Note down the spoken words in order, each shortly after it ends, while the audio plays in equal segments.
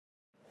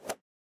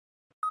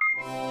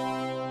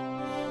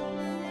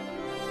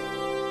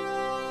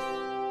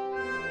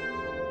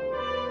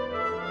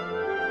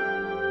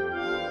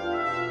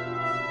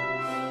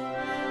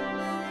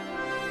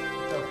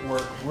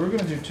we're going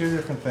to do two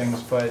different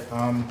things, but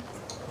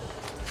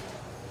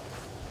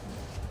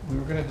we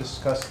were going to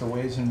discuss the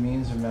Ways and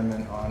Means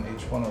Amendment on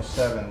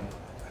H107.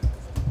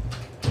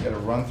 We got a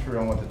run through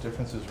on what the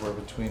differences were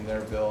between their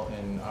bill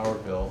and our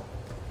bill.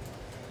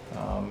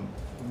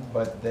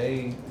 But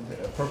the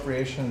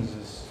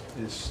appropriations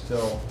is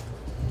still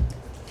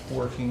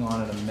working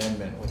on an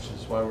amendment, which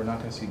is why we're not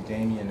going to see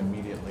Damien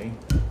immediately.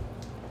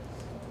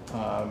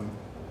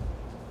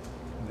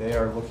 They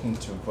are looking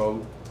to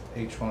vote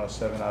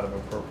H107 out of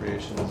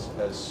appropriations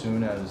as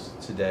soon as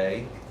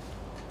today,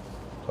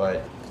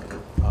 but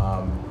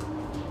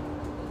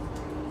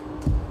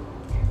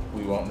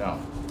we won't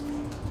know.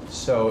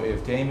 So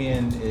if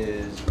Damien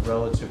is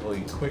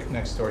relatively quick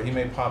next door, he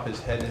may pop his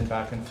head in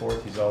back and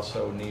forth. He's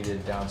also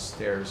needed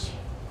downstairs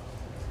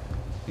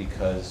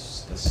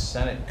because the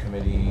Senate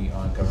Committee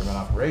on Government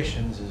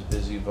Operations is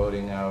busy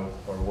voting out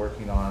or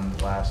working on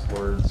last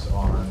words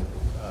on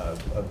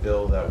a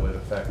bill that would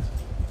affect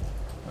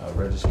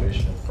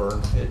registration of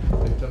burn pit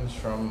victims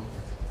from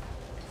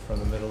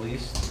the Middle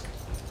East,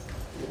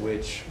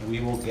 which we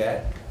will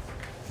get.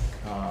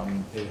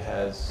 It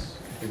has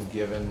been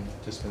given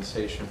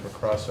dispensation for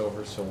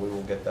crossover, so we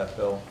will get that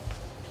bill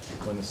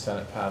when the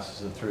Senate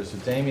passes it through. So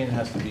Damien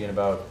has to be in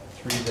about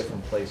 3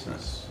 different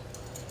places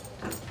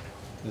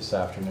this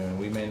afternoon.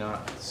 We may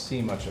not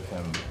see much of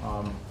him.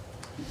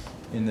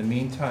 In the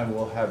meantime,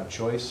 we'll have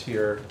Joyce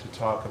here to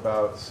talk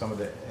about some of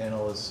the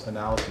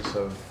analysis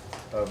of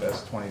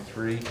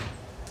S.23.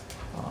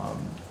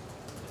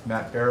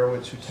 Matt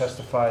Barowitz, who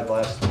testified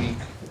last week,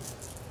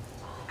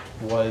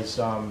 was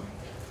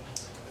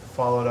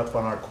followed up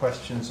on our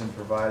questions and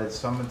provided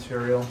some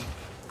material.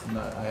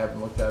 I haven't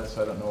looked at it,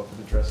 so I don't know if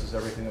it addresses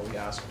everything that we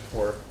asked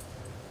for.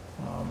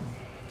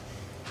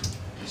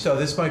 So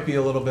this might be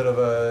a little bit of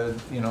a,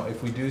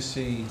 if we do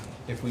see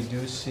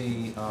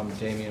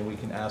Damien, we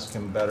can ask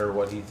him better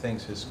what he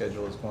thinks his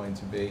schedule is going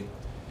to be.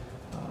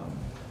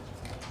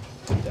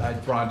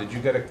 Ron, did you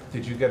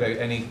get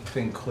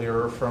anything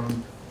clearer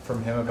from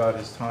him about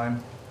his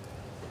time?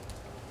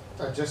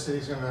 Just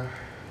that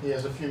he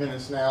has a few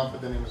minutes now,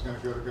 but then he was going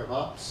to go to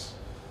GovOps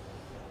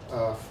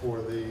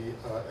for the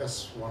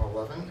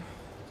S111,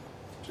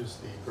 which is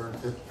the burn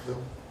pit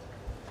bill.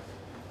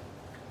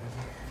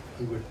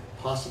 He would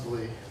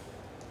possibly,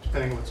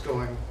 depending on what's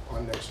going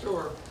on next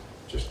door,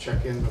 just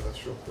check in with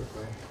us real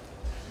quickly.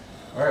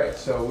 All right,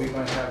 so we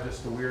might have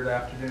just a weird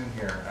afternoon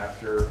here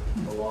after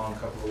a long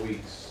couple of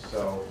weeks.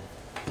 So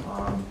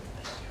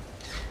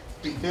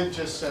he did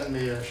just send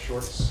me a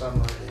short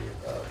summary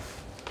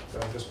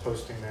that I'm just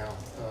posting now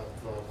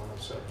of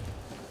 107.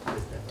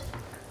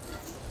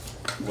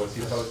 What's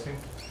he posting?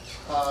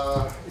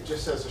 It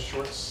just says a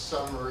short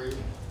summary.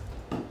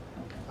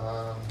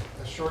 A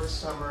short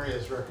summary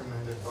is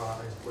recommended by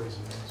Ways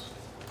and Means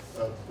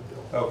of the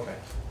bill. Okay.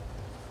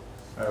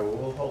 All right, well,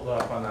 we'll hold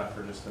off on that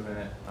for just a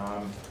minute.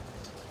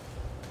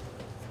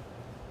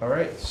 All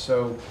right,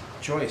 so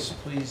Joyce,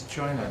 please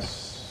join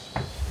us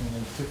in a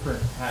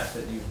different hat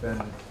that you've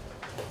been.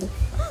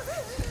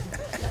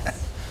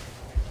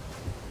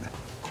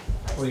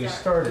 Well, you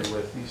started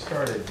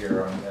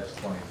here on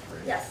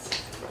S.23. Yes.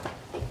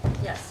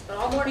 Yes, but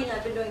all morning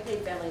I've been doing paid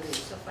family leave,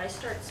 so if I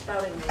start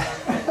spouting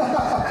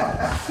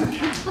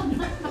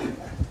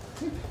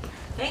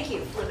Thank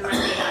you. For the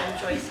record, I'm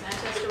Joyce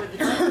Manchester with the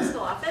Chief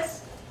Fiscal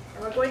Office,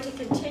 and we're going to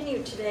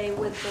continue today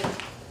with the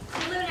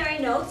preliminary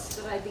notes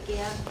that I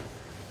began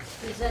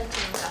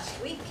presenting last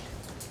week.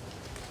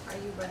 Are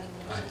you running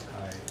the notes?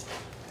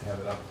 I have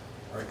it up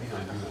right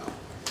behind you now.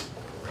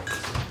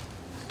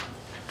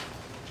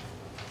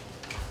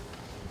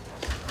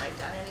 Write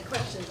down any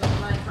questions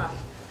on my copy.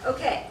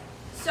 Okay,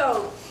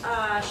 so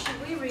should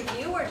we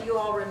review, or do you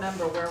all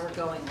remember where we're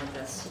going with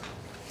this?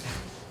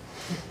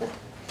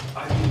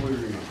 I think we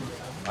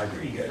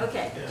agree.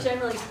 Okay,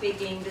 generally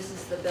speaking, this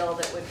is the bill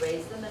that would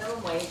raise the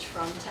minimum wage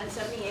from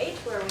 $10.78,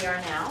 where we are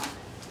now,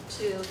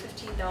 to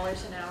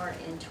 $15 an hour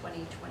in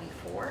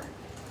 2024.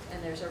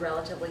 And there's a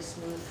relatively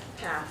smooth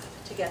path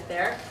to get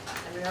there.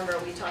 And remember,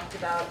 we talked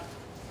about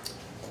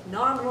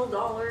nominal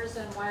dollars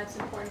and why it's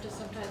important to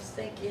sometimes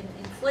think in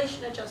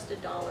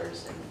inflation-adjusted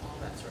dollars and all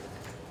that sort of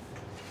thing.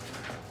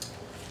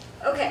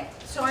 Okay,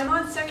 so I'm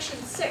on section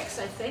 6,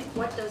 I think.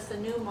 What does the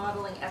new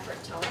modeling effort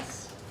tell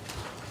us?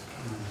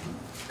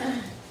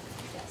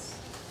 Yes.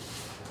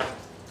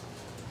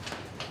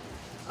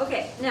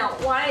 Okay, now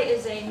why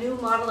is a new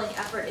modeling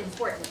effort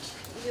important?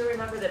 You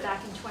remember that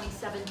back in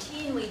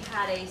 2017 we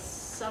had a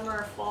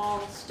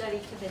summer-fall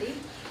study committee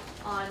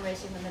on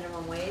raising the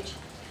minimum wage,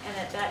 and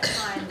at that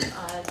time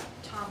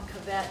Tom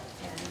Cavett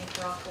and Nick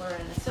Rockler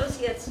and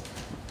Associates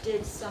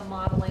did some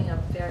modeling of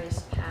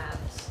various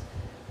paths.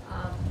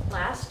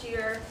 Last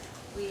year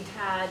we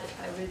had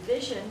a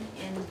revision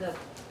in the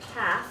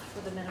path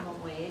for the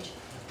minimum wage,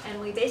 and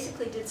we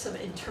basically did some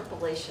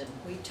interpolation.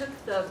 We took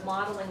the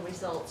modeling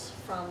results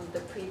from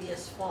the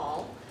previous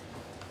fall,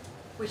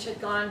 which had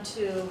gone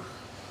to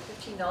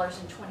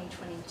 $15 in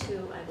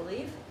 2022, I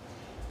believe,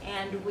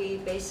 and we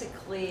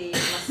basically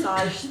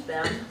massaged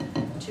them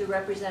to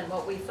represent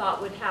what we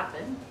thought would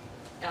happen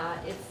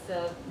if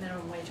the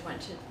minimum wage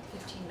went to $15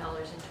 in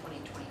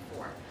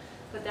 2024.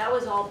 But that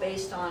was all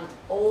based on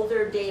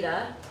older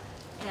data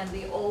and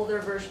the older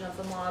version of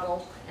the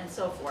model and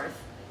so forth.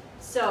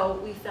 So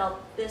we felt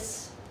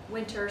this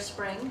winter,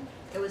 spring,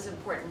 it was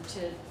important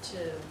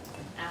to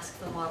ask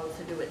the model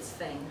to do its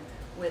thing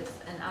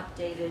with an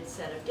updated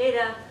set of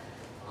data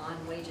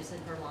on wages in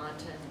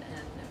Vermont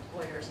and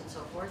employers and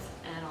so forth,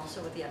 and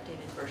also with the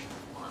updated version of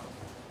the model.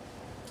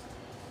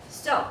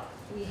 So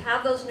we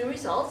have those new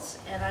results,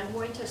 and I'm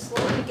going to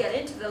slowly get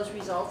into those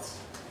results.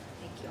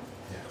 Thank you.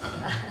 Yeah.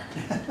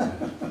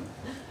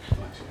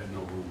 Actually, had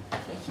no room.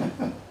 Thank you.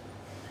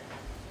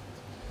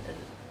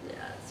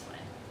 Yeah, that's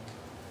fine.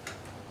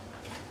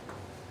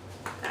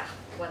 Ah,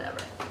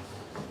 whatever.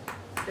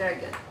 Very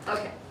good.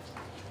 Okay.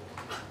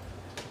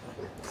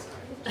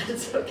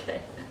 It's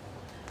okay.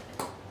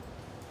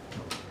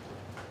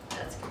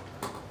 That's good.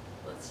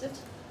 Let's sit.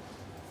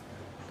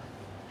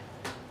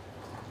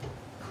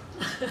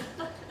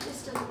 This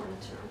doesn't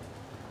want to turn,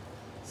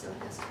 so it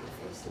has to be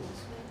facing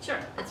this way. Sure,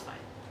 it's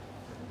fine.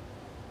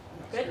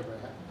 Good?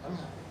 I'm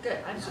happy. Good.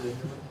 I'm Is it happy.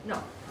 ignorant?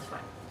 No, it's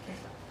fine.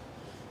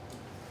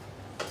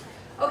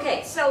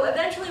 Okay, so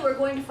eventually we're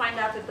going to find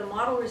out that the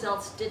model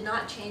results did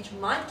not change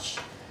much.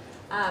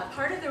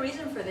 Part of the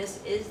reason for this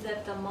is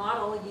that the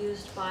model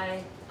used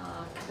by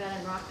Caban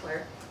and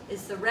Rockler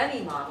is the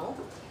REMI model.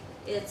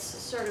 It's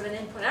sort of an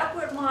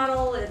input-output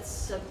model,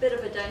 it's a bit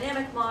of a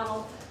dynamic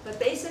model, but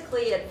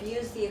basically it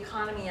views the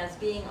economy as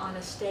being on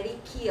a steady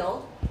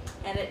keel,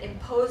 and it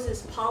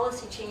imposes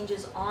policy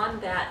changes on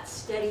that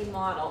steady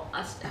model,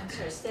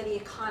 steady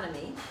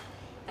economy,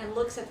 and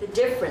looks at the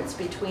difference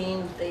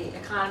between the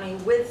economy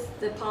with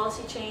the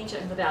policy change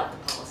and without the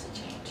policy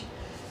change.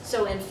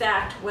 So in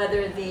fact,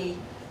 whether the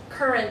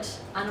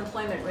current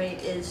unemployment rate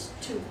is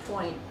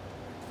 2.9%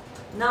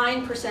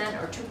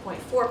 or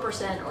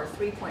 2.4% or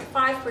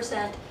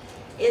 3.5%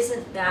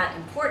 isn't that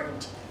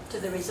important to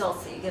the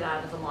results that you get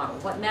out of the model.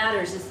 What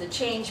matters is the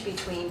change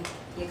between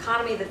the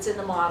economy that's in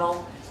the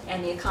model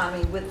and the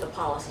economy with the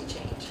policy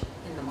change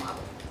in the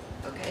model.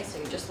 Okay, so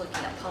you're just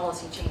looking at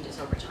policy changes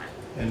over time.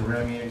 And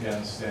REMI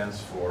again stands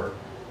for?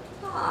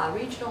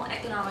 Regional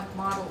Economic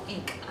Model,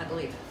 Inc., I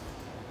believe.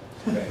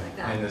 Okay. Like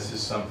that. And this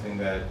is something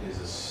that is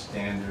a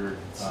standard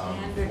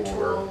Standard for,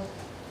 tool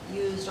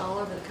used all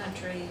over the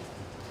country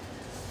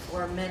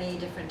for many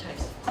different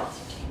types of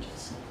policy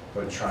changes.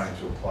 but trying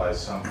to apply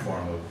some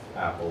form of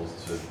apples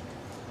to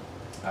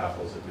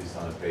apples, at least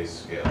on a base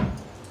scale.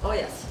 Oh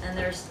yes, and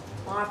there's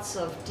lots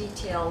of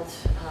detailed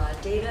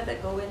data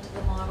that go into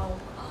the model,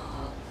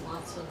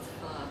 lots of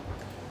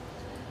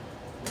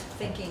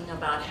thinking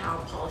about how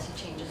policy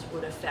changes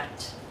would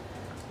affect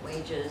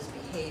wages,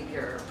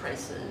 behavior,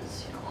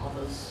 prices, all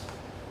those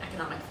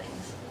economic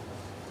things.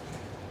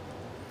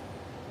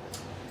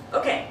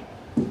 Okay,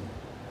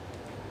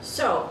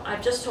 so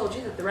I've just told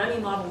you that the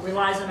REMI model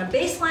relies on a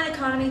baseline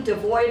economy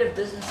devoid of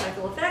business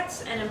cycle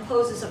effects and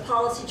imposes a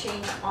policy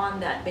change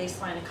on that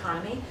baseline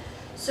economy.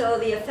 So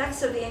the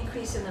effects of the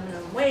increase in the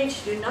minimum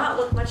wage do not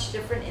look much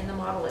different in the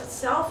model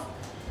itself,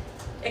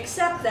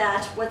 except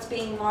that what's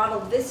being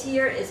modeled this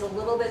year is a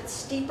little bit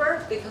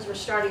steeper because we're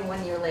starting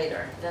 1 year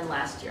later than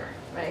last year,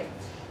 right?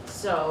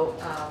 So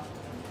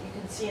you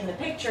can see in the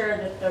picture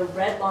that the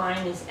red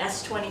line is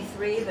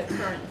S.23, the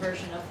current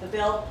version of the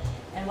bill,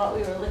 and what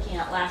we were looking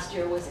at last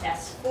year was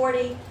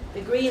S.40,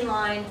 the green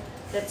line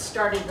that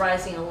started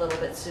rising a little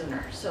bit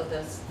sooner. So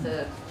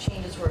the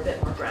changes were a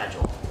bit more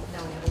gradual.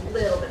 Now we have a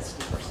little bit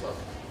steeper slope.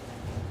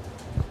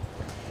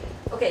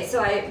 Okay,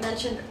 so I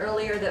mentioned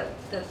earlier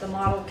that the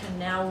model can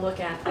now look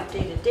at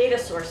updated data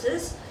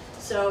sources.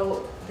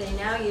 So they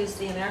now use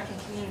the American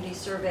Community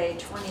Survey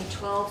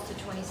 2012 to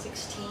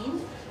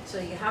 2016. So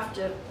you have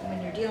to,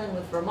 when you're dealing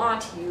with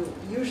Vermont, you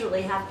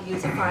usually have to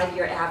use a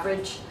 5-year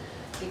average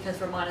because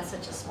Vermont is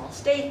such a small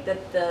state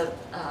that the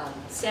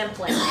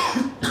sampling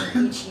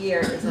in each year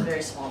is a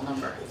very small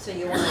number. So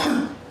you want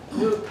to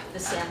group the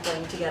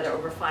sampling together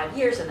over 5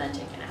 years and then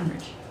take an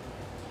average.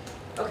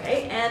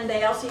 Okay, and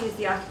they also use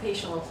the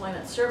Occupational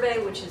Employment Survey,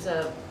 which is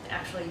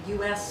actually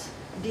US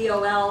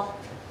DOL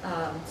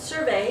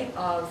survey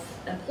of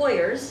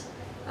employers.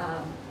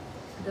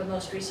 The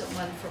most recent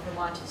one for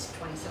Vermont is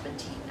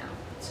 2017 now.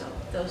 So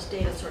those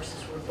data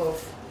sources were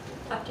both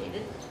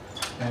updated.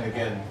 And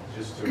again,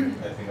 just to,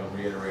 I think I'll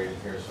reiterate it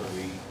here, so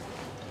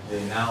the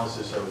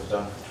analysis that was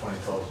done from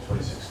 2012 to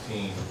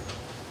 2016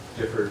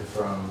 differed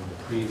from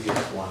the previous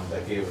one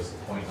that gave us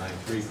the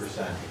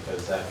 0.93%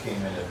 because that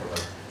came in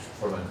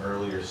from an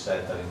earlier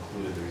set that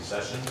included the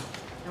recession.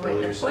 And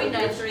wait, the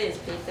 0.93 is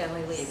paid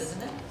family leave,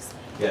 isn't it?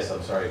 Yes,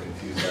 I'm sorry, I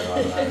confused that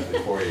automatically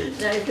for you.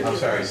 No, you're I'm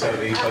sorry, so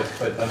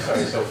but I'm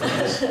sorry, so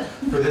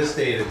for this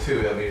data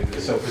too, I mean,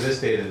 so for this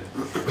data,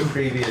 the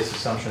previous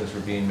assumptions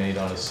were being made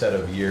on a set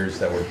of years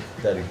that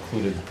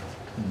included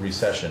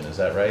recession, is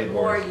that right?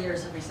 More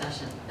years of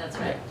recession, that's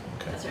right.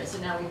 Okay. That's right, so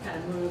now we've kind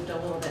of moved a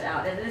little bit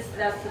out. And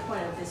that's the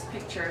point of this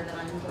picture that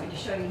I'm going to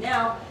show you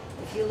now.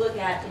 If you look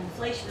at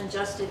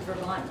inflation-adjusted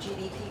Vermont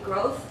GDP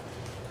growth,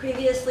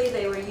 Previously,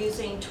 they were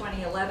using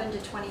 2011 to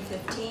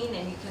 2015,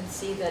 and you can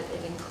see that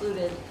it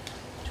included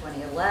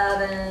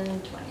 2011,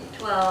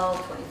 2012,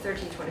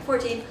 2013,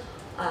 2014.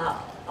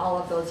 All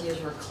of those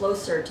years were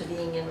closer to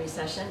being in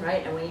recession,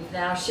 right? And we've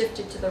now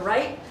shifted to the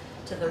right,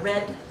 to the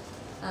red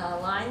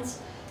lines.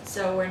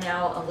 So we're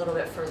now a little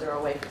bit further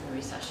away from the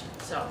recession.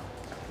 So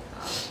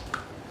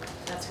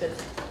that's good.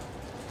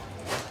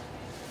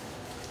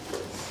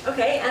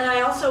 Okay, and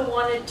I also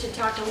wanted to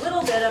talk a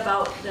little bit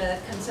about the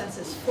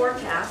consensus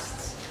forecasts.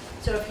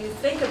 So if you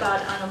think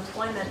about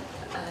unemployment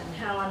and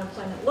how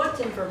unemployment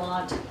looked in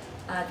Vermont,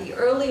 the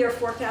earlier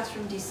forecast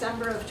from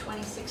December of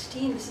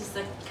 2016, this is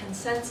the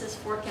consensus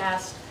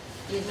forecast,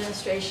 the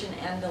administration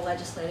and the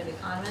legislative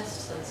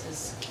economists, so this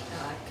is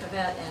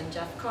Cavett and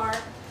Jeff Carr.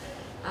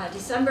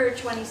 December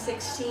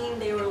 2016,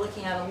 they were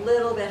looking at a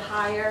little bit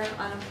higher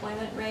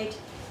unemployment rate,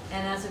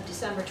 and as of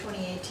December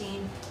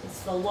 2018,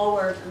 it's the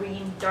lower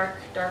green, dark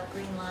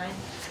green line,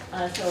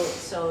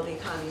 so the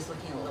economy is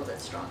looking a little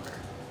bit stronger.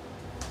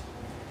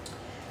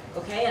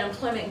 Okay, and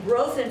employment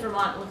growth in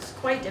Vermont looks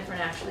quite different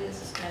actually.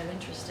 This is kind of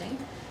interesting.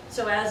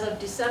 So as of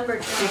December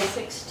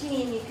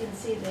 2016, you can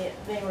see that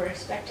they were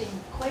expecting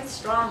quite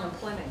strong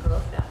employment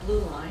growth. That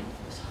blue line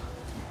was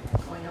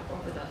going up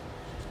over the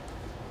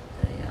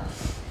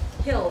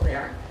hill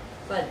there.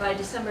 But by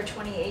December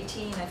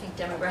 2018, I think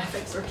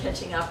demographics were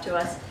catching up to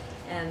us,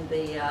 and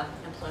the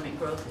employment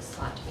growth is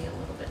thought to be a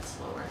little bit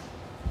slower.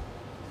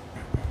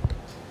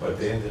 But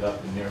they ended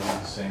up in nearly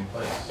the same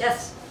place.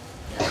 Yes.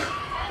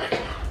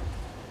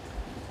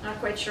 Not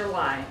quite sure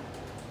why.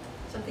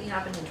 Something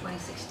happened in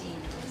 2016,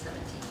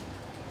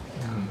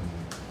 2017.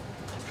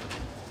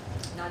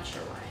 Not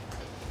sure why.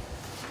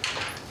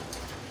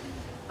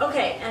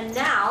 Okay, and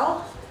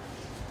now,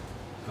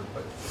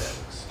 But that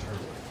looks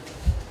terrible.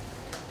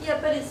 yeah,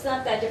 but it's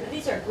not that different.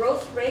 These are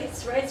growth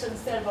rates, right? So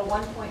instead of a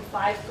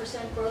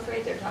 1.5% growth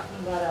rate, they're talking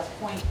about a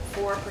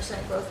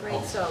 0.4% growth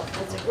rate. So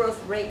it's a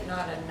growth rate,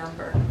 not a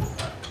number.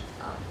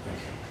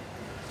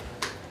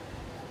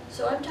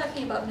 So I'm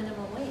talking about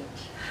minimum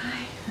wage.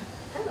 Hi.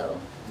 Hello.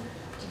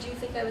 Did you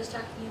think I was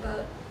talking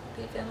about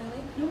paid family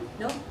leave? No.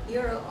 No?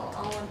 You're all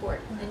on board.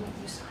 And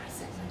you saw I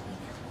sent you an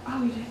email.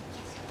 Oh, you did?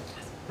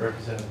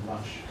 Representative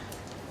Mush.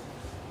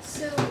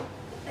 So,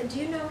 do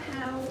you know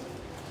how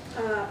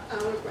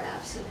our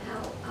graphs and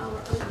how our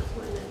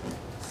unemployment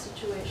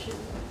situation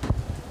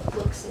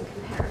looks in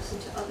comparison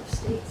to other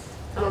states?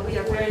 We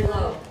are very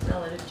low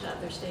relative to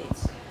other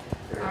states.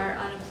 Our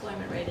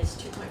unemployment rate is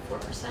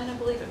 2.4%, I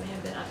believe. It may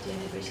have been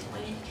updated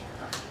recently.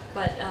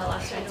 But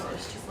last I know it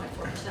was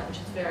 2.4%, which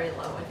is very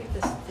low. I think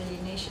the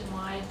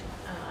nationwide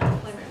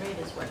unemployment rate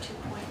is what,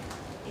 2.8,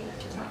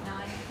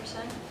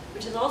 2.9%,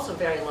 which is also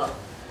very low.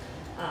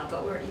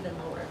 But we're even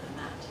lower than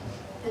that.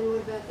 And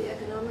what about the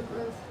economic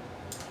growth?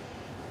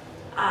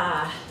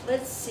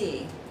 Let's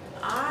see.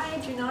 I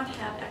do not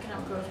have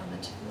economic growth on the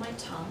tip of my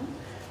tongue.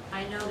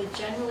 I know that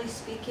generally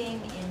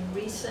speaking, in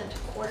recent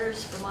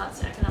quarters,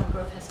 Vermont's economic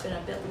growth has been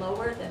a bit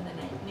lower than the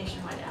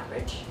nationwide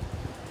average.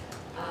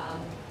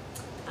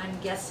 I'm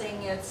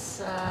guessing it's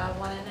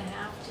 1.5%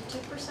 to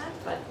 2%,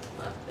 but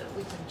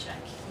we can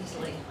check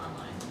easily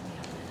online when we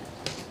have a minute.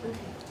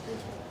 Okay, thank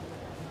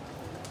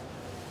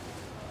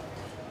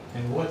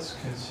you. And what's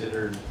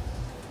considered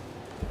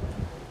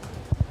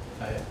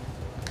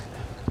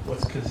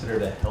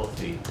a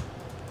healthy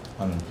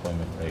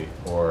unemployment rate,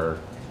 or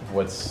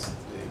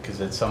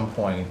because at some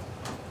point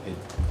it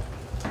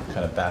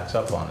kind of backs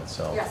up on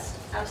itself? Yes,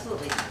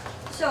 absolutely.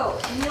 So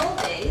in the old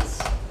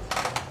days,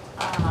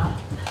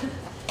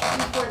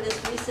 before this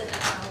recent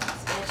economic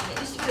expansion, it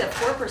used to be that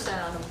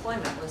 4%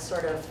 unemployment was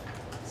sort of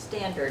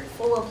standard,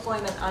 full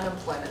employment,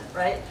 unemployment,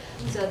 right?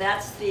 So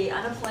that's the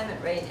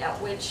unemployment rate at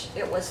which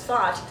it was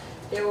thought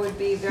there would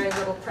be very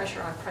little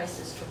pressure on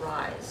prices to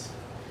rise.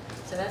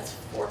 So that's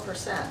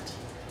 4%.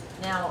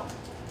 Now,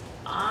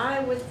 I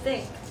would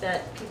think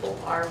that people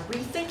are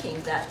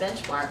rethinking that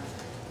benchmark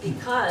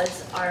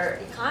because our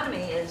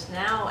economy is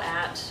now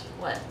at,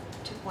 what,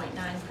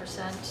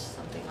 2.9%,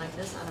 something like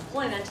this,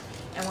 unemployment,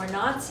 and we're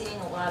not seeing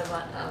a lot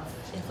of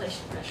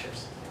inflation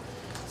pressures.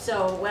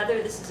 So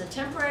whether this is a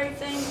temporary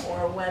thing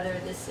or whether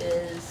this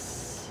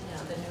is,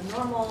 the new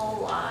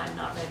normal, I'm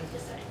not ready to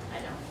say.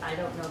 I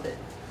don't know that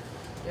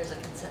there's a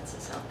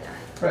consensus out there.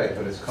 Right,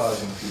 but it's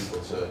causing people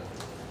to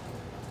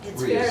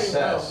It's very low.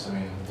 reassess. I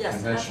mean, Yes,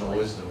 conventional absolutely.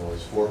 wisdom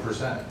was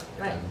 4%.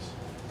 Right. And,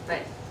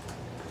 Right.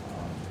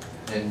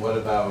 and what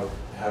about,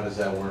 how does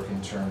that work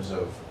in terms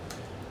of,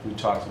 we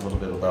talked a little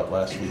bit about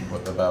last week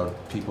about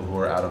people who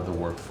are out of the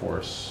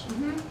workforce.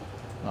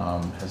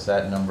 Has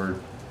that number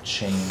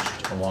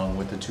changed along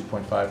with the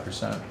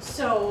 2.5%?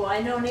 So I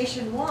know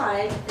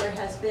nationwide there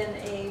has been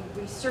a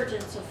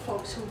resurgence of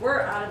folks who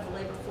were out of the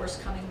labor force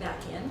coming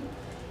back in,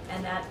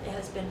 and that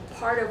has been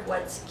part of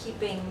what's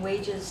keeping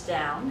wages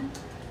down,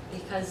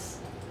 because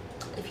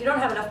if you don't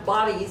have enough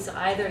bodies,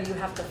 either you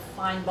have to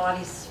find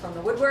bodies from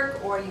the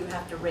woodwork or you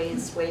have to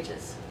raise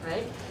wages,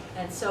 right?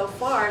 And so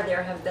far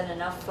there have been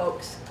enough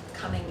folks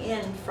coming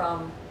in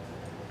from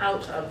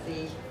out of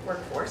the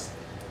workforce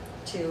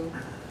to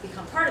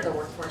become part of the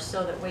workforce,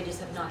 so that wages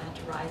have not had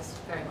to rise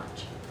very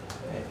much.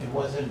 It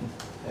wasn't,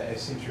 I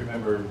seem to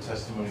remember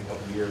testimony a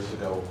couple of years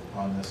ago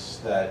on this,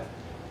 that,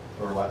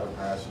 or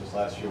perhaps it was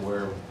last year,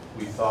 where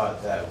we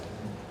thought that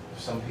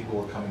some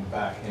people were coming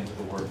back into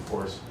the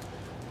workforce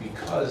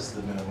because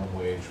the minimum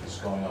wage was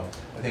going up.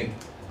 I think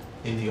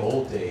in the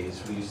old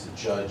days, we used to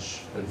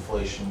judge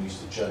inflation, we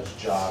used to judge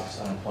jobs,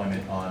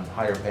 unemployment on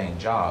higher paying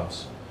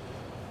jobs.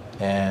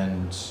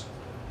 And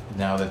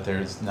now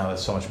that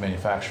so much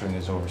manufacturing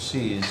is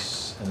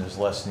overseas and there's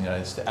less in the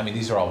United States, I mean,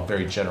 these are all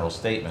very general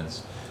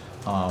statements.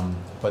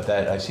 But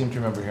that I seem to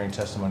remember hearing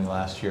testimony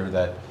last year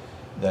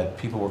that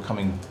people were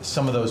coming,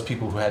 some of those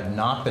people who had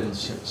not been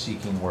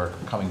seeking work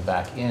were coming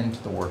back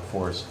into the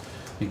workforce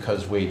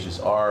because wages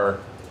are,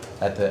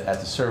 at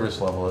the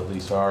service level at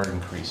least, are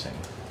increasing.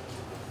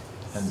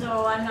 And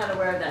so I'm not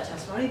aware of that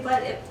testimony,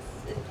 but it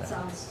Okay.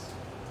 sounds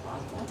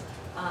plausible.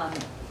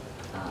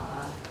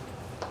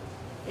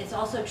 It's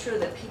also true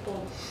that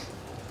people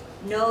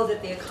know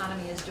that the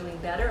economy is doing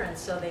better, and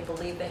so they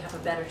believe they have a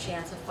better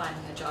chance of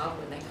finding a job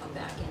when they come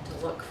back in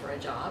to look for a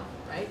job,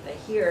 right? They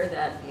hear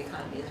that the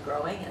economy is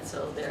growing, and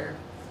so they're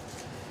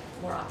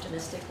more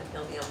optimistic that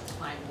they'll be able to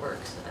find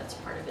work, so that's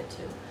part of it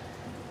too.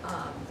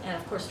 And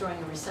of course,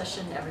 during a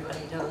recession,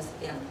 everybody knows that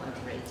the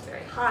unemployment rate is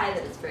very high,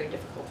 that it's very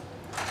difficult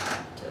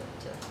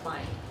to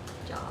find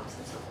jobs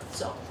and so forth.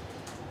 So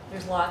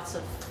there's lots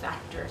of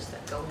factors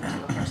that go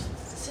into a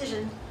person's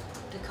decision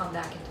to come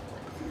back into the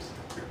labor force.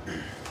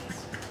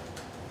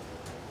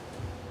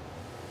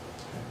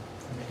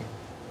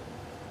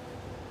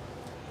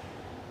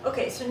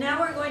 Okay, so now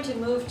we're going to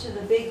move to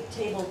the big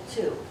table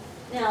 2.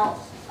 Now,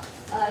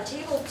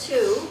 table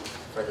 2,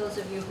 for those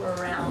of you who were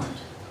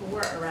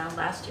around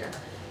last year,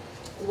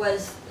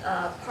 was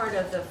part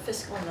of the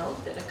fiscal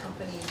note that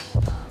accompanied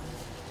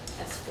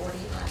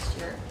S.40 last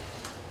year.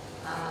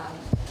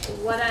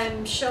 What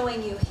I'm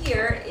showing you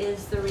here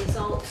is the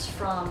results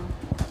from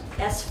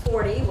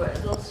S.40, where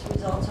those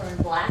results are in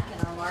black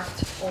and are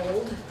marked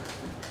old.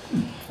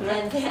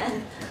 And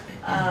then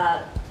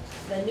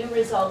the new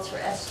results for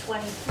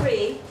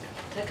S.23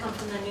 that come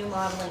from the new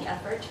modeling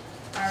effort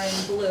are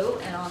in blue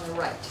and on the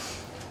right.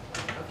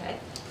 Okay?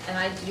 And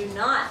I do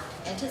not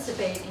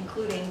anticipate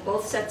including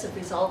both sets of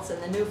results in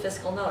the new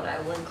fiscal note. I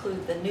will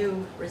include the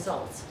new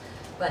results.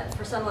 But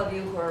for some of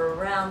you who were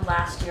around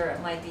last year, it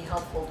might be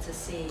helpful to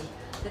see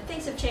that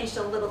things have changed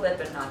a little bit,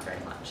 but not very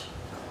much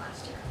from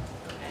last year.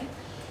 Okay?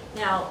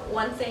 Now,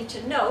 one thing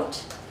to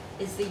note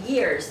is the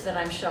years that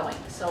I'm showing.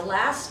 So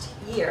last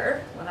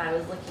year, when I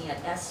was looking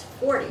at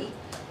S.40,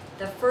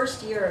 the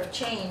first year of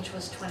change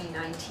was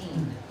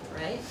 2019,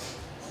 right?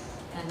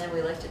 And then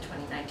we looked at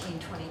 2019,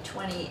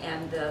 2020,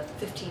 and the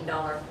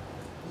 $15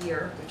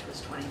 year, which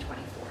was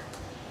 2024.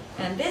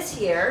 And this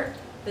year,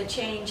 the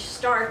change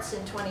starts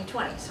in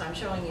 2020. So I'm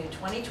showing you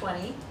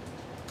 2020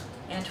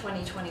 and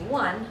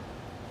 2021,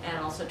 and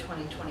also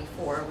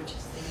 2024, which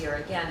is the year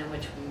again in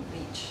which we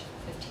reach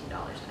 $15 an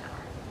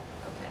hour.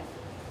 Okay.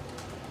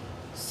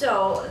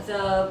 So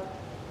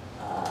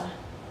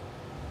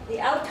the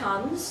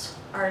outcomes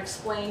are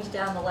explained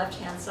down the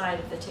left-hand side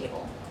of the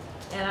table.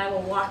 And I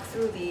will walk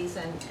through these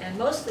and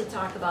mostly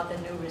talk about the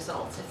new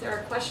results. If there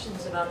are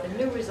questions about the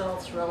new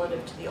results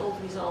relative to the old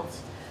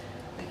results,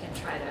 we can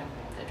try to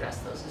address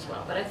those as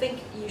well. But I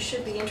think you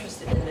should be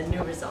interested in the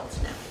new results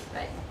now,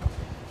 right?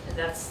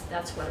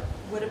 That's what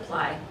would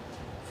apply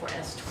for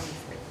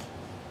S.23.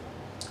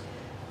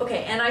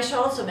 Okay, and I should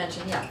also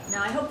mention,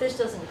 now I hope this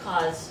doesn't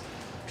cause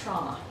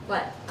trauma,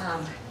 but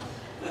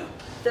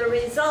the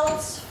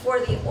results for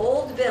the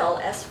old bill,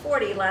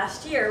 S.40,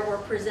 last year were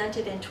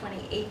presented in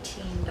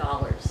 2018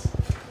 dollars,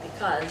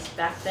 because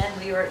back then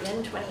we were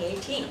in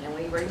 2018 and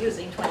we were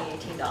using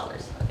 2018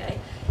 dollars, okay?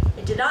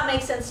 It did not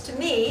make sense to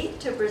me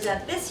to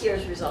present this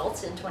year's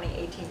results in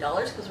 2018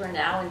 dollars because we're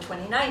now in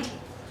 2019.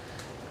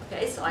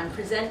 Okay, so I'm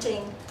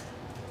presenting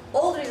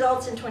old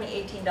results in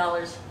 2018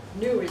 dollars,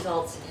 new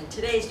results in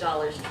today's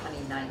dollars,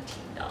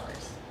 2019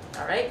 dollars.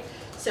 All right,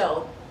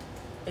 so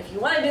if you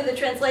want to do the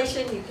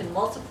translation, you can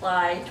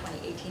multiply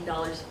 2018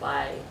 dollars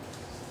by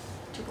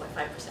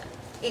 2.5%,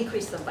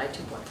 increase them by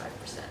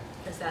 2.5%,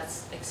 because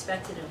that's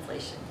expected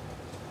inflation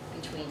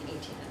between 18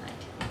 and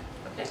 19.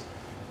 Okay.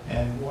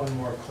 And one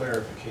more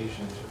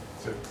clarification,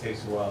 it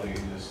takes a while to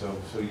get this.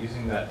 So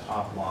using that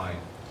top line,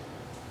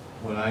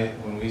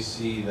 when we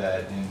see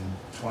that in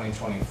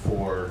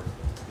 2024,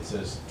 it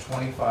says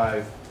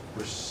 25%,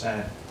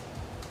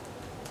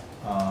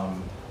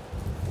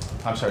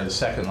 I'm sorry, the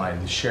second line,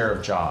 the share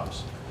of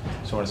jobs.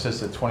 So when it says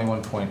that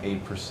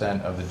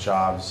 21.8% of the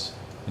jobs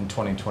in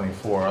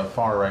 2024, on the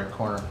far right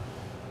corner,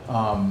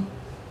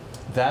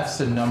 that's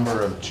the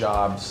number of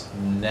jobs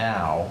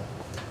now,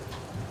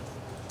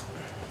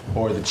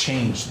 or the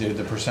change,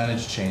 the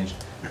percentage change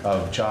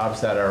of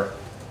jobs that are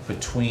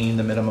between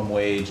the minimum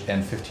wage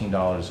and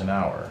 $15 an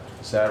hour.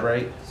 Is that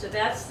right? So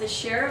that's the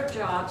share of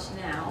jobs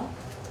now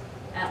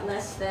at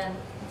less than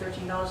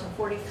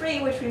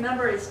 $13.43, which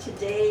remember is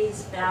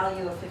today's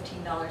value of $15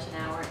 an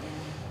hour in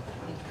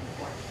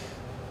 2024.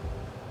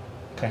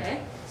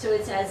 Okay? So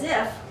it's as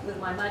if, with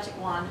my magic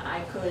wand,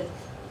 I could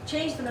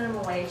change the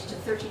minimum wage to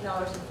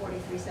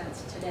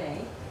 $13.43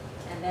 today,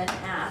 and then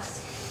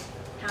ask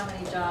how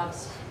many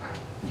jobs are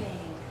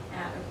paying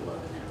at or below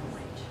the minimum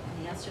wage.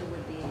 And the answer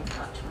would be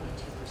about 22%.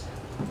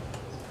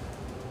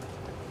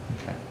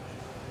 Okay.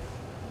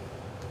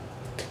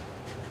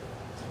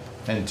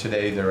 And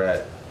today they're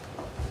at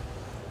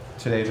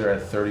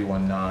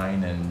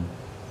 31.9 and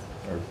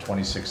or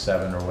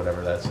 26.7 or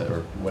whatever that's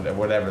or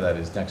whatever that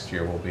is. Next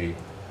year will be.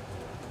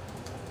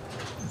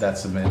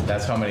 That's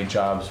how many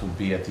jobs would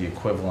be at the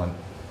equivalent.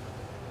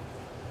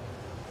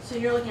 So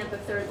you're looking at the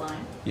third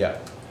line. Yeah.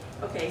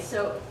 Okay,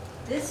 so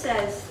this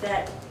says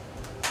that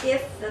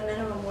if the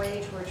minimum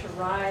wage were to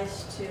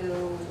rise to,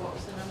 what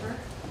was the number?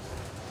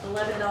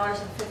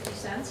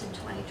 $11.50 in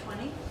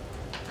 2020,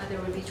 there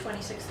would be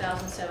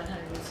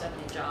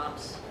 26,770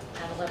 jobs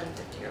at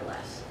 $11.50 or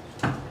less.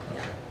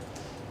 Yeah.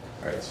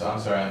 All right. So I'm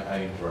sorry,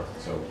 I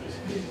interrupted. So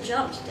You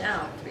jumped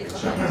down 3 I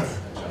lines.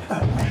 jumped.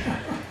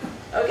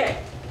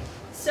 Okay,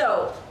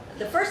 so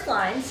the first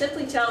line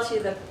simply tells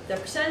you the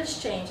percentage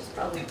change is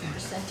probably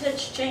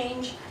percentage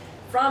change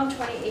from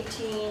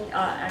 2018,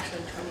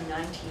 actually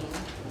 2019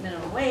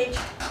 minimum wage,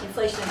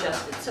 inflation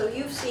adjusted. So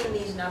you've seen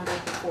these numbers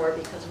before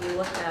because we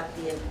looked at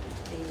the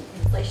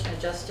inflation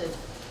adjusted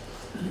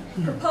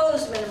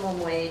proposed minimum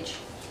wage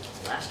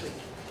last week.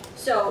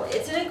 So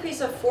it's an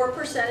increase of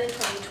 4% in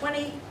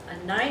 2020, a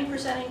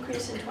 9%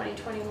 increase in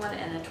 2021,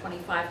 and a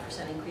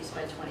 25% increase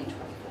by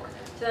 2024.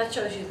 So that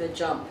shows you the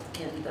jump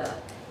in the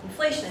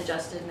inflation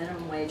adjusted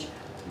minimum wage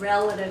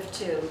relative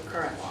to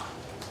current law.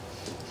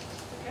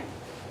 Okay.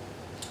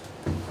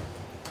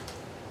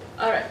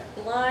 All right,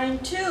 line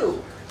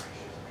 2.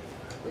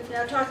 We've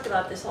now talked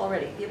about this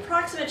already. The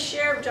approximate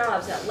share of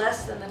jobs at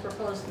less than the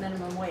proposed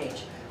minimum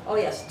wage. Oh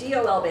yes,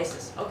 DOL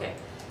basis. Okay,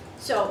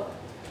 so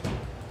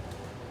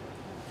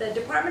the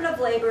Department of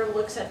Labor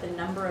looks at the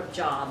number of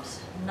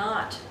jobs,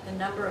 not the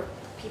number of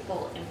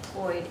people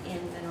employed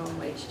in minimum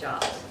wage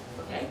jobs,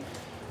 okay?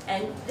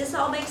 And this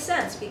all makes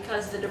sense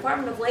because the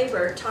Department of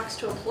Labor talks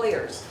to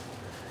employers,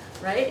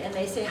 right? And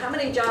they say, how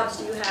many jobs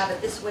do you have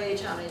at this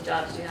wage? How many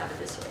jobs do you have at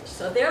this wage?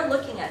 So they're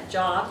looking at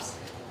jobs.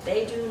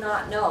 They do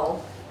not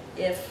know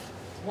if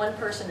one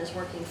person is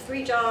working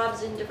 3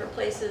 jobs in different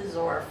places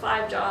or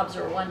 5 jobs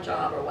or 1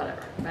 job or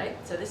whatever, right?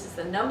 So this is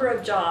the number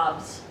of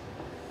jobs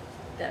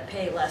that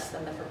pay less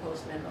than the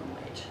proposed minimum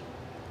wage.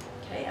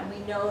 Okay, and we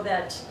know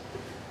that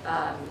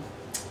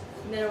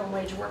minimum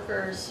wage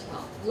workers,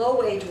 well, low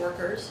wage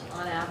workers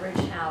on average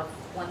have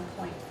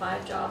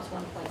 1.5 jobs,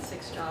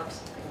 1.6 jobs,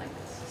 something like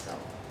this. So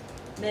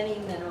many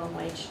minimum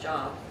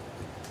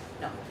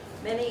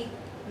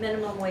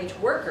wage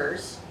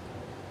workers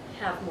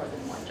have more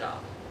than 1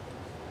 job.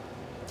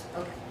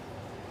 Okay.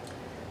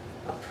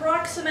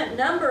 Approximate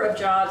number of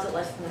jobs at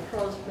less than the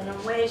proposed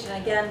minimum wage, and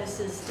again, this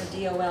is the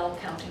DOL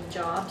counting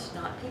jobs,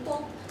 not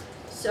people.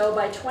 So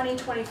by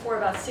 2024,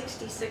 about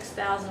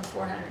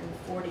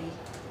 66,440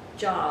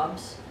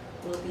 jobs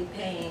will be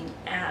paying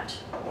at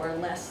or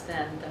less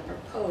than the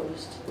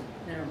proposed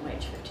minimum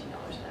wage, $15 an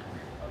hour.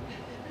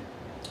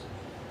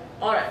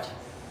 All right.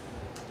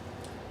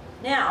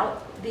 Now,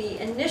 the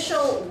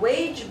initial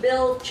wage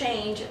bill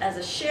change as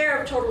a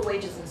share of total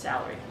wages and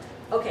salary.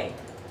 Okay.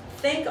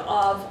 Think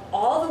of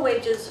all the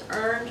wages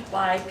earned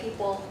by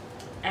people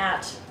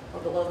at or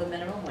below the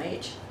minimum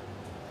wage,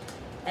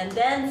 and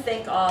then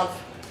think of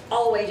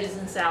all wages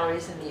and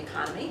salaries in the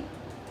economy.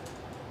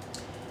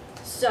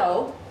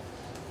 So,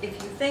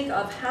 if you think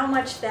of how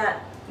much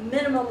that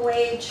minimum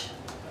wage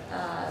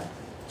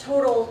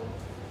total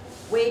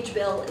wage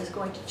bill is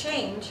going to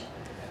change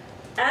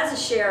as a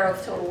share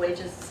of total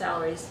wages and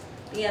salaries,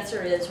 the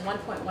answer is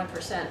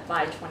 1.1%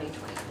 by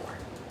 2024.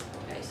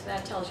 Okay, so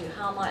that tells you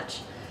how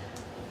much.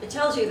 It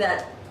tells you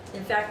that,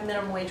 in fact,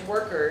 minimum wage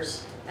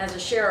workers, as a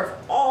share of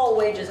all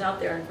wages out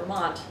there in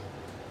Vermont,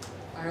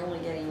 are only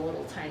getting a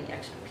little tiny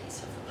extra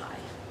piece of the pie.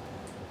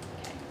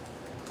 Okay.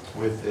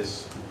 With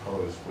this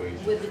proposed wage.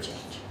 With the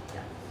change,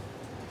 yeah.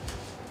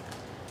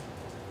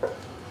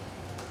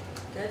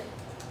 Good.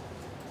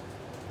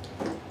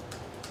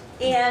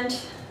 And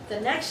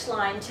the next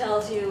line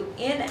tells you,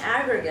 in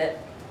aggregate,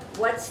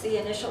 what's the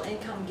initial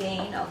income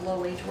gain of low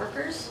wage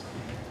workers?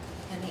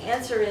 And the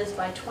answer is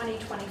by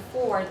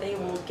 2024, they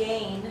will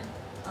gain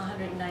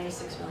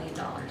 $196 million.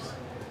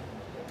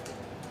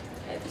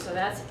 Okay, so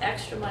that's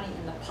extra money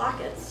in the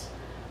pockets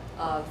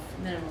of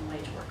minimum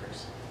wage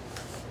workers.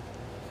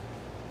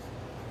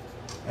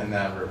 And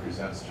that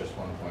represents just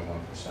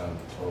 1.1% of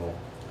the total.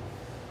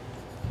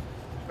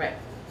 Right.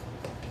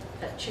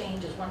 That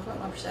change is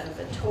 1.1% of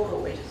the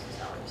total wages and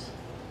salaries.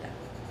 Yeah.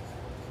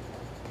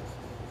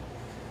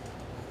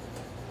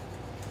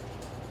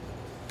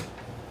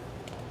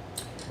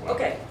 Wow.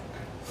 Okay.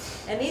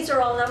 And these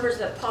are all numbers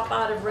that pop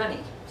out of Remy.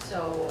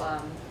 So,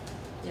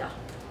 yeah.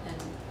 And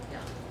yeah.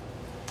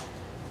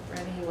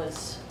 Remy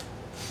was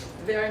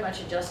very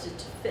much adjusted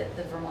to fit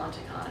the Vermont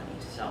economy.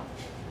 So,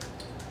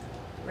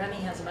 Remy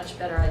has a much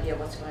better idea of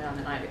what's going on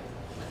than I do.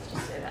 Let's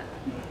just say that.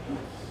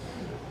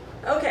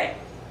 Okay.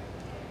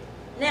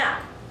 Now,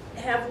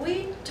 have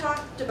we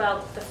talked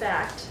about the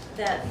fact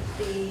that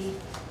the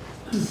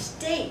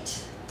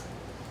state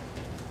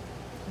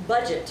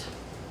budget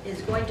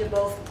is going to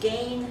both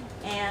gain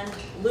and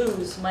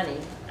lose money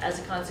as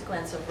a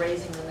consequence of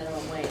raising the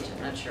minimum wage?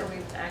 I'm not sure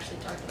we've actually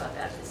talked about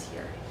that this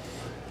year.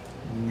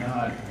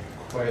 Not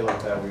quite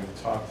like that.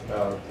 We've talked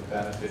about the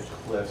benefit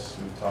cliffs.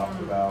 We've talked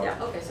about.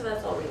 Yeah, okay, so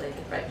that's all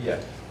related, right? Yeah.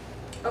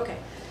 Okay,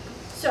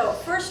 so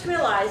first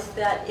realize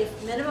that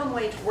if minimum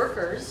wage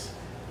workers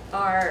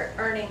are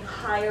earning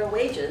higher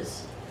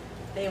wages,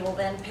 they will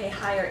then pay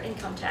higher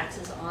income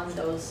taxes on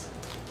those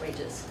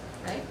wages,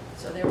 right?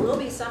 So there will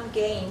be some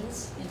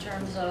gains in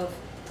terms of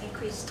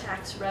increased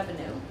tax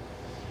revenue.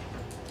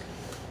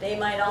 They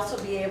might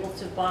also be able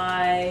to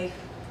buy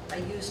a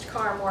used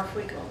car more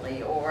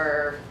frequently,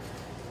 or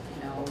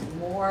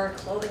more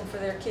clothing for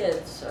their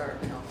kids, or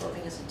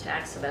clothing isn't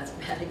taxed, so that's a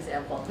bad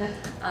example.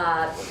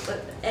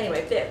 But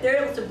anyway,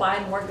 they're able to buy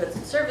more goods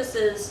and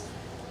services.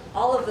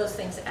 All of those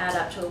things add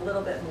up to a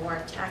little bit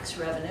more tax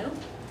revenue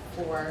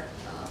for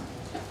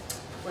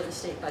the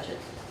state budget.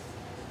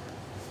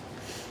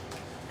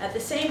 At the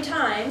same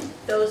time,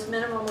 those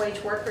minimum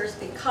wage workers,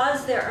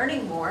 because they're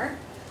earning more,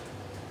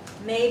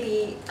 may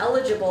be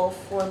eligible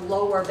for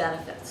lower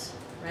benefits,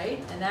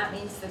 right? And that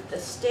means that the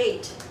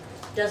state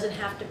doesn't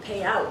have to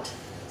pay out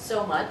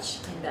so much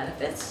in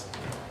benefits,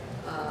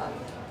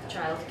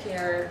 child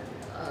care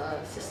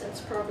assistance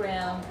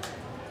program,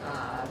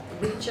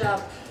 reach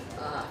up,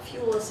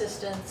 fuel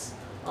assistance,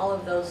 all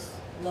of those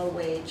low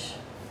wage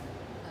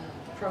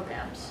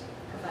programs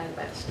provided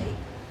by the state.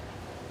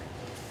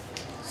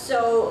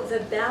 So the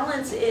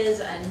balance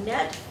is a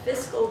net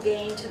fiscal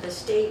gain to the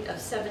state of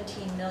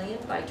 17 million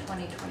by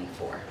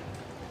 2024.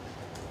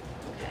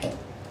 Okay.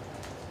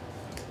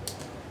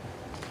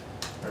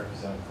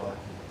 Representative Collector.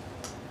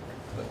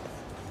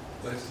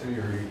 Last time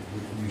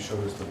you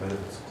showed us the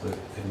benefits clip,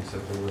 and you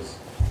said there was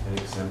an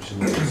exemption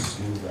to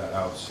smooth that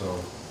out, so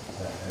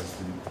that has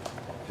been,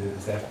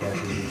 is that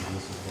factored into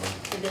this as well?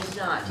 It is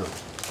not. No.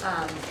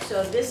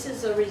 So this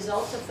is a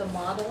result of the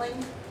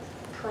modeling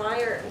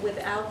prior,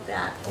 without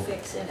that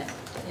fix in it.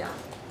 Yeah.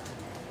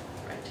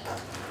 Right.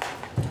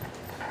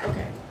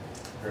 Okay.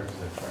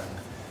 Representative Friend.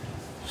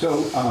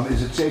 So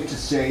is it safe to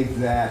say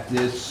that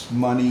this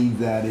money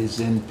that is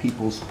in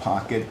people's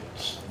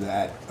pockets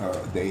that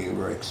they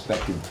are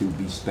expected to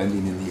be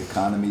spending in the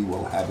economy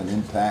will have an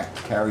impact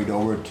carried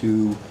over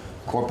to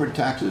corporate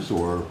taxes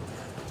or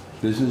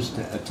business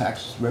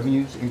tax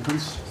revenues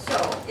increase?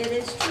 So it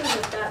is true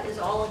that that is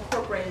all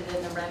incorporated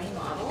in the REMI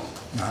model.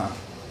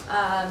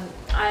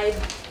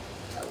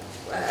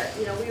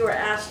 We were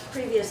asked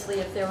previously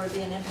if there would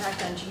be an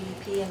impact on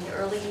GDP in the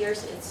early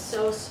years. It's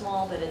so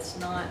small that it's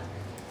not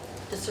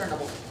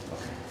discernible.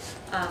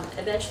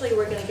 Eventually,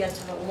 we're going to get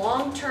to the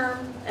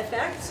long-term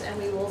effects,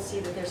 and we will see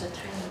that there's a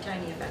tiny,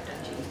 tiny effect on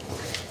GDP.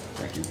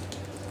 Thank you.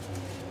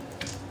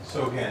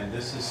 So again,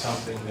 this is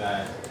something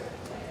that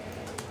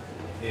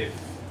if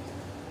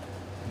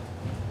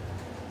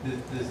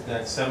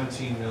that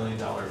 $17 million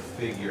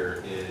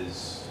figure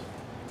is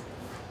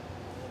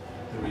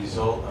the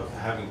result of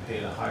having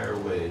paid a higher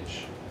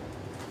wage,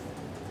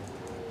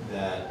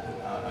 that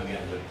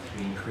again would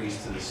be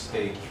increased to the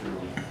state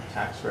through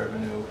tax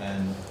revenue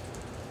and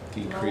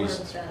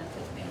decreased. Lower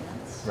benefit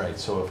payments. Right.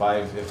 So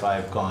if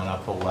I've gone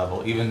up a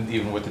level,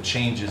 even with the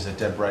changes that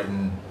Deb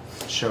Brighton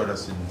showed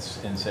us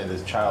in say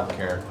the child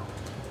care,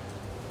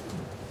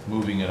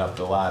 moving it up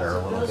the ladder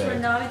a little bit. Those were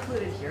not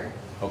included here.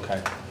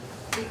 Okay.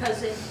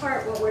 Because in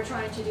part, what we're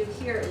trying to do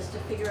here is to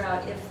figure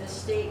out if the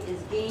state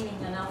is gaining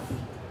enough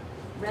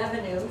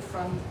revenue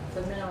from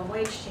the minimum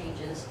wage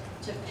changes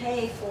to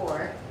pay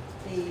for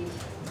the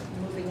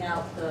moving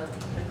out the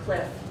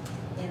cliff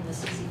in the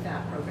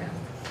CCFAP program.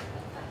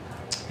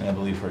 And I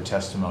believe her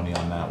testimony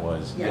on that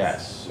was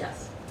yes.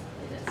 Yes,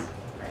 it is.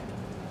 Right.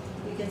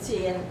 You can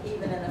see,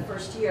 even in the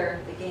first year,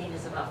 the gain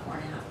is about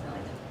 $4.5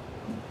 million.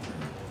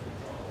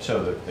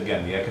 So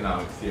again, the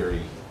economic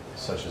theory,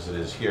 such as it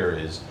is here,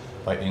 is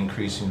by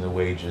increasing the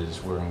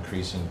wages, we're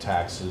increasing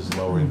taxes,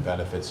 lowering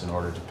benefits in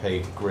order to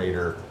pay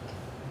greater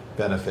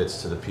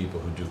benefits to the people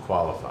who do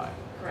qualify.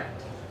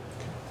 Correct.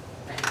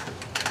 Right.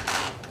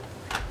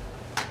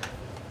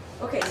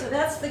 Okay, so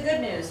that's the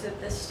good news, that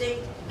the state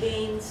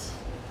gains,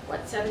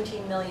 what,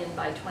 17 million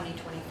by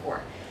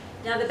 2024.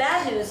 Now the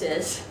bad news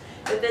is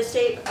that the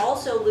state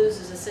also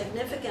loses a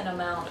significant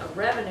amount of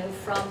revenue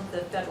from the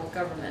federal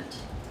government.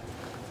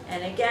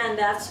 And again,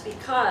 that's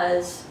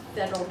because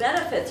federal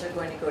benefits are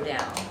going to go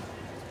down,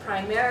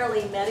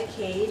 primarily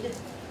Medicaid,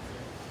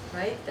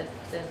 right,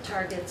 that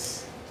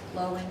targets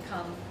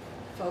low-income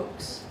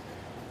folks.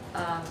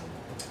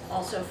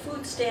 Also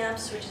food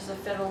stamps, which is a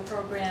federal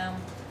program.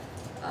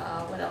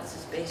 What else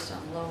is based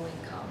on low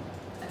income?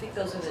 I think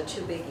those are the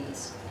two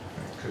biggies.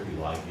 Could be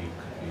LIHEAP,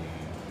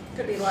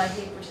 Could be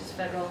LIHEAP, which is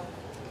federal,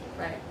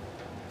 right.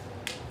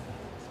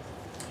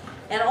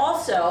 And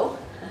also,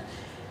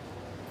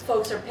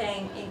 folks are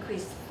paying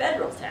increased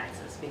federal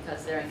taxes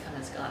because their income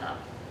has gone up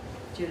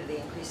due to the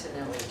increase in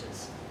their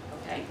wages,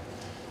 okay?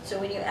 So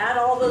when you add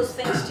all those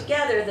things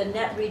together, the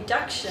net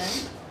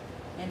reduction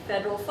And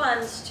federal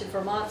funds to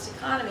Vermont's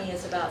economy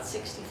is about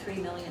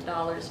 $63 million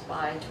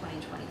by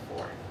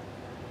 2024.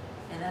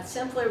 And that's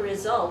simply a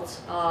result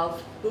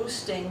of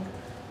boosting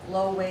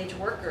low-wage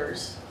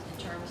workers in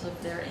terms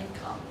of their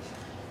income.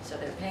 So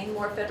they're paying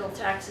more federal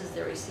taxes,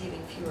 they're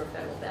receiving fewer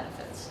federal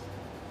benefits.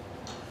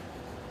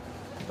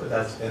 But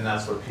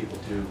that's what people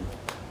do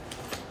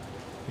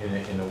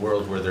in a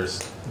world where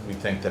we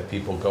think that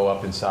people go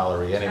up in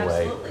salary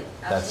anyway. Absolutely,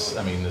 That's, I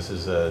absolutely. mean, this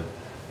is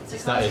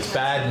it's consequence.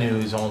 bad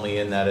news only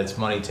in that it's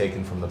money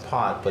taken from the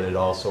pot, but it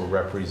also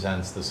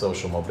represents the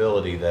social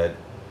mobility that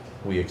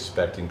we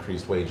expect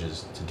increased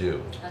wages to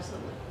do.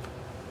 Absolutely.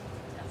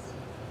 Yes.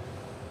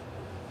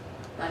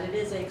 But it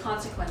is a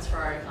consequence for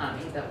our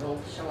economy that will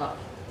show up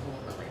a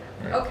little bit later.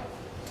 Right. Okay.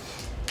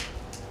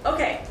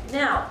 Okay,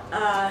 now,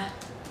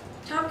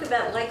 Tom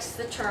Cavett likes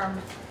the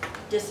term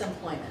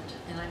disemployment,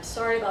 and I'm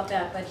sorry about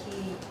that, but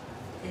he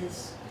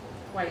is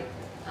quite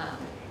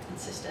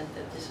insistent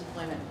that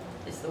disemployment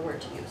is the word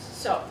to use.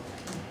 So,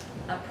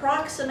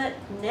 approximate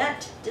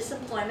net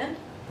disemployment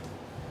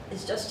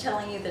is just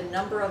telling you the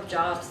number of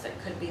jobs that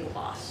could be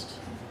lost.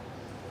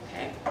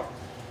 Okay?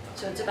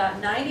 So it's about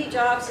 90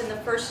 jobs in the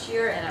first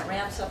year, and it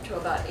ramps up to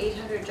about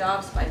 800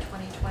 jobs by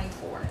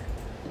 2024.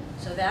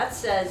 So that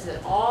says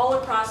that all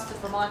across the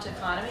Vermont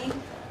economy,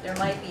 there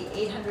might be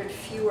 800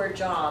 fewer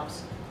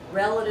jobs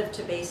relative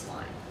to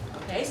baseline.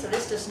 Okay, so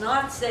this does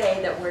not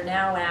say that we're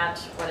now at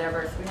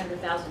whatever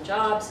 300,000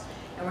 jobs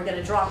and we're going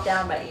to drop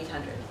down by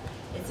 800.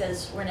 It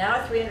says we're now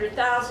at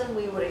 300,000.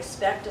 We would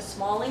expect a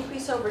small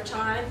increase over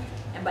time,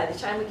 and by the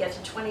time we get to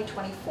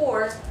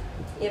 2024,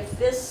 if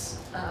this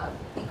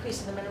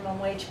increase in the minimum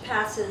wage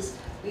passes,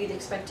 we'd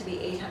expect to be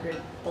 800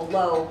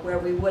 below where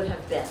we would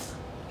have been.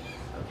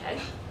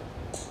 Okay.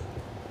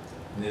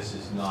 And this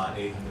is not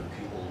 800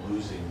 people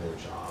losing their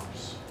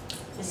jobs.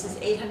 This is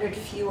 800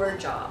 fewer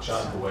jobs.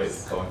 John,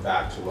 going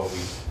back to what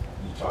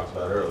you talked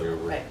about earlier,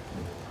 Right.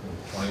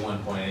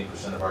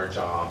 21.8% of our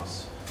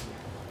jobs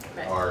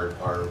Right. are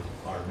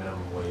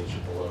minimum wage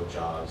and below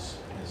jobs.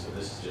 And so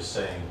this is just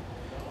saying,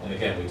 and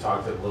again, we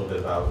talked a little bit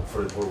about,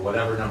 for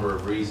whatever number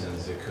of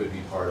reasons, it could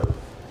be part of,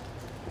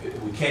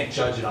 we can't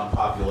judge it on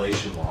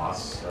population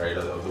loss, right,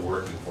 of the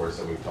working force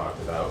that we've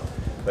talked about,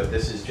 but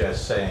this is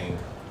just saying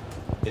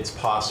it's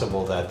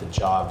possible that the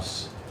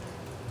jobs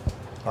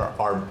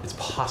it's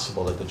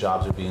possible that the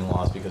jobs are being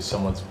lost because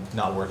someone's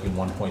not working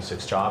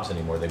 1.6 jobs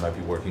anymore. They might be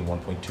working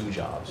 1.2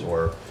 jobs,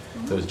 or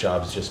those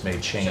jobs just may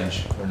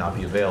change or not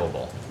be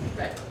available.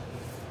 Right.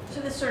 So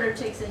this sort of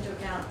takes into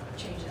account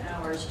change in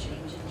hours,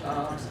 change in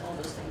jobs, all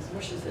those things,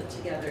 mushes it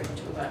together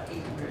into about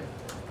 800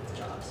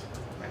 jobs.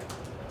 Right.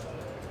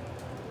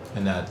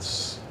 And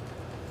that's,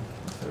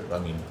 I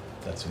mean,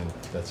 that's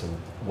a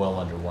well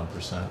under 1%.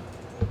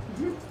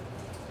 Mm-hmm.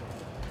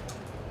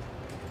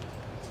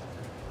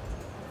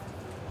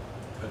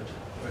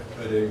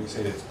 But are you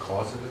saying it's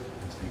causative?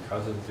 It's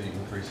because of the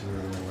increase in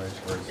the minimum wage,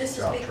 or it's This is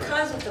job trend?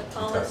 because of the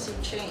policy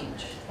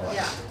change. All right.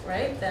 Yeah,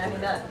 right? I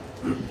mean, that,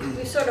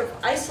 we've sort of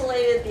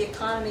isolated the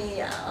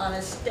economy on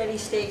a steady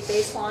state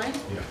baseline,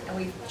 Yeah. and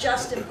we've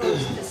just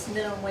imposed this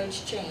minimum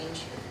wage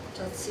change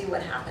to see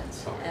what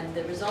happens. And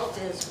the result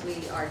is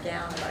we are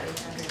down about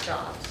 800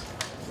 jobs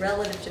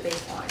relative to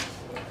baseline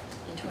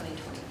in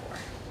 2024.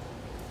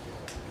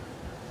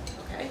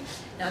 Okay?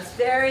 Now, it's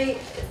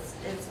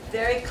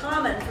very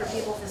common for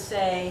people to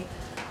say,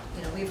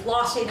 you know, we've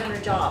lost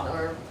 800 jobs,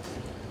 or,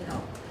 you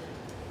know,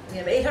 we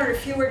have 800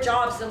 fewer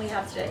jobs than we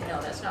have today. No,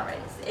 that's not right.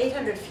 It's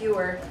 800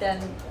 fewer than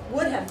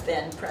would have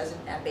been present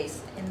at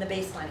in the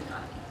baseline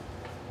economy.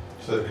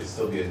 So there could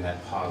still be a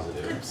net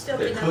positive. Could still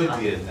be There a net could be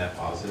positive. a net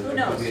positive. Who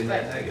There could knows? be a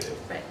net Right. negative.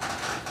 Right.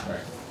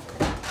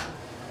 Right.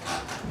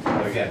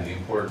 But again, the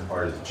important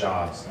part is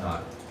jobs,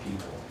 not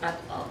people.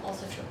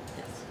 Also true,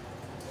 yes.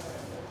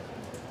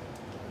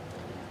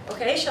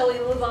 Okay, shall we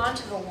move on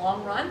to the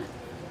long run?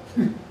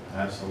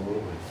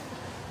 Absolutely.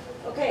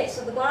 Okay,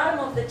 so the bottom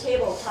of the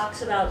table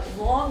talks about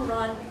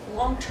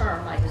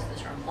long-term, I use the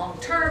term,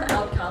 long-term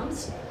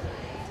outcomes.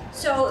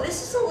 So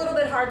this is a little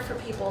bit hard for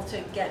people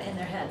to get in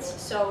their heads.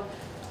 So,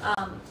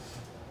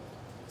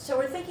 so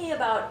we're thinking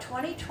about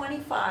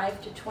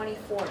 2025 to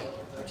 2040,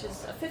 which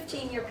is a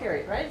 15-year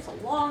period, right? It's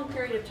a long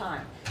period of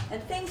time.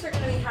 And things are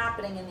going to be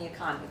happening in the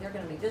economy. There are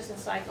going to be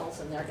business cycles,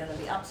 and there are going to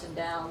be ups and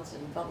downs,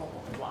 and blah, blah,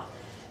 blah, blah.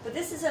 But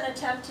this is an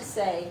attempt to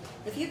say,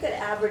 if you could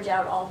average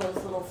out all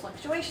those little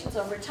fluctuations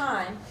over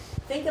time,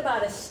 think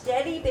about a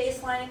steady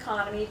baseline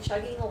economy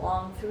chugging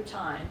along through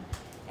time,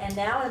 and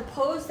now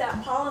impose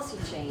that policy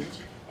change,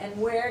 and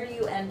where do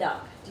you end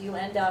up? Do you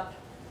end up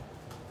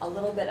a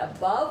little bit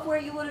above where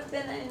you would have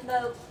been in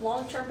the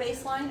long-term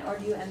baseline, or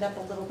do you end up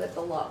a little bit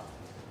below?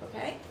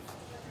 Okay?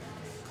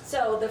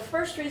 So the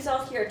first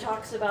result here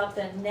talks about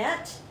the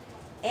net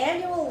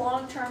annual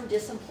long-term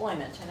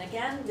disemployment. And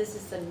again, this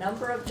is the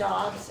number of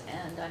jobs,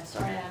 and I'm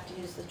sorry I have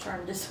to use the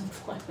term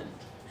disemployment.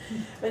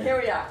 But here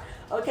we are.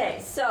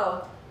 Okay,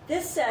 so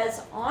this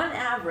says, on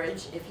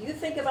average, if you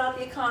think about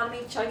the economy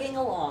chugging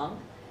along,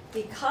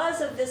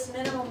 because of this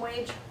minimum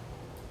wage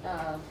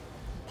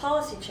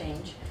policy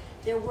change,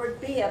 there would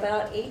be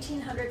about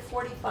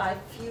 1,845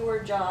 fewer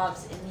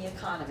jobs in the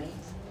economy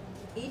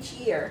each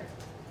year.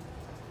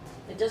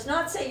 It does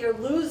not say you're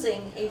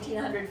losing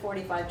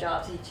 1,845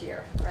 jobs each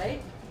year,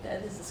 right?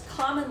 This is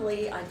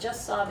commonly, I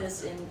just saw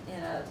this in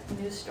a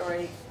news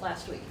story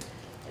last week.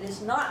 It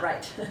is not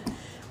right.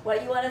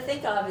 What you want to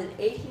think of is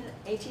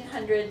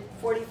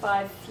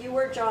 1,845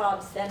 fewer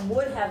jobs than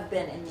would have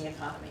been in the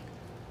economy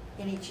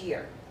in each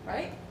year,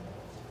 right?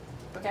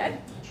 Okay?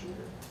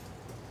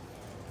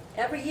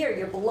 Every year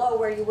you're below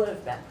where you would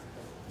have been.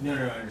 No,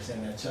 I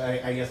understand that. So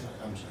I guess,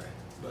 I'm sorry,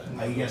 but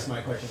I guess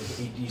my question was,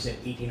 you said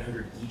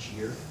 1,800 each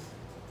year?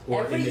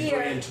 Or Every in the year.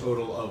 grand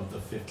total of the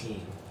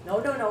 15?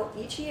 No,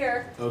 each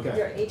year, Okay.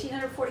 you're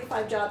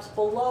 1,845 jobs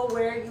below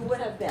where you would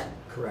have been.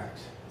 Correct.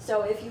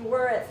 So if you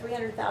were at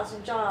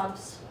 300,000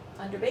 jobs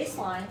under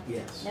baseline,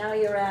 Yes. now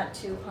you're at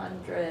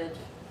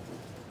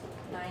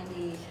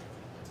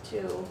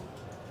 292.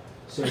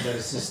 So is that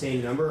a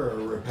sustained number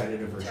or a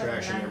repetitive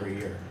retraction 290. every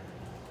year?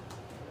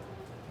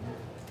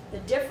 The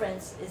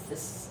difference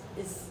is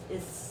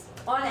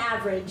on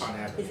average, On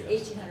average, is yes.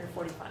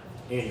 1,845.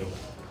 Annually?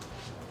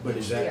 But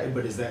Each year.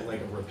 is that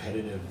like a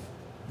repetitive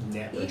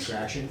net Each-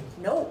 retraction?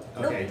 No,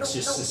 Okay, it's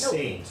just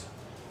sustained.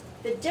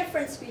 The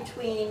difference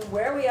between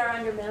where we are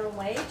under minimum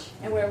wage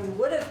and where we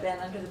would have been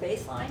under the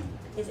baseline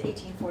is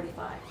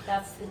 1,845.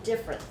 That's the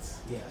difference.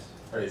 Yes.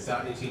 All right, it's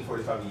not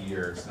 1845 a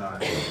year, it's not.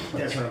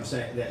 That's what I'm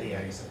saying. That, yeah,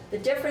 I guess. The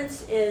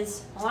difference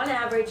is, on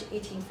average,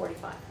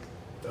 1,845.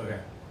 Okay.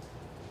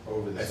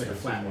 Over this That's like a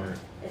flat 15 year. mark.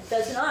 It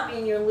does not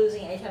mean you're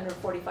losing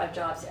 845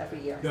 jobs every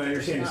year. No, I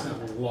understand it's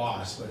not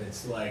lost, but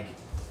it's like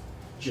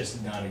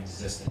just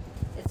non-existent.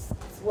 It's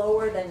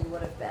lower than you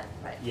would have been,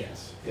 right?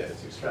 Yes. Yeah,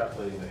 it's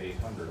extrapolating the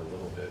 800 a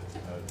little bit,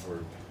 or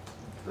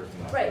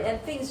drifting off. Right, that.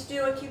 and things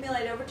do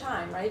accumulate over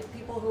time, right?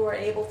 People who are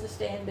able to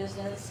stay in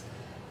business,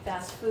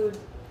 fast food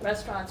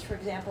restaurants, for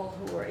example,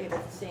 who were able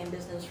to stay in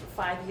business for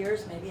 5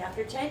 years, maybe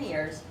after 10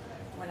 years,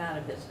 went out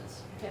of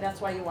business. Okay, that's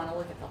why you want to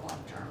look at the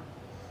long term.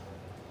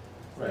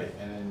 Right,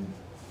 and in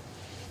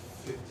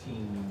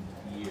 15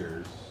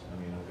 years, I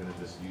mean, I'm gonna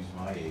just use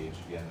my age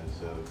again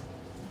as a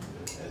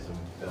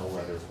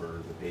bellwether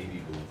for the baby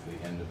boom, for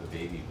the end of the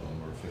baby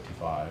boom, or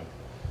 55.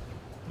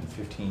 In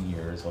 15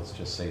 years, let's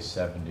just say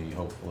 70,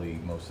 hopefully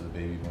most of the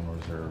baby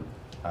boomers are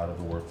out of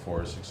the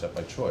workforce except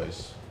by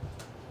choice.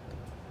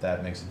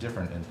 That makes a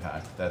different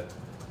impact.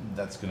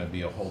 That's gonna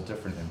be a whole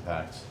different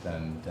impact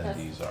than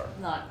these are. That's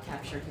not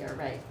captured here,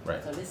 right?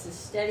 Right. So this is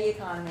steady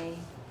economy,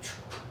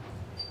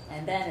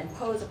 and then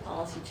impose a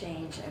policy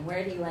change, and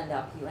where do you end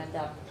up? You end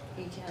up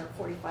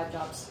 1,845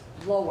 jobs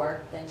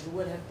lower than you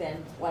would have been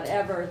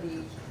whatever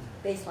the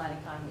baseline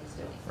economy is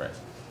doing. Right,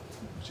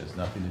 which has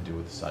nothing to do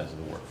with the size of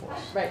the workforce.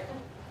 Right,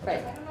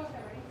 right.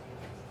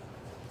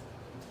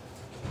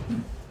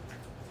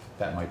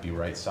 That might be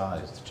right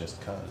sized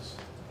just cause,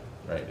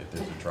 right? If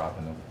there's a drop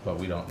in the, but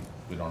we don't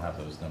have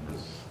those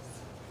numbers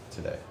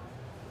today.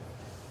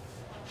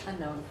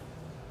 Unknown.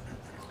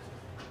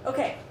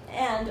 Okay,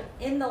 and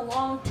in the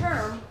long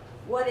term,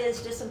 what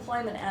is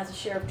disemployment as a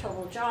share of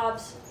total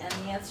jobs? And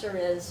the answer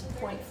is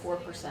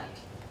 0.4%.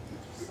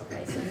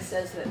 Okay, so this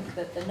says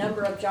that the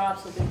number of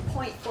jobs will be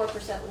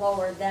 0.4%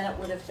 lower than it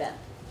would have been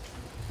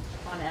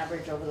on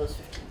average over those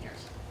 15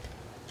 years.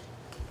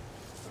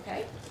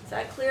 Okay, is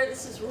that clear?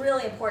 This is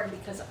really important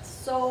because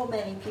so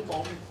many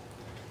people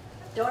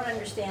don't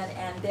understand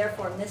and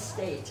therefore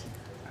misstate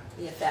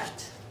the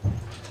effect.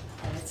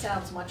 And it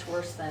sounds much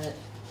worse than it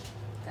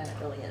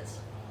really is.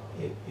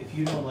 If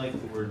you don't like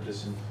the word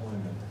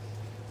disemployment,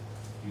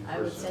 you I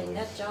would say personally-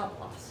 net job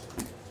loss.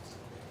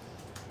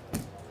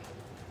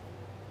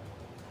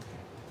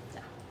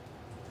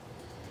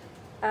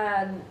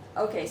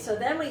 Okay, so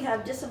then we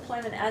have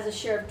disemployment as a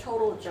share of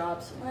total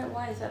jobs.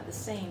 Why is that the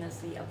same as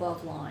the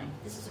above line?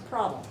 This is a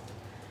problem.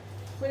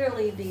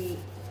 Clearly the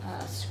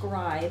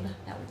scribe,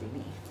 that would be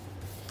me,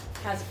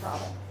 has a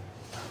problem.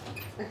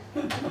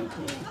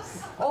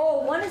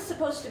 Oh, one is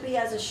supposed to be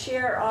as a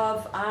share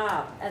of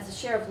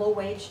low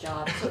wage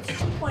jobs. So it's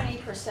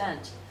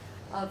 2.8%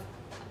 of,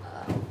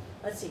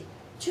 let's see,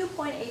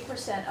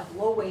 2.8% of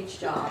low wage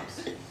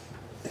jobs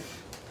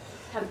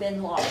have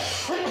been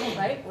lost,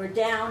 right? We're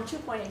down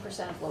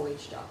 2.8% of low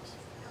wage jobs.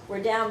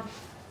 We're down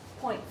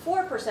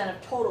 0.4%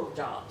 of total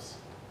jobs.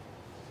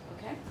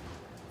 Okay?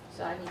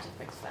 So I need to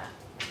fix that,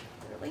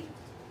 clearly.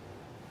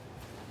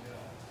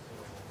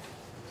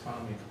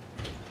 Tommy.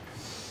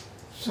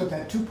 So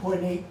that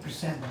 2.8%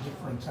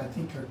 difference, I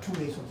think there are two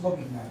ways of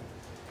looking at it.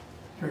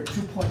 There are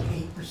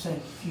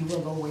 2.8% fewer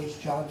low-wage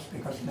jobs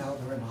because now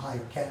they're in a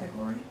higher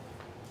category?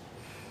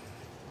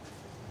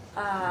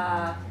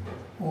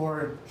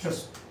 Or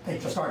they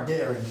just aren't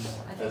there anymore?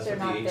 I think they're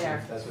not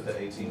there. That's what the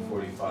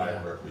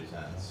 1845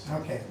 represents.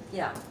 Okay.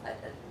 Yeah,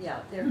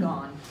 they're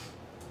gone.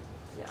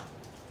 Yeah.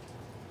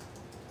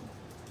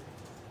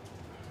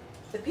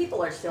 The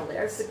people are still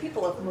there. The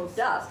people have moved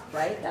up,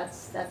 right?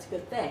 That's a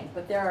good thing.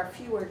 But there are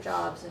fewer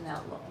jobs in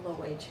that low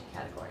wage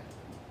category.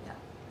 Yeah.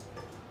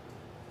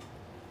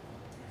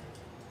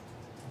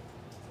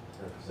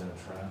 Represent a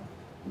trend.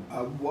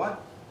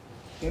 What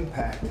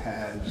impact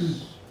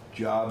has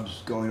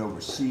jobs going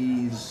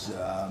overseas,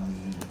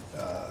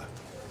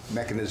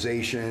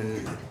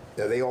 mechanization,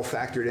 are they all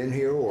factored in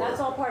here, or?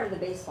 That's all part of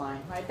the baseline,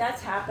 right?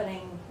 That's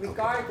happening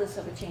regardless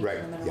of a change Right,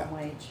 in the minimum yeah.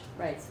 wage.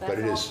 Right, so But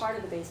it that's is- all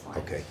part of the baseline.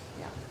 Okay.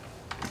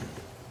 Yeah.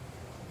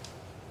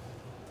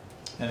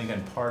 And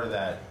again, part of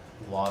that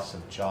loss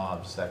of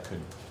jobs, that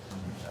could,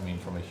 I mean,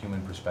 from a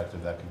human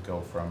perspective, that could go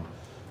from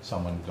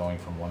someone going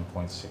from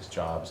 1.6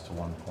 jobs to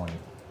 1.2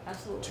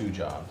 Absolutely.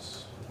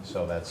 jobs.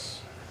 So that's,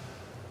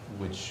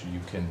 which you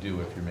can do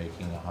if you're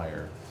making a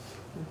higher,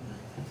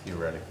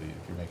 theoretically,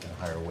 if you're making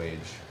a higher wage,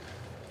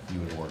 you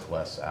would work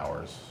less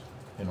hours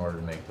in order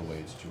to make the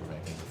wage that you were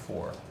making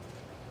before.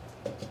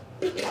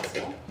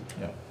 Possible.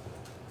 Yeah.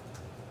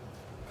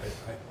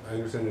 I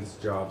understand it's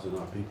jobs and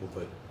not people,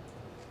 but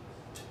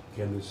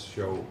can this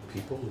show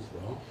people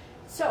as well? Or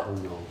So,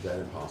 no, is that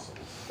impossible?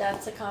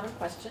 that's a common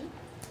question.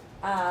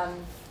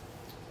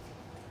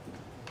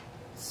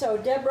 So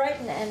Deb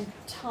Brighton and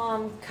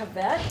Tom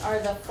Cavett are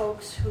the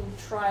folks who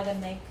try to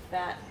make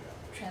that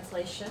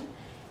translation.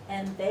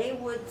 And they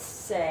would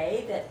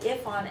say that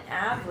if on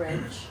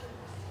average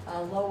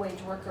a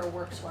low-wage worker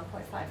works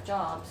 1.5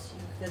 jobs,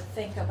 you could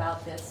think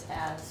about this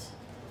as,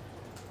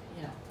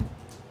 you know,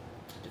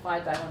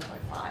 divide by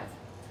 1.5.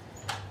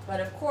 But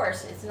of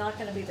course, it's not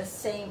going to be the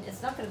same,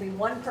 it's not going to be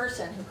one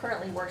person who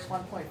currently works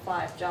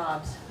 1.5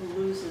 jobs who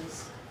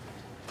loses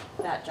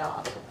that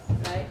job,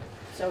 right?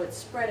 So it's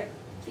spread,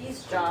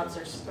 these jobs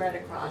are spread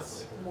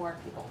across more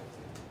people.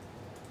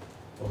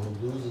 Well,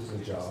 who loses a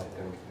job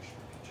and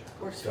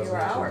Works doesn't fewer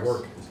actually hours.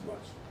 work as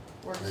much?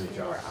 Works many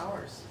fewer jobs.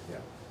 hours, Yeah,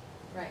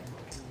 right.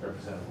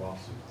 Representative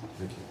Lawson.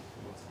 thank you.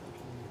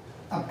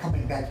 I'm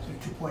coming back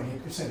to the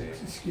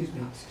 2.8%, excuse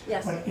me.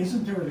 Yes. But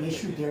isn't there an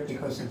issue there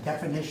because the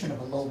definition of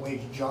a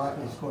low-wage job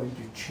is going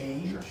to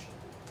change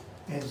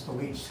as the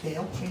wage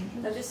scale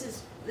changes? Now,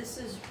 this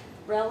is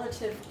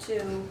relative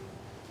to,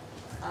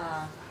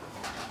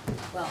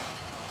 well,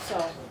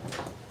 so,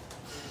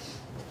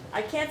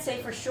 I can't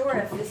say for sure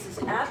if this is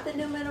at the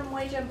new minimum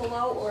wage and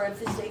below, or if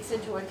this takes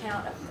into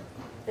account,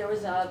 there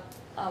was a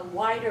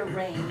wider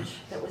range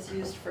that was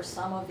used for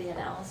some of the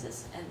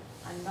analysis, and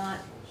I'm not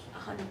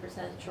 100%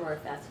 sure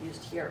if that's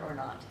used here or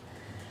not.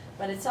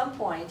 But at some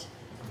point,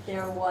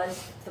 there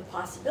was the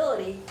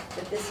possibility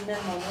that this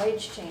minimum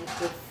wage change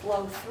would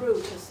flow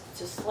through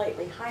to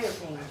slightly higher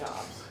paying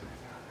jobs,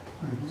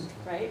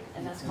 right?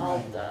 And that's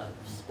called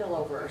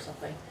spillover or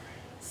something.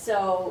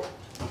 So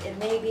it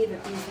may be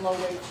that these low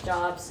wage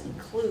jobs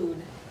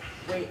include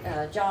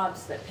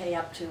jobs that pay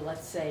up to,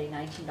 let's say,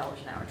 $19 an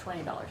hour, $20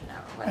 an hour,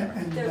 whatever.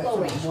 And They're that's low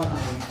what wage I'm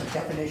wondering, jobs. the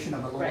definition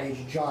of a Right.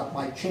 low-wage job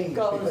might change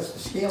Goes- because the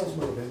scale's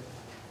moving.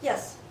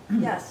 Yes,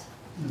 yes.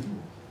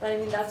 But I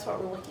mean, that's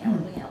what we're looking at.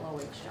 We're looking at low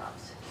wage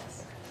jobs,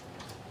 yes.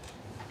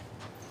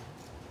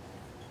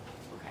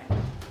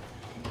 Okay.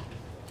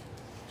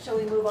 Shall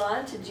we move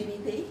on to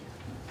GDP?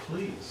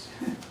 Please.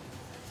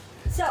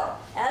 So,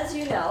 as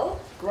you know,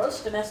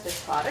 gross domestic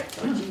product,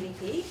 or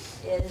GDP,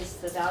 is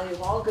the value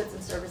of all goods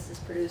and services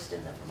produced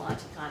in the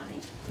Vermont economy.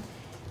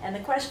 And the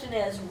question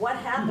is, what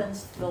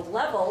happens to the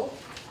level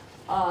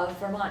of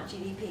Vermont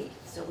GDP?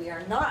 So we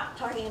are not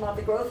talking about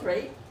the growth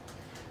rate.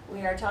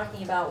 We are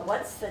talking about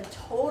what's the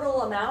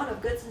total amount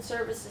of goods and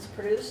services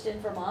produced in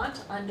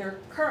Vermont under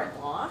current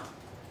law,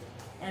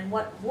 and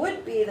what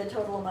would be the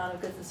total amount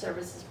of goods and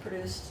services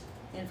produced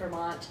in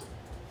Vermont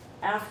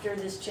after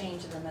this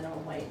change in the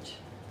minimum wage.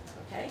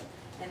 Okay?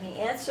 And the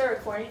answer,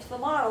 according to the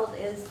model,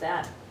 is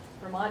that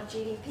Vermont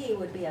GDP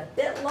would be a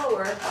bit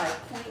lower by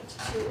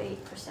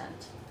 0.28%.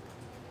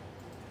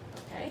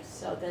 Okay,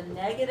 so the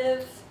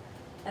negative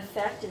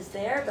effect is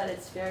there, but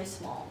it's very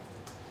small.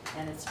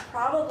 And it's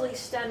probably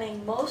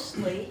stemming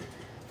mostly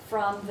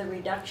from the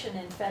reduction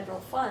in federal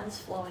funds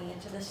flowing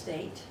into the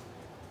state.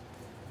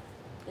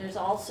 There's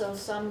also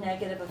some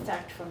negative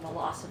effect from the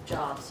loss of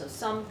jobs. So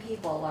some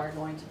people are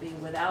going to be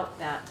without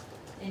that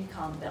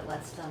income that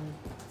lets them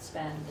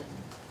spend and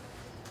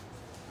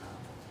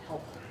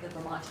help the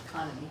Vermont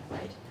economy,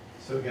 right?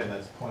 So again,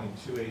 that's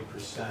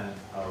 0.28%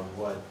 of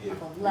what it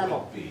Of a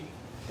level. would be.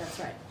 That's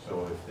right.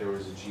 So if there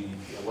was a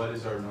GDP, what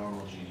is our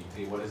normal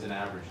GDP? What is an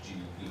average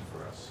GDP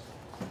for us?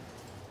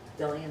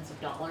 Billions of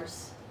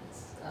dollars.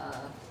 It's,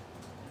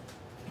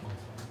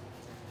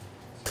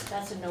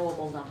 that's a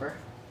knowable number.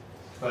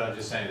 But I'm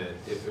just saying that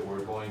if it were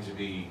going to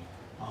be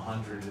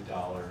 $100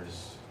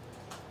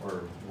 or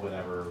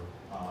whatever,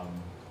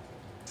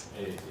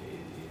 if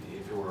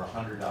it were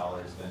 $100,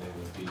 then it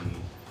would be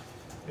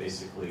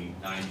basically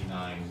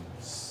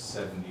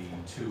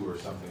 99.72 or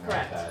something like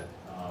Correct. that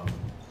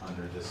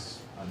under this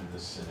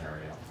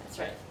scenario. That's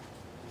right.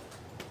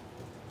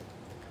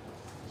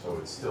 So it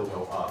would still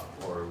go up,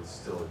 or it would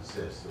still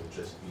exist. It would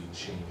just be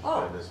changed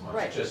Oh, by this much.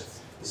 right.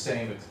 Just the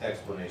same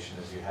explanation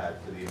as you had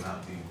for the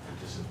amount the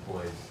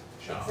disemploi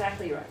job.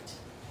 Exactly right.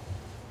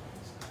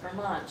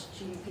 Vermont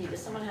GDP,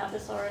 does someone have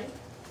this already?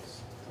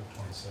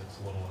 26,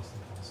 a little less than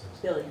 26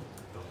 Billion.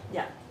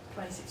 Yeah,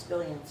 26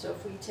 billion. So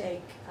if we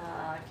take,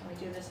 can we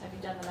do this? Have you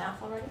done the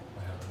math already?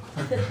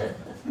 I haven't.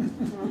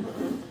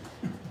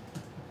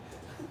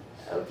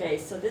 Okay,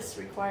 so this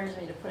requires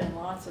me to put in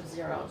lots of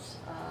zeros.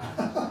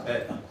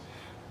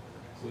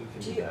 We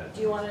can Do do you, that.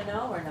 do you want to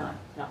know or not?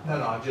 No.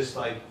 No, I'm just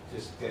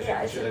getting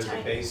Yeah, it's sure a there's a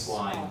tiny,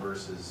 baseline small.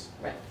 versus,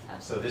 Right,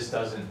 so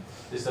absolutely.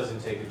 this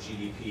doesn't take a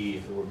GDP,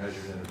 if it were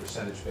measured in a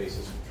percentage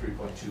basis, from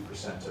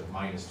 3.2% to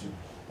minus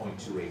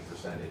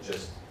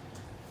 2.28%.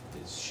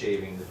 It's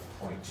shaving the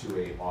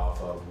 0.28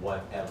 off of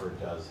whatever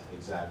does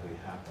exactly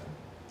happen.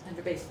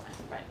 Under baseline,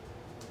 right.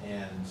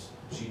 And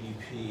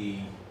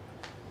GDP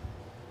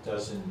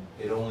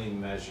it only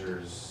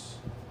measures,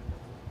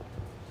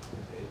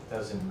 it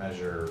doesn't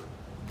measure,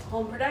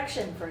 Home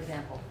production, for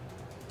example,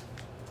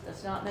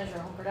 does not measure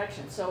home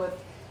production. So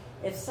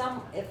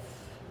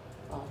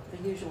well,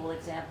 the usual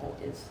example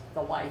is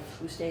the wife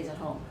who stays at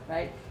home,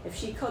 right? If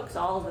she cooks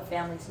all of the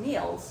family's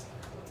meals,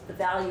 the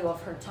value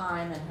of her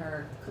time and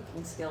her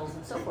cooking skills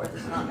and so forth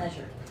is not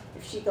measured.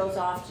 If she goes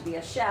off to be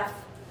a chef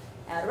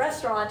at a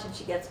restaurant and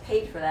she gets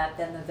paid for that,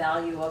 then the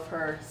value of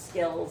her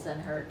skills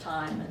and her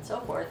time and so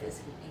forth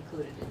is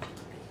included in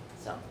GDP.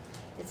 So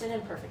it's an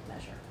imperfect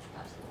measure,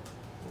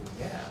 absolutely.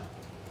 yeah.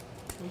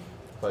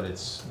 But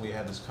we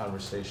had this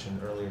conversation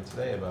earlier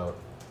today about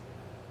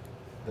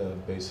the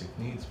basic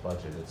needs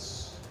budget.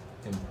 It's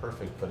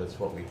imperfect, but it's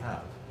what we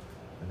have.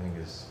 I think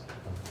is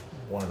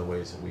one of the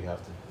ways that we have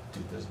to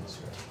do business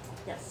here.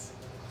 Yes.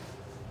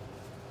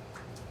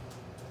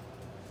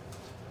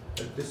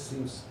 But this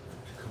seems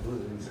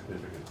completely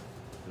insignificant,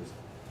 this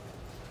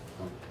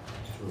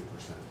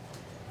 0.2%.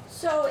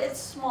 So it's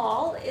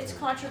small, it's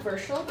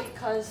controversial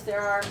because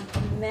there are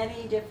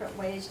many different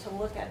ways to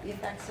look at the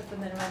effects of the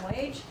minimum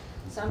wage.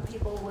 Some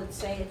people would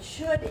say it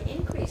should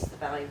increase the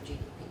value of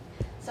GDP.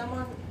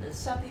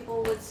 Some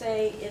people would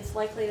say it's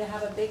likely to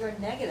have a bigger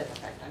negative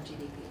effect on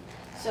GDP.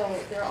 So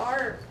there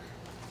are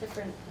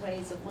different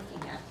ways of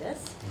looking at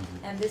this,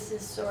 and this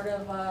is sort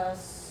of a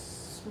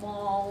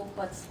small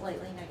but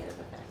slightly negative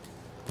effect.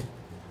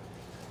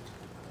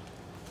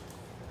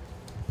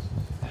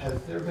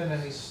 Have there been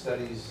any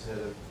studies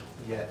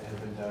that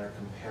have been done, or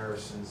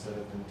comparisons that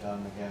have been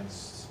done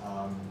against,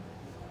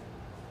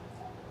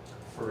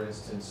 for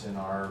instance, in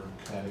our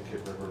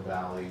Connecticut River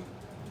Valley,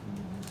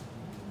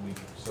 we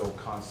so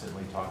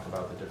constantly talk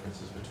about the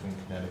differences between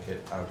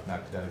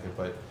not Connecticut,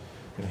 but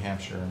New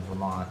Hampshire and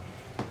Vermont.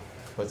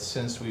 But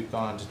since we've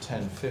gone to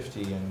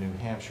 1050 and New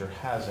Hampshire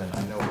hasn't,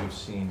 I know we've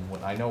seen,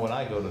 when I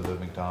go to the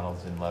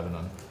McDonald's in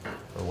Lebanon,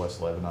 or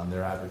West Lebanon,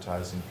 they're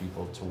advertising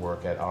people to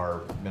work at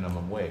our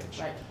minimum wage.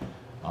 Right.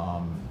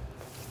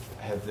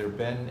 Have there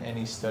been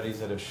any studies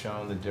that have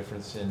shown the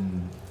difference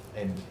in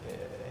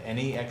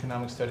any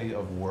economic study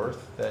of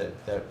worth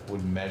that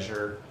would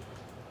measure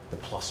the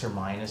plus or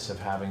minus of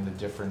having the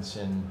difference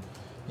in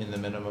the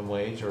minimum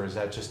wage, or is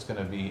that just going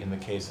to be, in the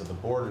case of the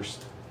borders,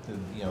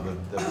 the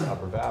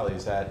Upper Valley,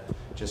 is that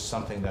just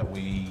something that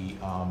we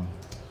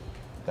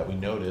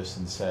notice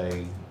and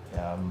say,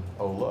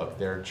 oh look,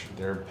 they're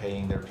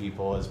paying their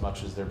people as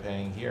much as they're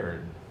paying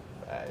here?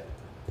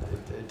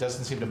 It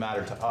doesn't seem to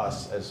matter to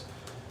us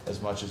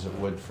as much as it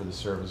would for the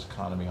service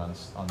economy on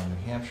the New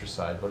Hampshire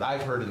side. But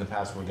I've heard in the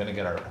past we're going to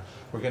get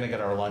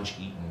our lunch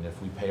eaten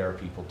if we pay our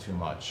people too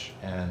much,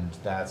 and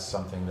that's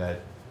something that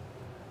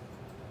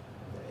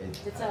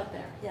it's out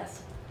there,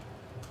 yes.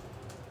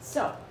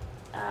 So,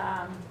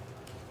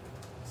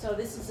 so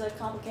this is a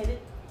complicated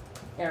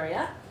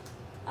area.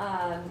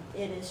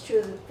 It is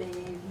true that the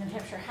New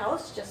Hampshire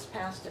House just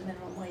passed a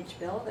minimum wage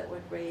bill that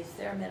would raise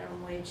their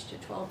minimum wage to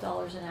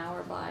 $12 an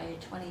hour by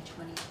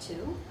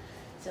 2022.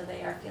 So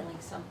they are feeling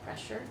some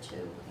pressure to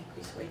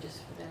increase wages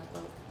for their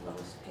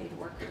lowest paid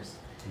workers.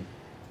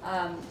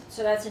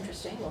 So that's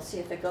interesting. We'll see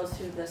if it goes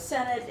through the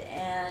Senate,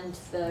 and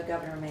the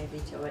governor may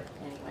veto it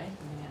anyway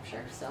in New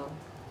Hampshire, so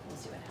we'll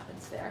see what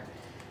happens there.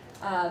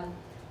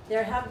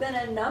 There have been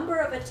a number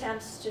of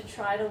attempts to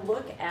try to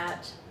look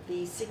at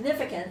the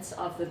significance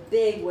of the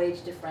big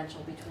wage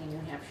differential between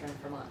New Hampshire and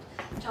Vermont.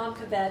 Tom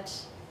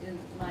Covet, you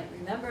might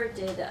remember,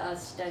 did a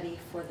study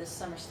for the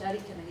Summer Study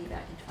Committee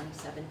back in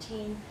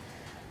 2017.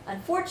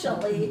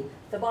 Unfortunately,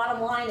 the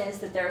bottom line is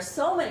that there are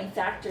so many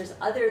factors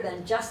other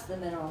than just the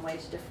minimum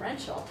wage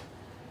differential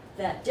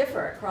that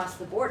differ across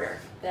the border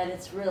that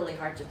it's really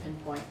hard to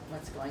pinpoint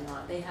what's going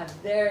on. They have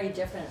very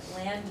different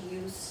land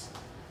use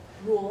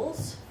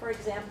rules, for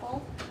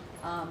example.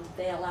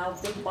 They allow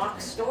big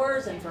box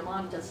stores, and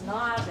Vermont does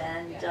not,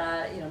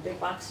 and big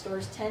box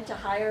stores tend to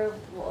hire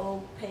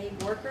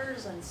low-paid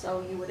workers, and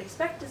so you would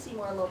expect to see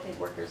more low-paid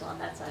workers on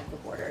that side of the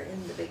border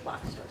in the big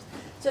box stores.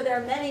 So there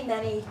are many,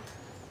 many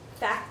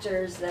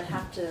factors that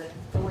have to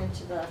go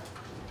into the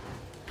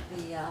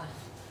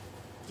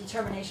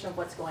determination of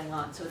what's going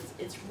on. So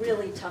it's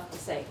really tough to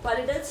say. But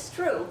it is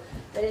true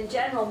that in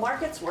general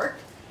markets work,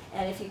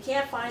 and if you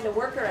can't find a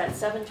worker at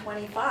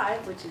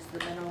 $7.25, which is the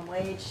minimum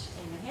wage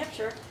in New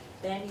Hampshire,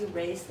 then you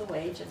raise the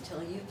wage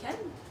until you can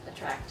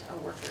attract a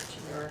worker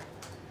to your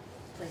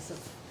place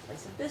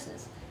of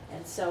business.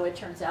 And so it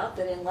turns out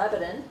that in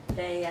Lebanon,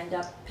 they end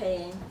up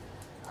paying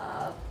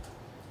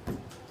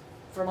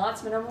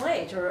Vermont's minimum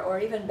wage, or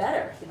even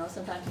better.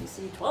 Sometimes you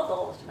see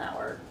 $12 an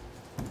hour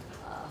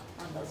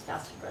on those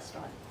fast food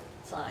restaurant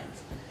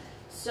signs.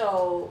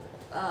 So,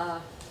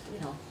 you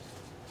know,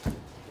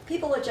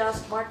 people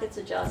adjust, markets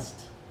adjust,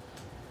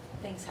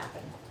 things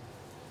happen.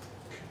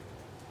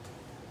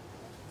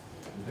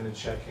 I'm gonna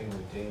check in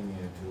with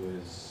Damien, who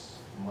is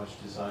much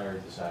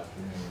desired this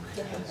afternoon,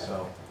 and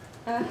so,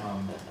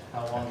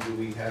 how long do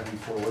we have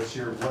before, what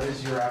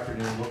does your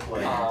afternoon look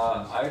like?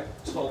 I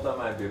told them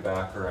I'd be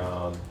back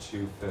around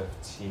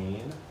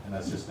 2:15. And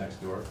that's just next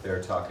door?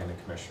 They're talking to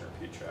Commissioner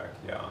Pichek,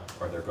 yeah,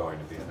 or they're going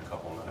to be in a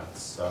couple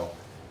minutes. So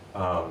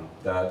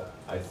that,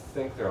 I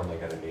think they're only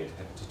gonna need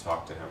to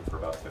talk to him for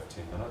about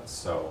 15 minutes,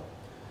 so.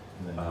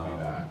 And then you'll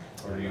be back,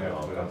 or do you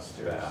have to go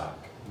downstairs?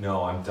 Back.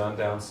 No, I'm done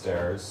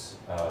downstairs.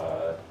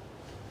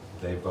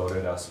 They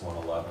voted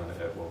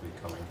S-111, it will be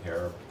coming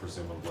here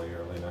presumably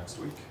early next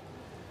week.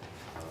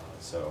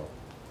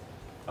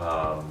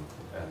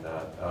 And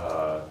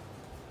that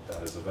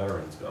is a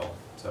veterans bill,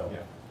 so.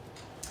 Yeah.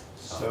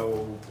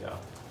 So, yeah.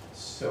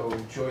 So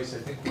Joyce, I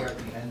think we're at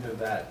the end of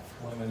that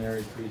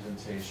preliminary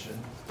presentation.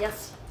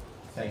 Yes.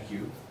 Thank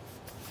you.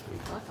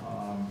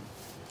 Welcome.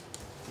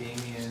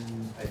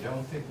 Damien, I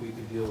don't think we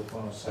could deal with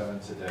 107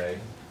 today.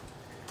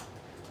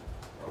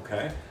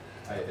 Okay.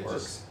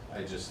 Let's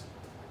just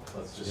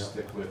Yep.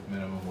 stick with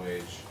minimum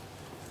wage.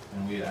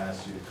 And we had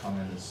asked you to come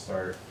in and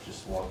start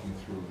just walking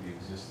through the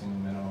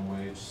existing minimum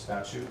wage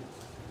statute.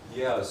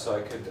 Yeah, so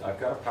I've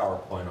got a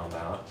PowerPoint on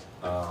that.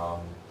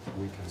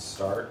 We can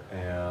start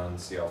and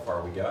see how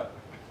far we get.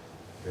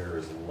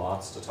 There's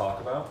lots to talk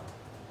about.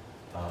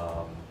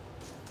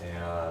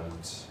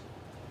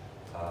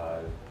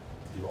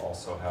 You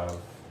also have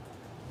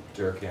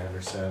Dirk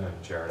Anderson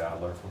and Jared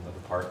Adler from the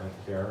department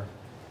here,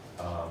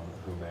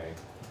 who may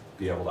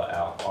be able to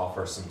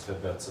offer some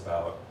tidbits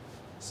about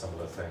some of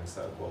the things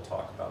that we'll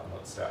talk about in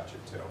that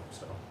statute too.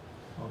 So,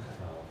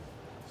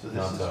 So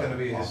this is going to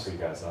be offer you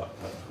guys up.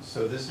 But.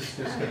 So this is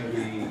just going to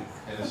be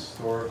an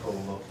historical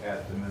look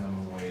at the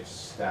minimum wage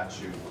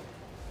statute.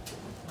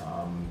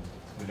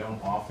 We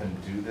don't often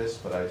do this,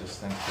 but I just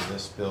think for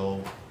this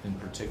bill in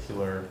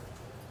particular,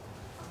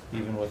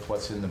 even with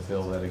what's in the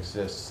bill that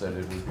exists, that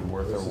it would be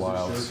worth our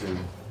while to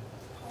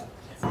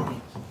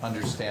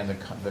understand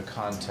the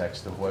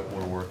context of what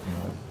we're working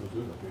with.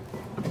 You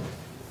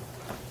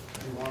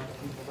want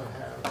people to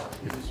have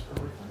these for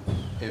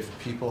reference? If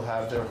people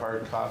have their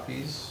hard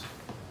copies,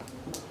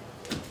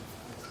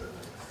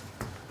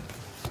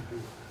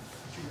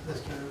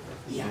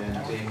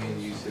 and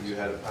Damien, you said you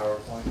had a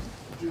PowerPoint?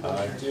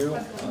 I do.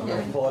 I'm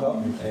going to pull it up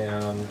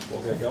and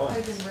we'll get going.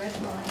 I've been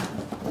read mine.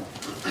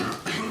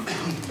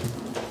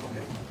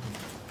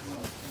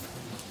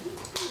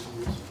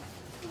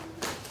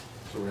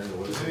 So we're in the,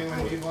 what is Does it?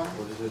 anyone need one?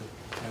 What is it?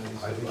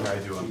 I think I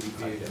do. GDP,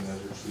 you can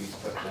measure trees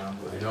cut down,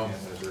 but you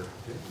can't measure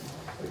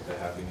like the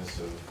happiness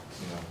of,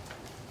 you know,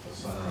 a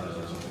sunrise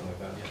or something like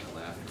that.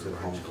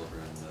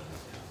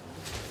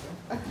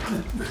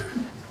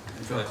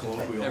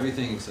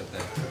 Everything except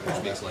that,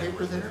 which makes life Paper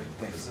worth there?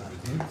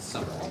 living.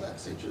 Summer. All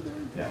that picture there?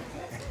 Yeah.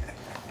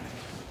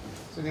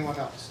 Does anyone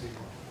else need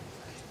one?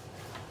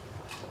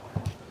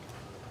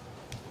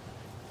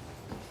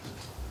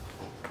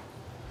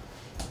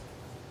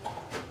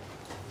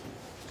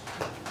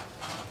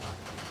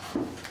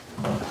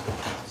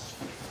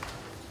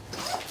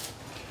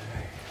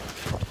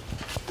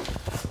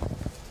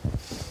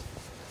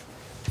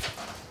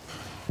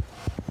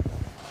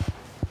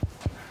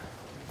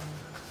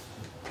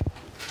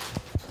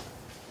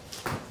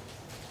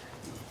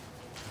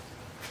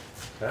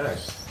 Okay.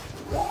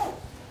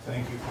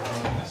 Thank you for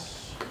doing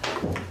this.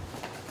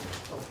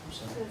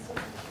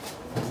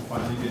 We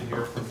finally did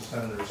hear from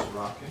Senator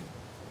Siraki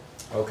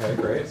Okay,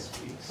 great. this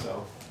week,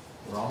 so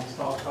we're almost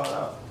all caught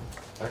up.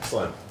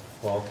 Excellent.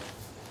 Well,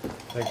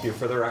 thank you.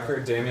 For the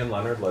record, Damian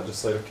Leonard,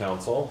 Legislative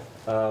Counsel.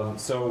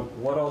 So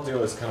what I'll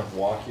do is kind of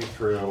walk you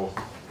through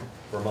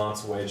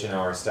Vermont's wage and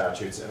hour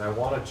statutes, and I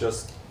want to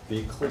just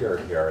be clear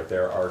here.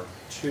 There are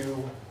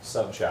two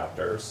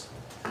subchapters.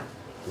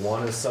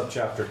 One is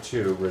subchapter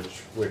 2,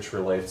 which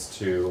relates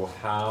to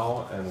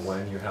how and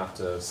when you have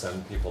to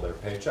send people their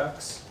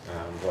paychecks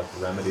and what the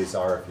remedies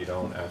are if you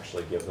don't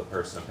actually give the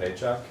person a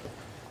paycheck.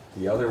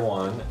 The other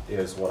one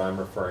is what I'm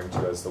referring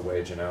to as the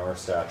wage and hour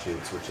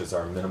statutes, which is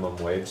our minimum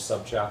wage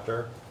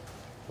subchapter,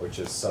 which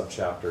is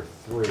subchapter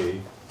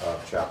 3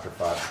 of chapter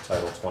 5,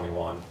 title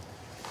 21.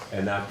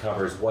 And that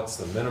covers what's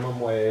the minimum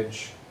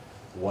wage,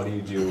 what do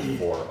you do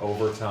for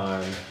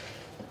overtime,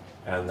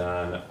 and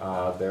then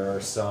there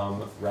are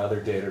some rather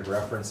dated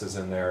references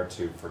in there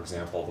to, for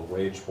example, the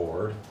wage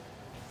board,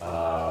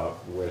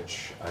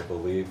 which I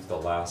believe the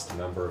last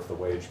member of the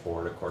wage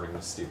board, according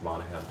to Steve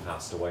Monahan,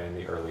 passed away in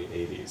the early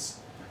 80s.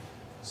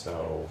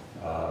 So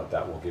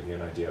that will give you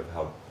an idea of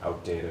how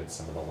outdated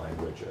some of the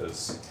language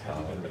is. Have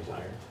you been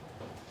retired?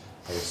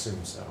 I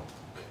assume so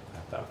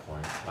at that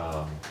point.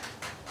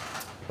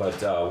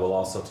 But we'll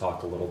also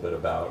talk a little bit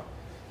about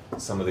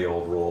some of the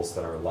old rules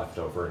that are left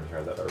over in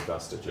here that are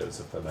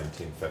vestiges of the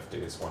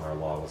 1950s when our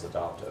law was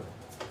adopted.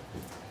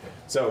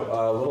 So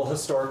a little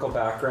historical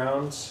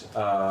background.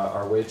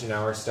 Our wage and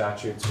hour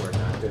statutes were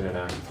enacted in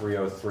Act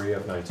 303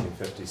 of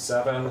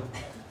 1957.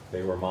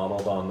 They were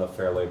modeled on the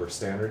Fair Labor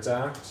Standards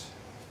Act.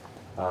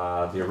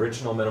 The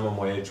original minimum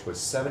wage was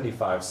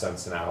 75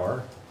 cents an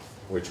hour,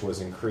 which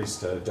was increased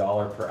to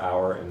 $1 per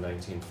hour in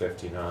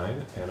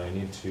 1959. And I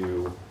need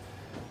to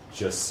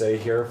just say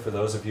here, for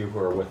those of you who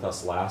were with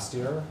us last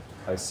year,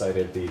 I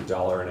cited the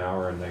 $1 an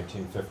hour in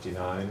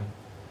 1959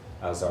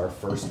 as our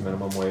first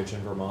minimum wage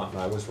in Vermont,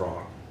 and I was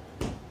wrong.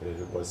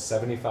 It was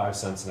 75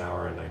 cents an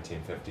hour in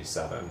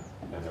 1957,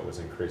 and it was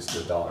increased to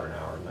 $1 an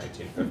hour in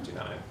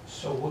 1959.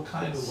 So what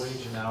kind of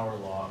wage and hour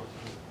law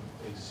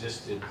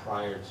existed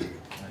prior to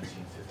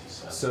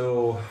 1957?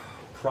 So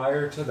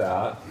prior to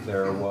that,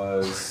 there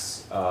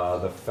was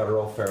the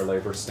Federal Fair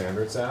Labor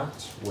Standards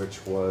Act,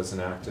 which was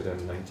enacted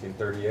in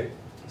 1938.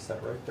 Is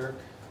that right, Dirk?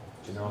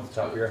 Do you know off the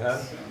top of your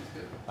head?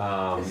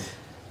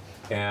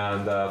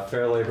 And the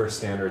Fair Labor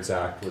Standards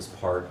Act was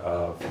part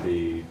of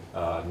the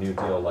New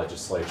Deal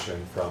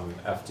legislation from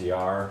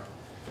FDR.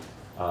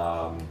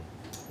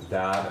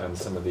 That and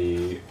some of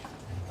the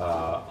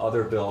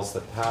other bills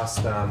that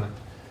passed then,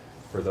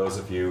 for those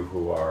of you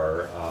who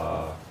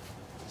are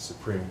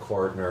Supreme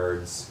Court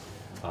nerds,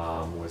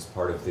 was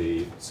part of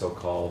the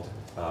so-called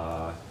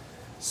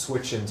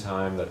switch in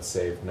time that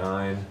saved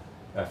 9.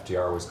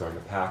 FDR was going to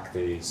pack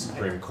the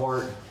Supreme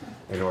Court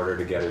in order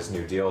to get his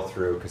New Deal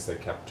through because they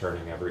kept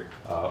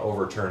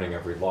overturning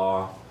every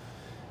law.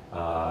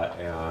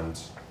 And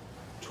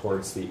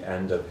towards the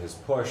end of his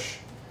push,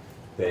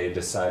 they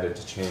decided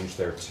to change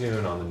their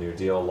tune on the New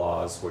Deal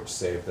laws, which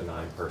saved the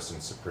 9-person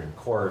Supreme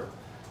Court.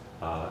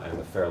 And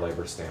the Fair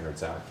Labor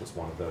Standards Act was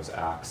one of those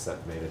acts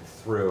that made it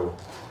through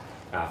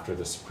after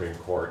the Supreme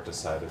Court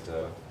decided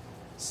to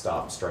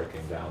stop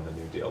striking down the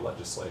New Deal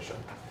legislation.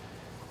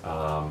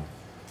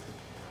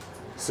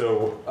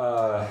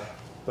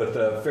 But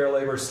the Fair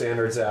Labor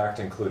Standards Act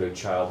included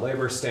child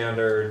labor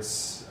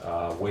standards,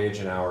 wage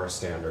and hour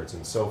standards,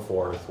 and so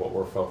forth. What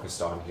we're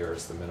focused on here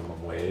is the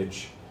minimum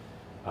wage.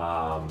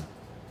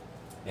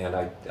 And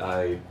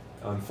I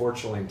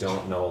unfortunately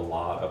don't know a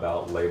lot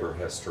about labor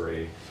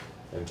history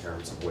in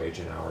terms of wage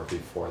and hour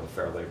before the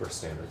Fair Labor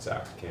Standards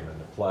Act came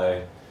into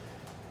play.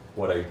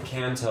 What I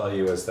can tell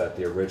you is that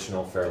the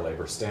original Fair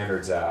Labor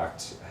Standards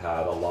Act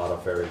had a lot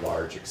of very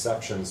large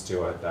exceptions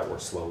to it that were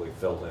slowly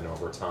filled in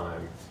over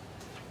time.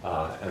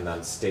 And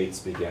then states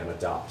began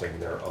adopting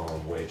their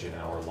own wage and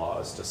hour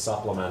laws to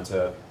supplement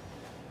it,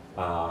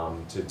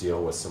 to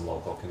deal with some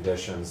local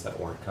conditions that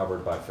weren't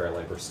covered by Fair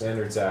Labor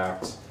Standards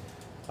Act.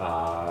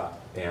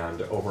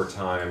 And over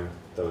time,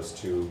 those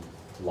two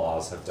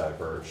laws have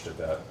diverged a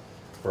bit.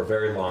 For a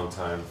very long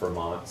time,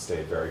 Vermont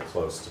stayed very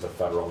close to the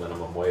federal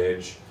minimum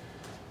wage.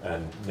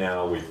 And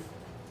now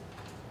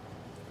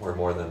we're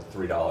more than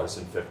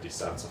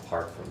 $3.50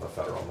 apart from the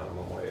federal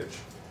minimum wage,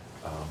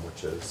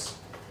 which is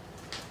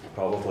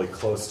probably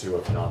close to,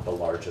 if not the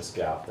largest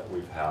gap that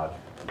we've had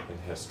in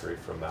history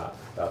from that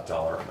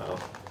dollar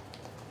amount.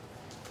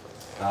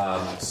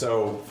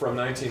 So from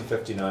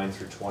 1959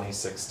 through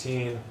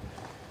 2016,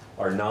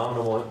 our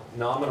nominal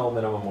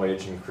minimum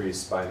wage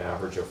increased by an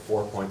average of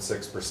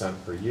 4.6%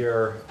 per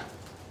year,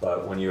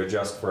 but when you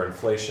adjust for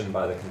inflation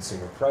by the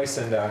Consumer Price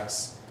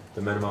Index,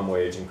 the minimum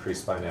wage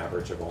increased by an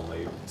average of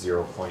only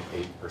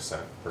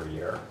 0.8% per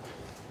year.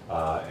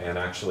 And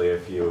actually,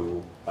 if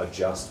you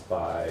adjust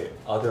by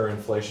other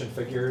inflation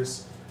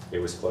figures, it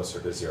was closer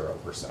to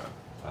 0%.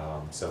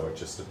 So it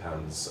just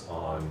depends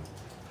on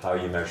how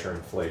you measure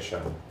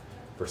inflation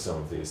for some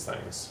of these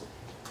things.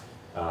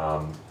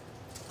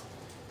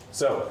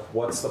 So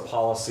what's the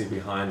policy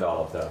behind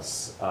all of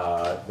this?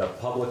 The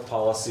public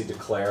policy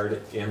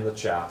declared in the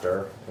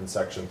chapter in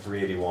section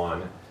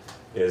 381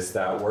 is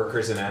that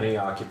workers in any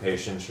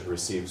occupation should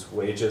receive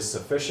wages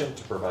sufficient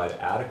to provide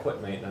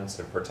adequate maintenance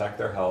and protect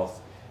their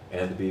health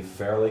and to be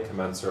fairly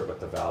commensurate with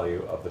the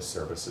value of the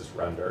services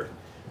rendered.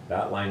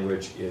 That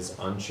language is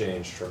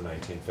unchanged from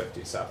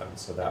 1957,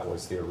 so that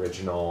was the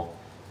original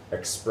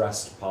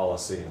expressed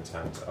policy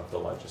intent of the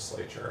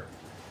legislature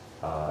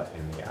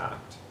in the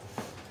act.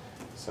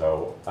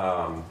 So,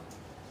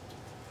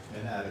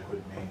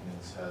 inadequate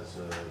maintenance has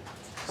a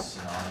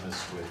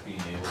synonymous with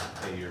being able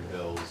to pay your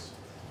bills.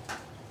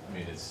 I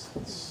mean,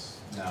 it's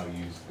now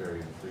used very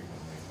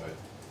infrequently, but.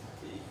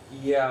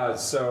 Yeah,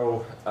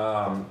 so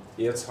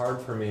it's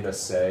hard for me to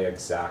say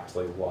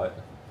exactly what,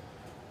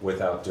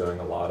 without doing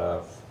a lot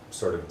of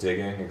sort of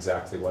digging,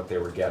 exactly what they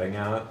were getting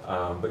at,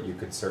 but you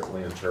could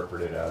certainly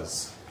interpret it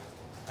as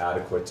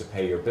adequate to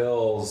pay your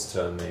bills,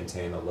 to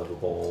maintain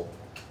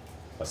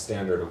a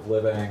standard of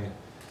living,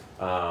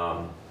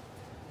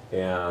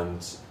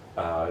 and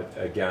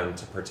again,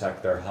 to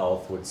protect their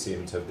health would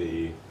seem to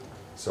be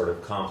sort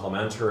of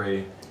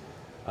complementary,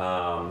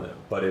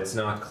 but it's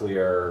not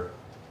clear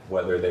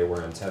whether they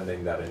were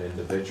intending that an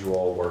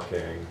individual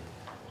working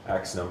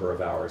X number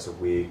of hours a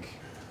week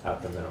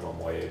at the minimum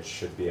wage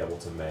should be able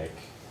to make,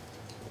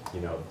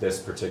 this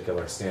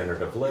particular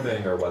standard of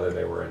living, or whether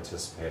they were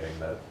anticipating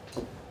that,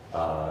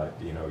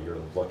 you're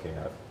looking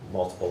at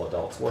multiple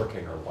adults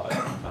working or what.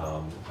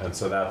 And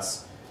so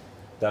that's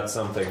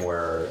something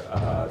where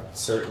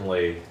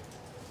certainly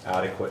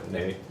adequate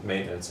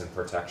maintenance and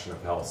protection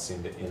of health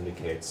seemed to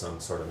indicate some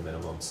sort of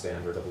minimum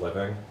standard of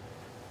living,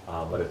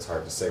 but it's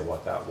hard to say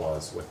what that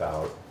was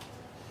without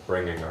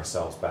bringing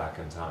ourselves back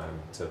in time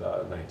to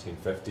the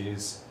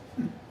 1950s.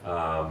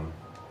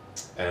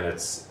 And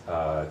it's,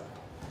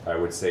 I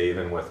would say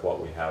even with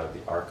what we have at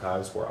the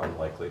archives, we're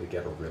unlikely to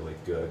get a really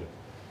good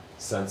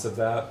sense of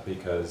that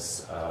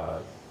because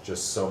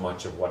just so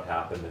much of what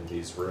happened in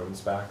these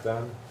rooms back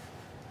then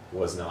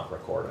was not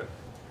recorded.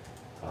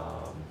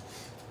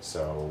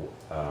 So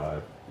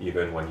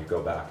even when you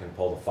go back and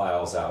pull the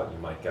files out, you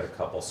might get a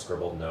couple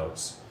scribbled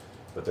notes,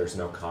 but there's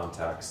no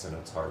context and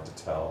it's hard to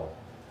tell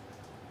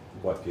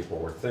what people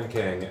were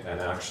thinking. And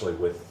actually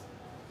with,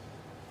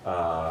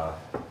 I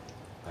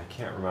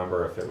can't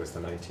remember if it was the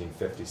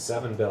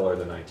 1957 bill or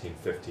the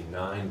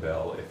 1959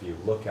 bill. If you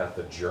look at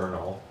the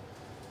journal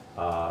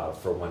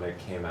for when it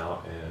came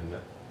out in,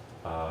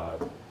 I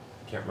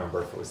can't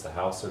remember if it was the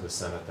House or the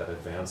Senate that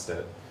advanced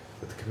it,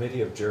 but the Committee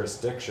of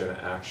Jurisdiction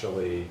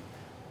actually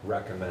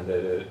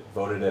recommended it,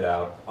 voted it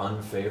out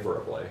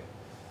unfavorably.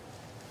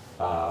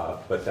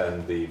 But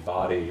then the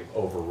body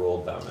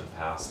overruled them and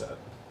passed it.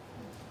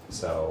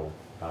 So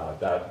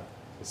that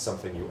is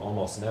something you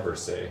almost never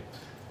see.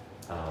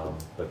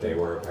 But they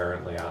were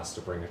apparently asked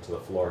to bring it to the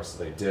floor,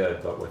 so they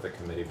did, but with a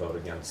committee vote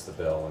against the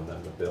bill, and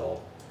then the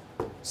bill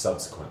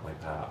subsequently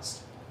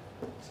passed.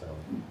 So,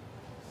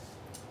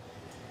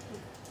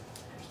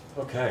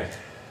 okay.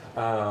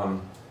 So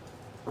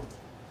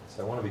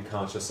I want to be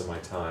conscious of my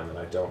time, and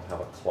I don't have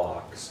a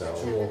clock, so.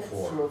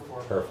 2:04.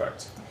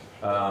 Perfect.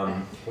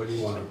 What do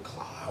you want to,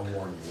 I'll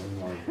warn you,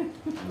 what do you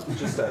want? No.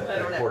 Just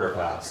at quarter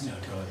past. No, go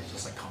ahead,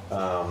 just like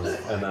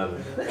And then,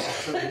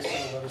 So he's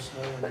gonna let us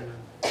know when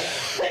you're.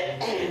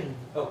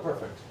 oh,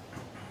 perfect.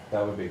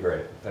 That would be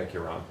great. Thank you,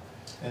 Ron.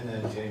 And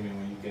then Jamie,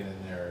 when you get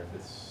in there, if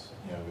it's,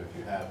 you know, if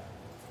you have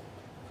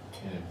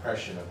an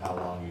impression of how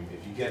long you,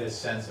 if you get a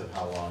sense of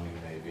how long you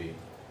may be,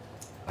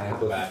 I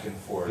have back and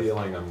forth.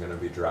 feeling I'm going to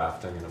be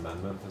drafting an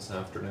amendment this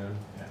afternoon.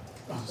 Yeah.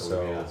 So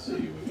So- we may not see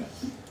you again.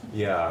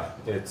 Yeah,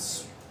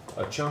 it's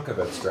a chunk of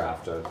it's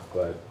drafted,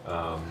 but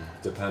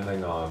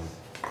depending on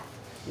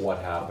what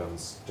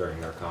happens during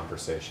their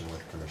conversation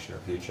with Commissioner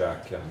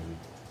Pichek and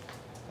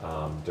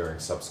during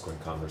subsequent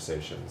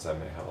conversations, I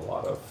may have a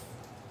lot of,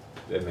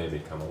 it may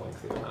become a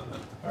lengthy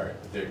amendment. All right,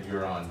 but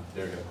you're on,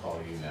 they're gonna call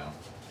you now.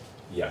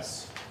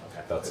 Yes,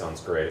 Okay. that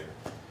sounds great.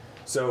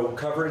 So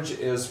coverage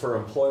is for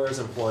employers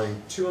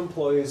employing 2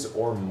 employees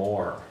or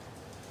more.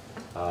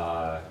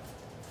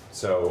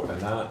 So, and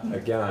that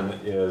again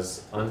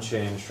is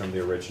unchanged from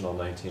the original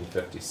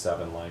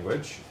 1957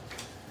 language.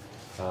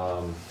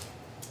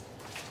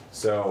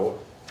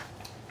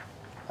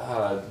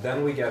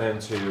 Then we get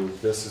into,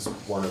 this is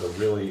one of the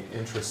really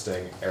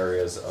interesting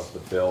areas of the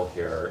bill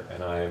here,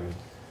 and I'm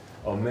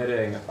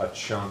omitting a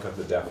chunk of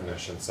the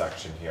definition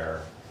section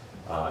here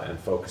and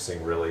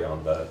focusing really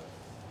on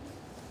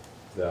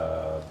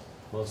the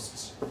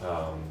most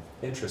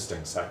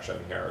interesting section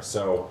here.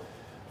 So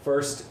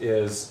first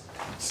is,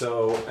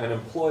 so an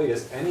employee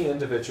is any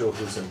individual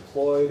who's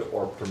employed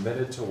or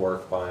permitted to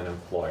work by an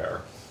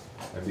employer.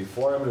 And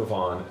before I move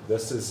on,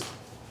 this is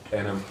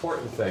an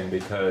important thing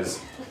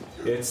because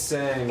it's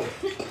saying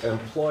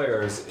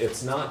employers,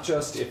 it's not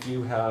just if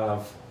you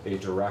have a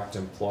direct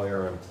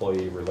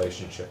employer-employee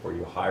relationship where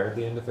you hired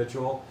the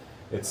individual,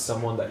 it's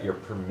someone that you're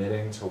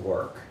permitting to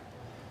work.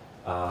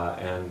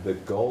 And the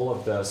goal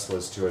of this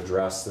was to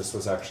address, this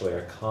was actually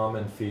a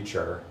common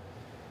feature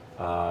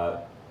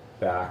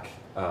back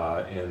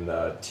in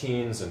the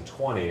teens and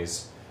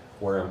 20s,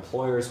 where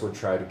employers would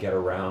try to get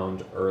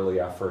around early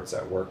efforts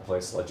at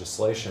workplace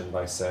legislation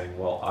by saying,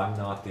 well, I'm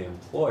not the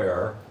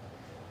employer.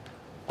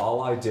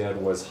 All I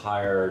did was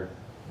hire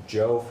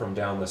Joe from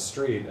down the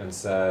street and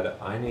said,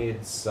 I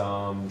need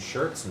some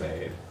shirts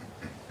made.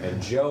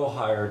 And Joe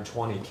hired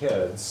 20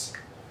 kids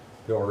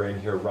who are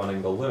in here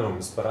running the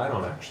looms, but I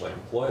don't actually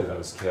employ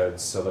those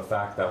kids, so the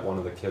fact that one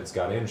of the kids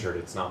got injured,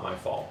 it's not my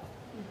fault.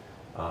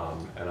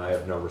 And I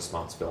have no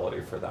responsibility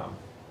for them.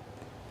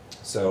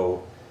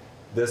 So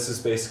this is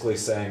basically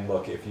saying,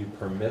 look, if you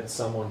permit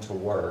someone to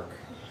work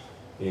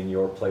in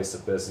your place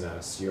of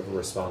business, you have a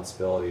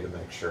responsibility to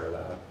make sure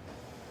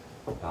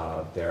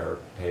that they're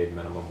paid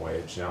minimum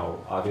wage. Now,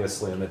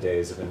 obviously in the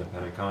days of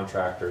independent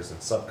contractors and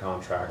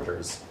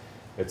subcontractors,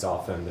 it's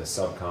often the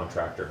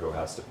subcontractor who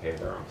has to pay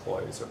their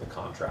employees or the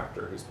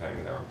contractor who's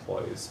paying their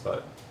employees.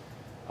 But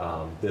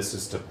this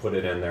is to put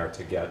it in there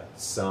to get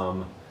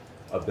some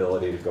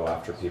ability to go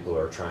after people who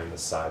are trying to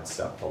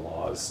sidestep the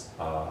laws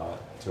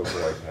to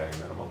avoid paying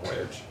minimum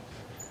wage.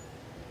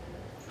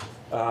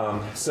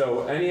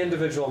 So any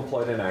individual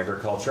employed in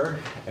agriculture,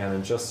 and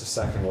in just a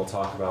second we'll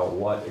talk about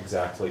what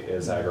exactly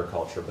is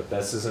agriculture, but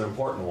this is an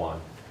important one.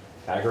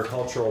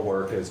 Agricultural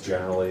work is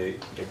generally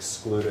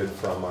excluded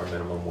from our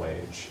minimum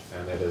wage,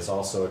 and it is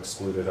also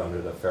excluded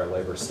under the Fair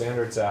Labor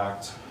Standards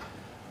Act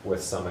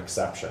with some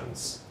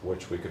exceptions,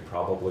 which we could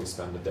probably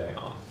spend a day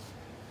on.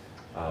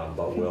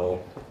 But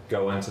we'll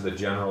go into the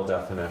general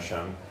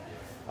definition.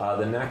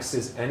 The next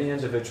is any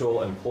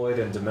individual employed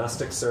in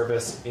domestic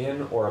service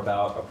in or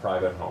about a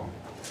private home.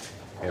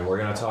 And we're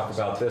going to talk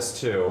about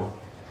this too,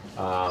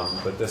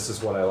 but this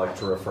is what I like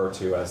to refer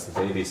to as the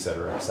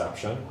babysitter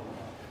exception,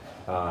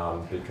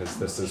 because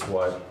this is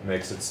what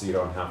makes it so you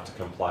don't have to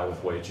comply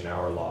with wage and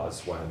hour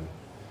laws when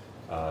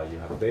you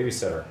have a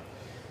babysitter.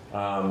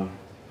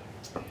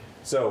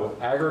 So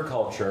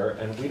agriculture,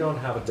 and we don't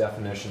have a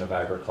definition of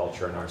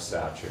agriculture in our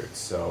statutes.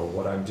 So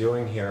what I'm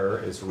doing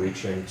here is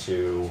reaching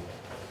to,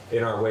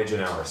 in our wage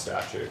and hour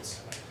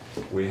statutes,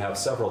 we have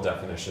several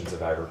definitions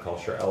of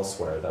agriculture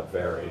elsewhere that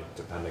vary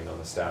depending on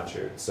the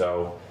statute.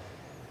 So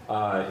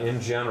in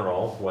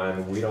general,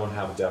 when we don't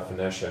have a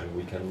definition,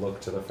 we can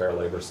look to the Fair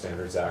Labor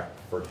Standards Act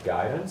for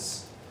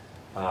guidance,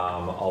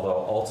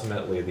 although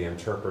ultimately the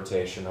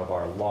interpretation of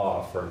our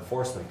law for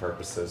enforcement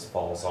purposes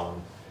falls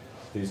on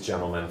these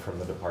gentlemen from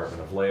the Department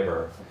of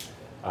Labor.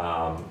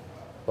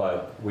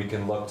 But we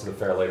can look to the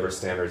Fair Labor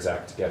Standards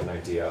Act to get an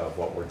idea of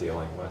what we're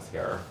dealing with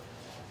here.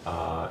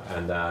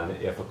 And then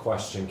if a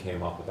question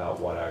came up about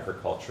what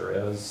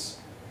agriculture is,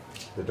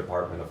 the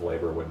Department of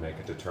Labor would make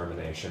a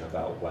determination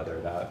about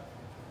whether that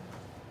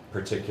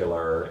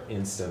particular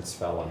instance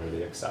fell under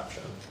the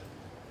exception.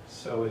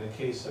 So in the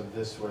case of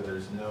this where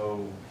there's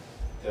no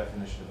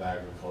definition of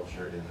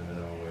agriculture in the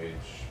minimum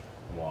wage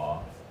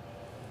law,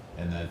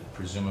 and that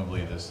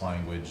presumably this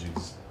language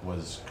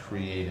was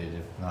created,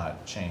 if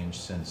not changed,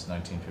 since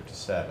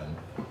 1957,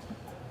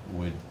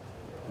 would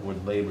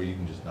labor, you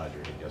can just nod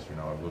your head yes or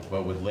no,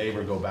 but would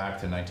labor go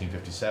back to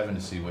 1957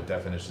 to see what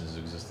definitions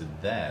existed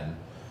then,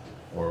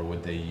 or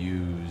would they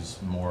use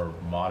more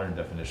modern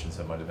definitions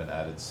that might have been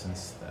added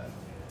since then?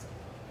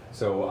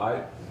 So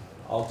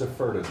I'll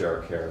defer to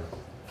Dirk here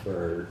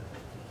for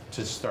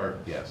to start,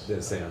 yes.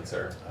 This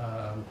answer.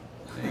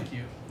 Thank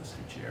you,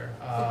 Mr. Chair.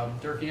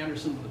 Dirk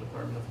Anderson with the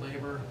Department of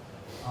Labor.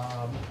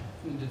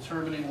 In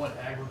determining what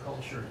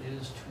agriculture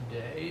is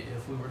today,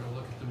 if we were to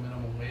look at the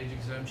minimum wage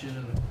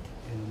exemption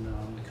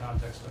in the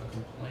context of a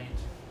complaint,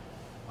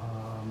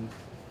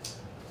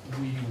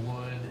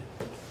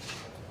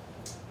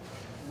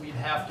 we'd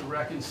have to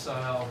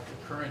reconcile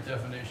the current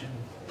definition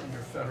under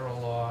federal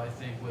law, I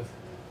think, with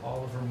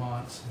all of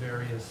Vermont's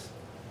various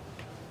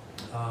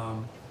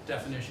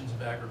definitions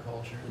of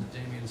agriculture. As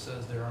Damien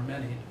says, there are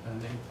many,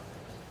 depending,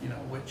 you know,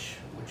 which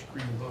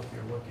green book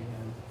you're looking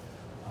in.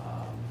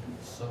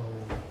 So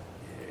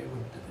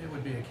it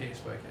would be a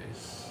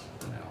case-by-case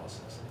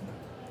analysis.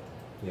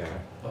 Yeah.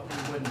 But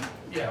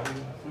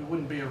we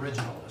wouldn't be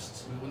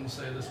originalists. We wouldn't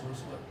say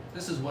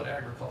this is what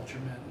agriculture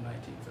meant in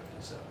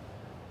 1957.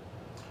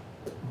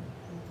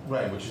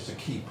 Right, which is a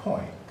key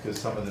point, because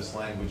some of this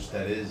language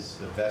that is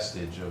a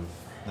vestige of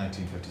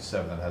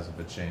 1957 that hasn't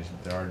been changed,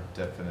 there are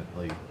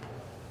definitely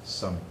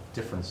some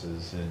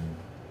differences in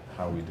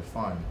how we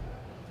define.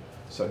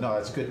 So no,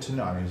 that's good to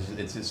know. I mean,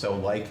 it's so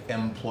like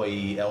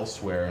employee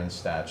elsewhere in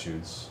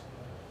statutes,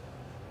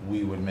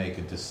 we would make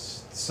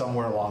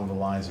somewhere along the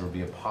lines there would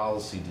be a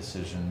policy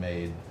decision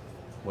made,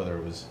 whether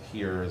it was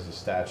here as a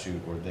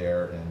statute or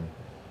there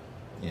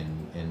in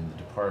the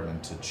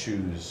department, to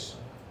choose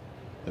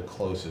the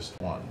closest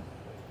one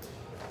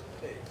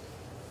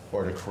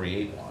or to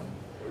create one.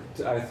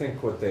 I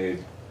think what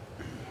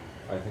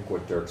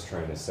Dirk's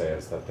trying to say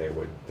is that they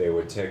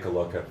would take a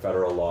look at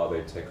federal law,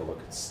 they'd take a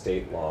look at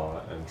state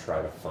law, and try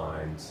to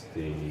find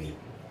the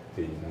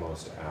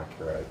most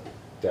accurate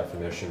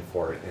definition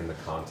for it in the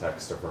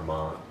context of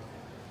Vermont.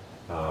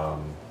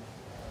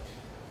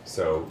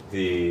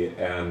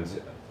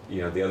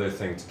 The other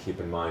thing to keep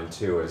in mind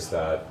too is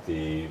that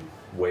the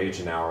wage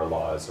and hour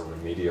law is a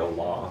remedial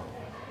law,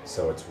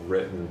 so it's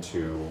written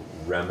to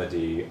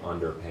remedy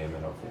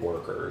underpayment of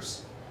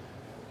workers.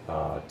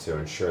 To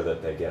ensure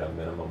that they get a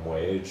minimum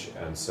wage,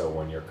 and so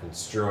when you're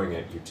construing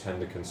it, you tend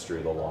to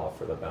construe the law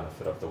for the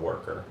benefit of the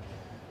worker,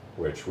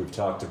 which we've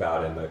talked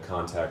about in the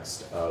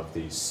context of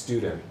the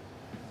student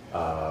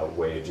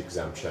wage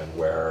exemption,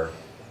 where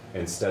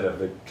instead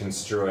of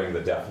construing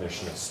the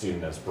definition of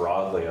student as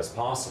broadly as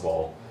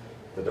possible,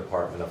 the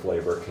Department of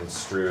Labor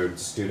construed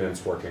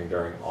students working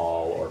during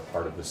all or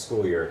part of the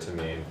school year to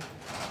mean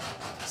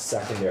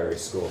secondary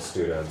school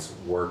students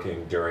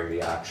working during the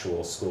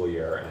actual school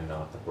year and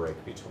not the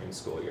break between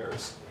school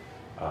years.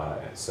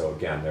 So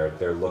again,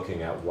 they're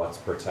looking at what's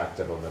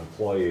protective of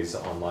employees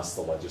unless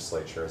the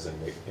legislature has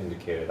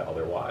indicated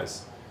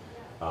otherwise.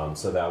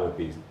 So that would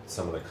be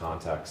some of the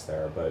context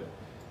there. But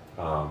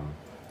I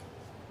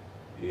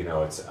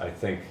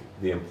think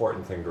the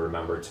important thing to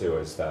remember too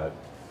is that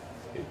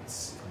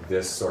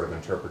this sort of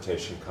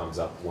interpretation comes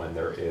up when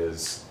there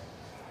is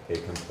a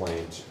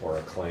complaint or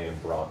a claim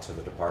brought to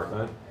the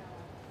department,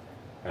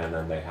 and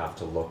then they have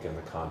to look in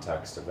the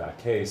context of that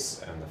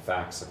case and the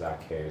facts of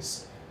that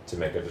case to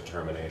make a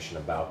determination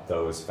about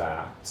those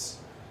facts,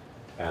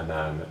 and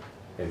then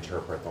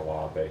interpret the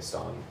law based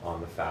on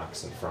the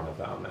facts in front of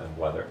them and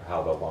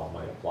how the law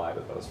might apply to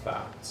those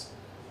facts.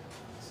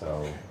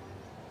 So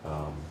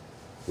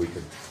we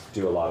could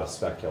do a lot of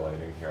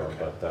speculating here,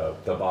 but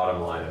the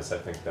bottom line is I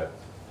think that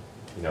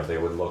they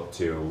would look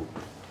to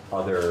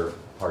other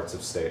parts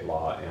of state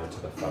law and to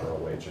the federal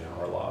wage and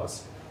hour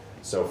laws.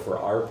 So for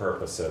our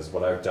purposes,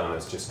 what I've done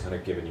is just kind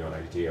of given you an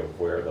idea of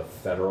where the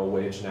federal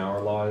wage and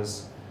hour law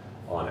is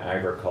on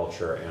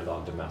agriculture and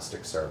on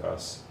domestic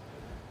service.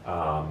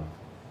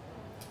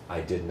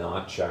 I did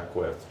not check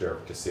with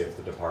Dirk to see if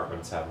the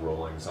departments had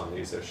rulings on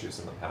these issues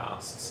in the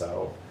past,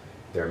 so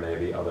there may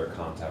be other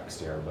context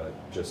here, but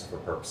just for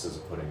purposes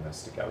of putting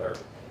this together,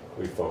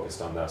 we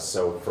focused on this.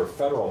 So for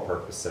federal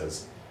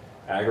purposes,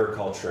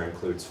 agriculture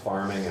includes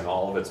farming and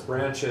all of its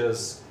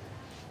branches,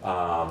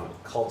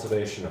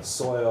 cultivation of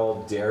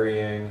soil,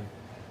 dairying,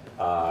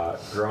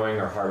 growing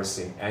or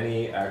harvesting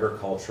any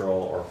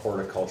agricultural or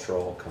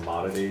horticultural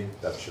commodity.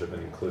 That should have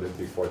been included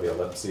before the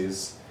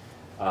ellipses.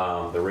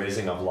 The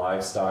raising of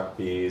livestock,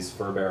 bees,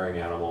 fur-bearing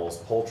animals,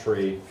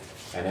 poultry,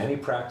 and any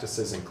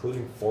practices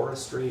including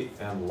forestry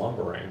and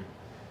lumbering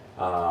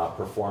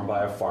performed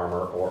by a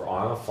farmer or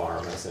on a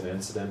farm as an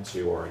incident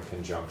to or in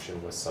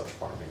conjunction with such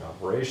farming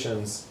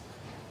operations,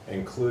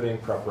 including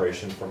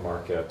preparation for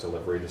market,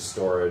 delivery to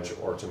storage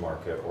or to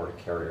market, or to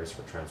carriers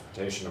for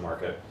transportation to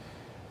market.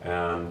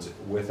 And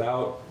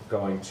without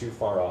going too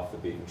far off the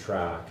beaten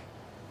track,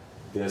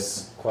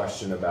 this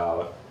question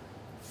about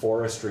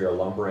forestry or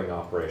lumbering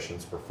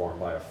operations performed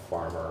by a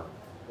farmer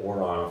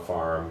or on a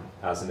farm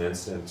as an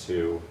incident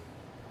to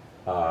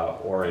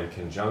or in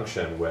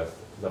conjunction with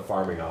the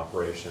farming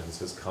operations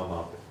has come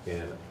up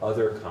in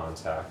other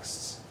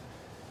contexts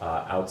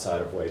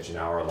outside of wage and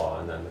hour law,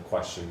 and then the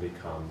question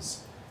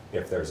becomes,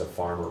 if there's a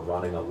farmer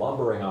running a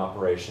lumbering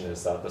operation,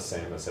 is that the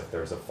same as if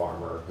there's a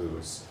farmer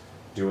who's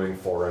doing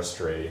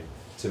forestry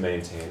to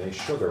maintain a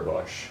sugar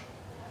bush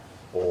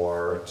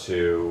or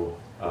to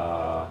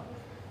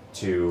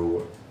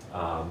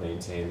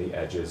maintain the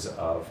edges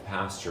of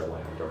pasture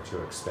land or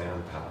to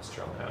expand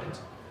pasture land.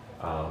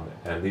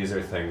 And these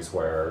are things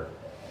where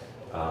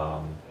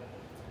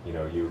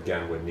you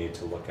again would need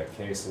to look at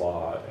case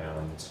law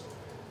and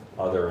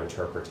other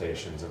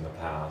interpretations in the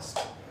past.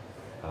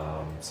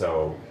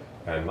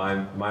 And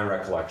my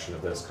recollection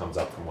of this comes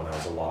up from when I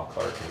was a law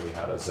clerk and we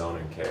had a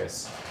zoning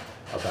case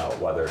about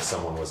whether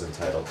someone was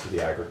entitled to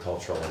the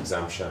agricultural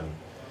exemption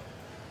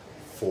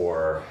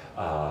for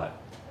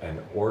an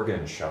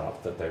organ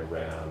shop that they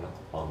ran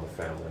on the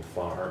family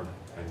farm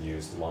and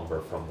used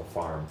lumber from the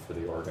farm for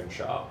the organ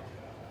shop.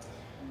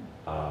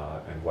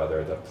 And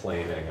whether the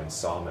planing and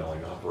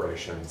sawmilling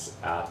operations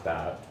at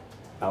that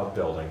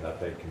outbuilding that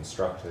they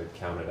constructed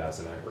counted as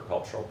an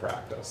agricultural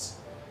practice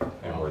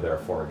and were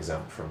therefore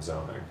exempt from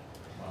zoning.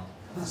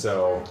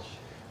 So,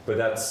 but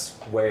that's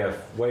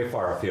way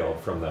far afield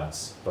from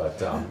this, but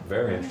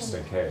very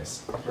interesting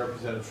case.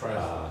 Representative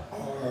Fry.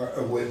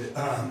 Would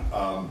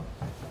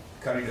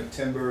cutting of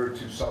timber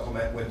to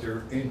supplement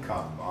winter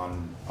income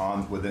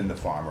on within the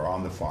farm or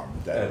on the farm,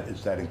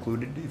 is that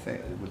included, do you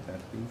think? Would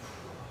that be?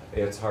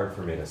 It's hard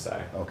for me to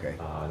say. Okay.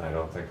 And I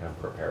don't think I'm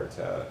prepared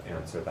to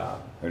answer that.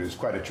 It is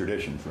quite a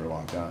tradition for a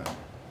long time.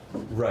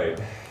 Right.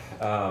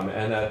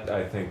 And that,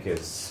 I think,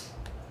 is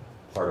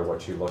part of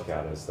what you look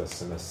at. Is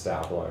this an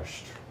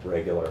established,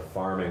 regular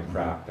farming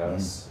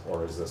practice,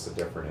 or is this a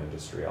different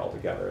industry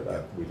altogether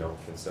that we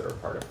don't consider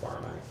part of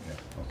farming? Yeah.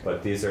 Okay.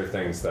 But these are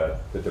things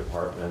that the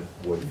department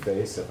would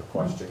face if a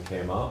question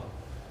came up.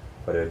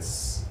 But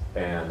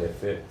and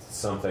if it's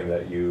something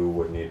that you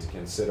would need to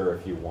consider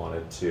if you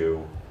wanted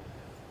to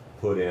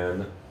put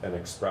in an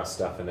express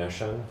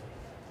definition.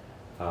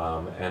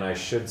 And I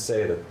should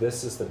say that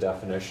this is the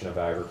definition of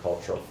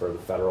agricultural for the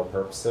federal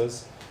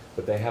purposes,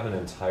 but they have an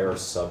entire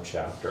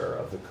subchapter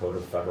of the Code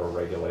of Federal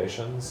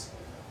Regulations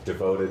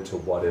devoted to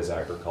what is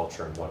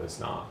agriculture and what is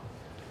not,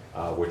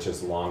 which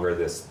is longer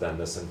than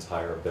this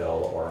entire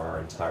bill or our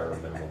entire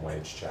minimum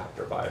wage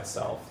chapter by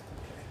itself.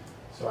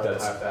 So I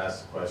have to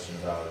ask the question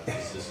about,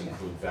 does this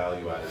include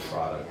value-added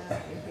product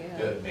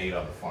made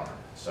on the farm?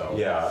 So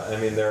yeah, I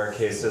mean, there are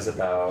cases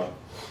about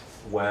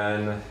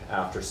when,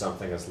 after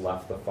something has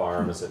left the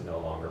farm, is it no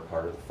longer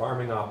part of the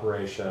farming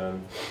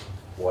operation?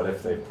 What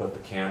if they put the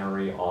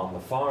cannery on the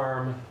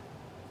farm?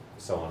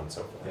 So on and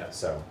so forth. Yeah.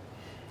 So,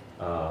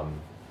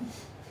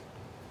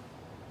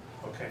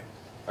 okay.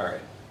 All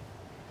right.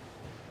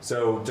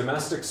 So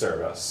domestic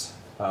service.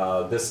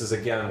 This is,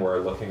 again, we're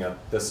looking at,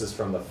 this is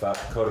from the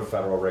Code of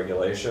Federal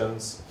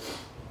Regulations.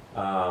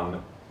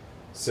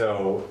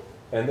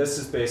 And this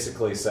is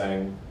basically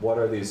saying, what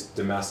are these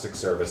domestic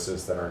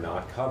services that are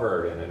not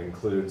covered? And it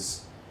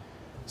includes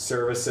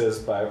services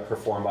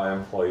performed by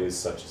employees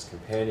such as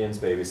companions,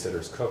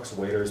 babysitters, cooks,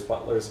 waiters,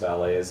 butlers,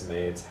 valets,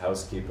 maids,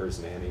 housekeepers,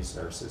 nannies,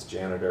 nurses,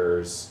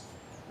 janitors,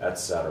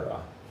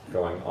 etc.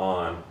 Going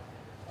on.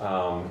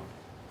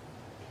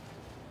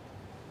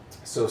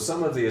 So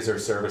some of these are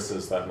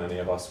services that many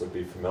of us would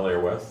be familiar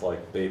with,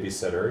 like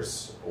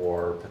babysitters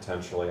or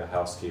potentially a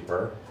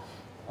housekeeper.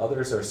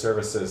 Others are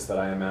services that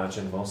I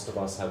imagine most of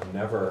us have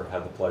never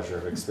had the pleasure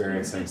of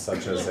experiencing,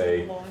 such as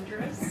a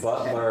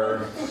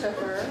butler,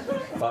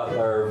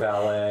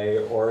 valet,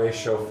 or a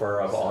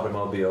chauffeur of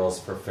automobiles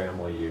for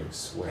family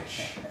use,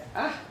 which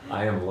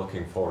I am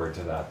looking forward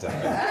to that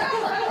day.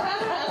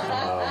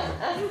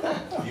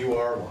 You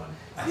are one.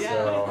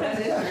 So, That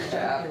is your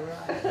job.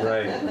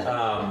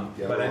 right.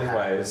 But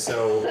anyway,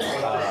 so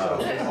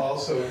It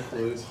also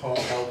includes home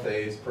health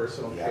aides,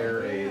 personal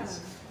care aides,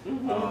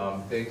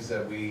 things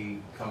that we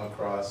come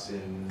across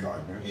in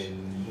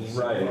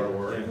Right. our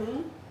work.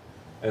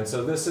 and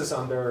so this is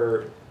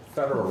under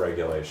federal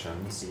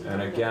regulations,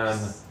 and again,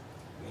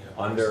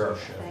 under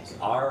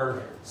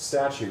our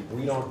statute,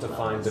 we don't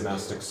define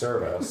domestic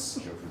service.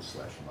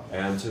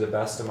 And to the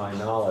best of my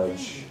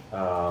knowledge,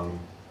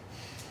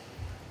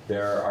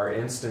 there are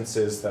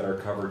instances that are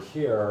covered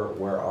here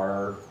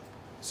where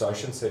so I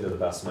shouldn't say to the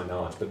best of my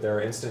knowledge, but there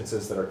are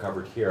instances that are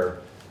covered here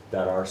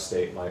that our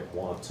state might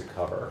want to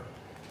cover,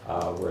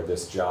 where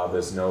this job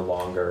is no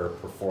longer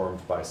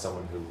performed by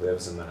someone who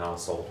lives in the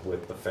household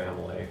with the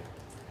family,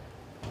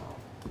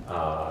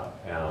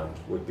 and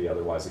would be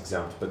otherwise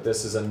exempt. But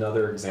this is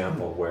another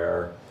example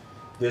where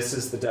this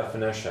is the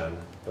definition,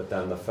 but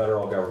then the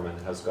federal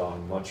government has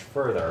gone much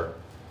further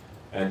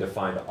and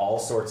defined all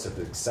sorts of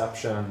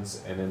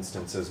exceptions and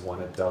instances when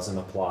it doesn't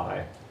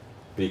apply,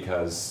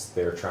 because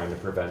they're trying to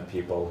prevent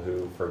people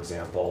who, for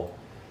example,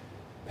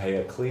 pay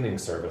a cleaning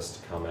service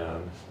to come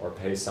in or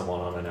pay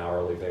someone on an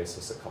hourly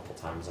basis a couple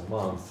times a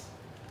month.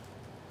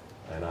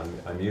 And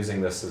I'm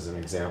using this as an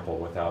example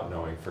without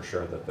knowing for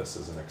sure that this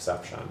is an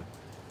exception,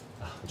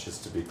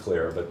 just to be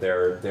clear, but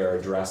they're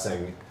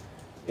addressing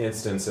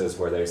instances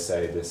where they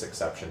say this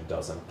exception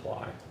doesn't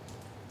apply.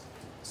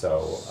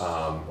 So,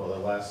 well, the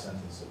last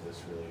sentence of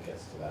this really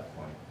gets to that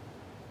point,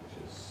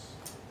 which is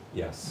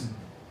yes.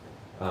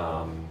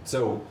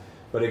 So,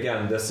 but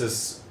again, this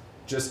is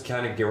just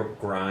kind of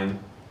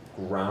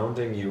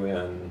grounding you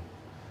in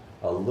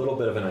a little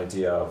bit of an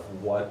idea of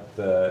what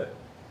the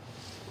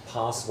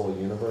possible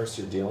universe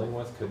you're dealing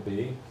with could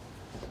be.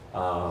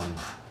 And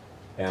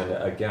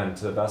again,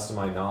 to the best of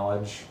my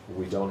knowledge,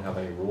 we don't have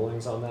any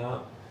rulings on that,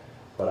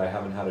 but I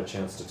haven't had a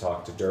chance to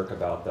talk to Dirk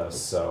about this.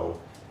 So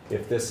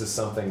if this is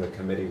something the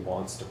committee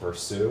wants to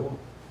pursue,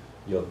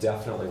 you'll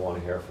definitely want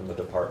to hear from the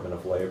Department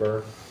of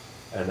Labor,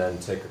 and then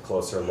take a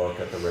closer look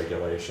at the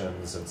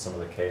regulations and some of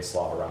the case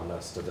law around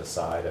this to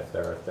decide if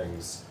there are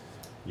things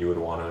you would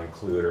want to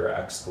include or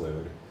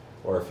exclude,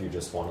 or if you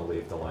just want to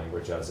leave the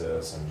language as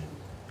is and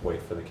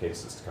wait for the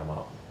cases to come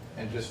up.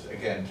 And just,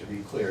 again, to be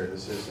clear,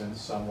 this isn't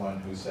someone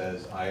who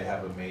says, I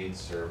have a maid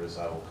service,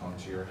 I will come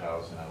to your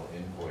house and I will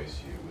invoice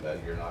you,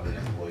 that you're not an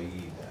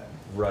employee then.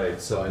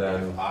 Right, so But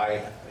then,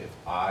 if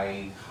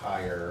I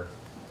hire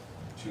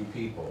two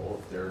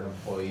people, if they're an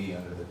employee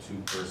under the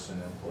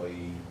two-person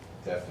employee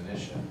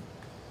definition,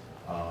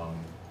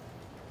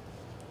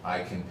 I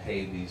can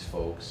pay these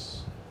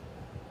folks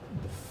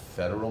the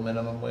federal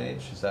minimum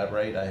wage, is that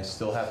right? I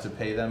still have to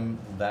pay them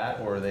that,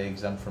 or are they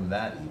exempt from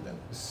that even?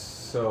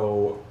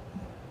 so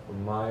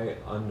my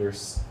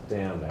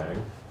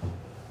understanding,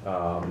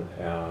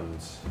 and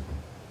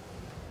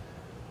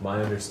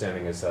my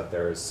understanding is that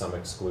there is some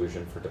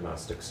exclusion for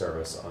domestic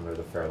service under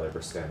the Fair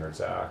Labor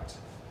Standards Act.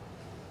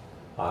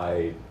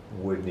 I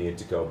would need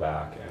to go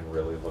back and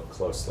really look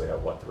closely at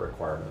what the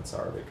requirements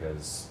are,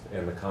 because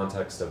in the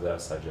context of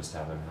this, I just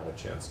haven't had a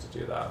chance to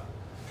do that.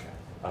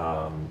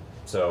 Okay.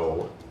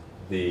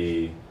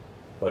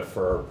 But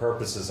for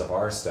purposes of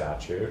our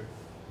statute,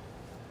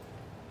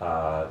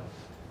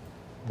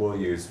 we'll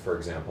use, for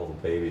example,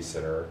 the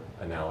babysitter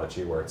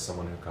analogy, where it's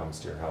someone who comes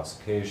to your house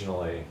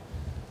occasionally,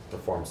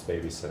 performs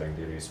babysitting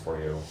duties for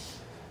you.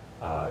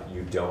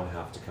 You don't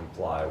have to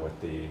comply with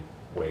the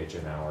wage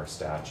and hour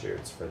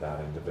statutes for that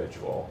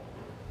individual.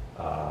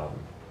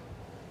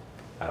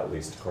 At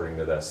least according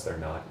to this, they're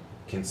not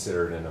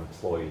considered an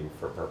employee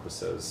for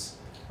purposes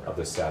of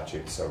the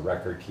statute. So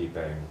record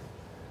keeping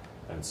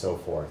and so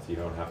forth, you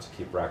don't have to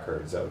keep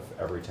records of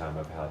every time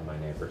I've had my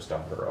neighbor's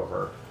daughter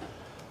over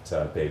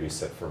to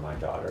babysit for my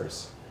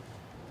daughters.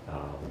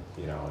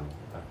 And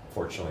I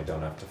fortunately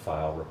don't have to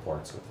file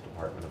reports with the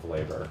Department of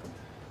Labor.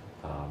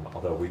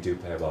 Although we do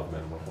pay above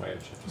minimum wage,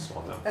 I just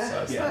want to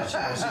emphasize Yeah, that.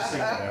 I was just thinking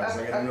that. I was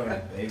like, I don't know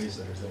any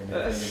babysitters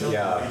that are making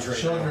Yeah. wage right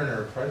Children now.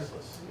 are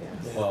priceless.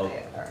 Well,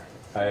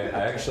 I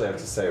actually have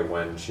to say,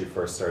 when she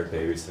first started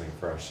babysitting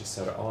for us, she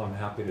said, "Oh, I'm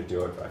happy to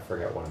do it," but I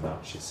forget what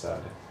amount she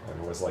said,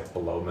 and it was like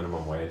below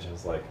minimum wage. I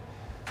was like,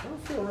 I don't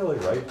feel really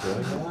right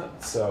doing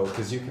that. So,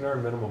 because you can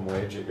earn minimum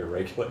wage at your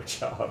regular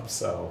job.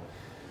 So,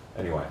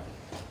 anyway,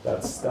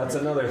 that's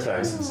another thing.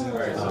 All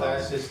right, so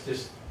that's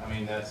just I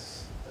mean,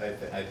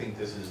 I think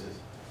this is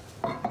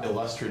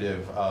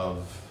illustrative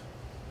of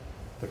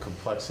the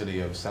complexity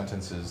of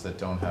sentences that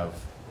don't have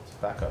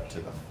backup to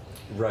them.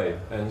 Right,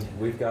 and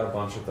we've got a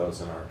bunch of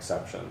those in our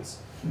exceptions.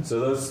 So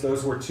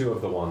those were two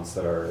of the ones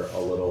that are a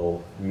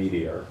little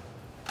meatier.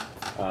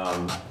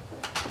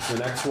 The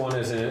next one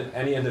is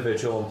any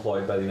individual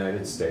employed by the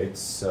United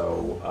States.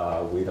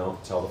 So we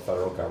don't tell the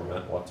federal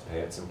government what to pay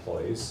its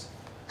employees.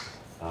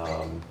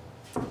 And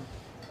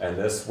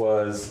this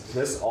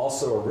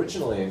also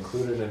originally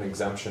included an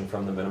exemption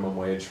from the minimum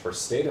wage for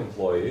state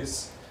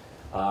employees,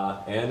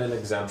 and an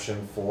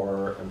exemption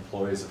for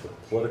employees of the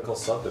political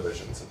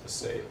subdivisions of the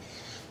state.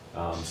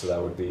 So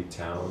that would be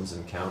towns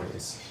and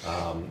counties.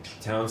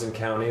 Towns and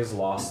counties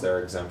lost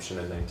their exemption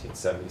in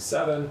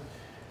 1977.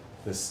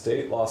 The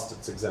state lost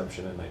its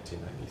exemption in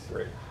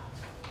 1993.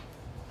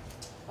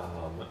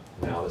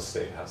 Now the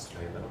state has to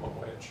pay minimum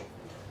wage.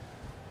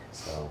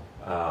 So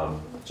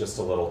just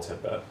a little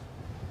tidbit.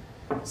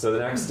 So the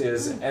next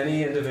is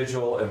any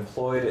individual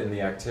employed in the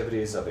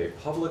activities of a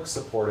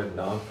public-supported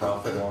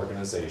nonprofit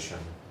organization,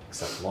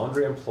 except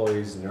laundry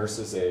employees,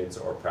 nurses, aides,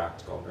 or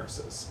practical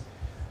nurses.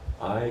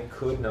 I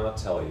could not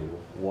tell you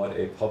what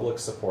a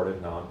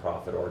public-supported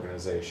nonprofit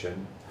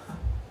organization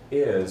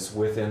is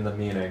within the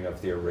meaning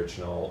of the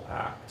original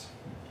act.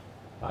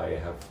 I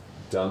have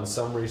done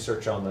some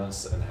research on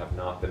this and have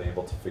not been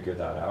able to figure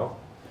that out.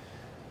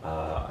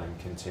 I'm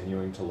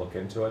continuing to look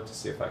into it to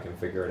see if I can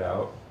figure it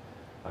out.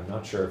 I'm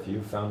not sure if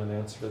you found an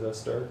answer to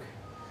this, Dirk.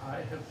 I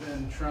have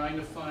been trying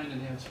to find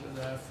an answer to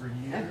that for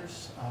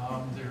years.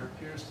 There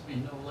appears to be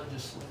no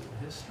legislative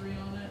history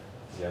on it.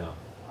 Yeah.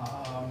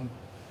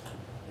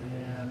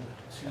 And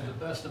to the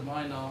best of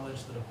my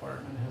knowledge, the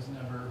department has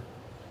never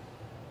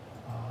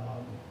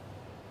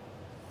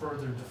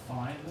further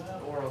defined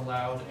that or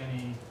allowed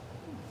any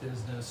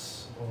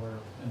business or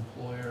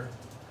employer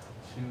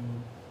to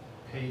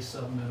pay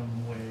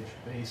sub-minimum wage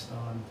based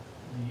on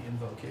the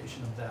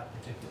invocation of that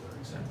particular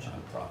exemption,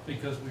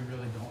 because we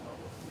really don't know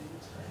what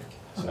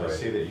it means. So I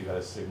see that you got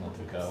a signal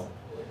to go.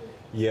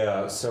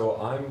 Yeah,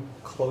 so I'm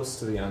close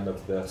to the end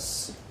of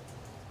this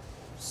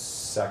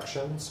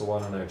section, so why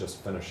don't I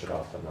just finish it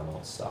up and then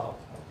I'll stop.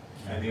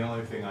 And the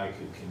only thing I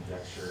could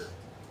conjecture,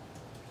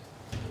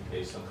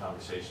 based on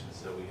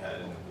conversations that we had,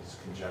 and it was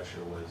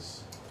conjecture,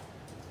 was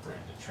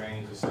branded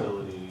training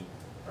facility,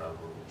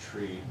 probably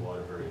retreat,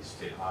 Waterbury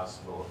State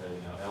Hospital,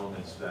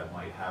 elements that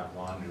might have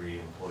laundry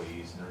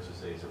employees,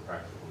 nurses, aides, or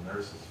practical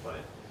nurses, but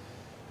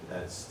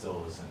that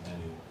still isn't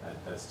any,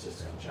 that's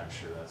just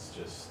conjecture, that's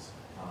just,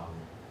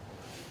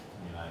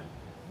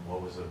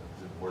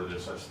 were there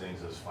such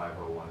things as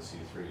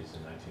 501c3s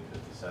in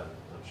 1957?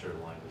 I'm sure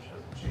the language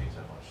hasn't changed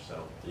that much,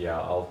 so. Yeah,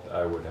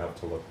 I would have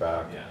to look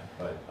back. Yeah,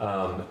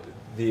 but.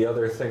 The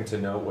other thing to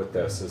note with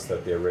this is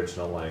that the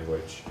original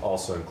language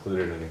also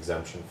included an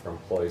exemption for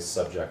employees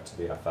subject to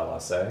the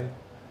FLSA.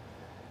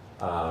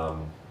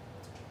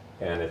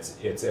 And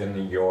it's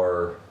in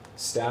your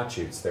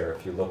statutes there.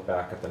 If you look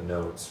back at the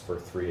notes for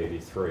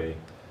 383,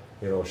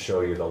 it'll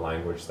show you the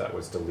language that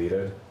was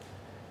deleted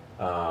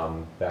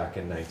back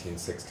in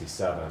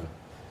 1967.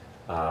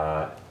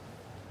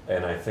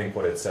 And I think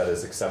what it said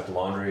is except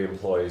laundry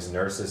employees,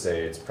 nurses,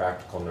 aides,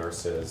 practical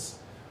nurses,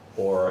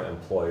 or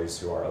employees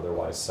who are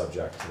otherwise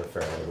subject to the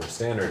Fair Labor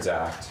Standards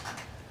Act,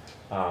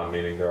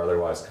 meaning they're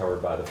otherwise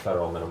covered by the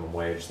federal minimum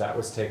wage. That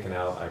was taken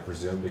out, I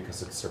presume,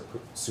 because it's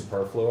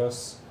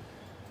superfluous.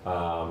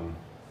 Although,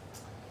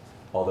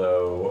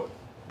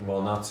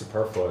 well, not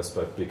superfluous,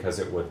 but because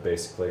it would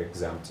basically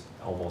exempt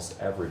almost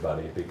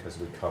everybody, because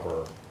we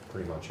cover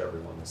pretty much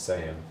everyone the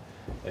same.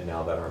 And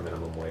now that our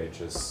minimum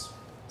wage is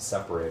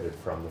separated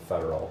from the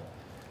federal,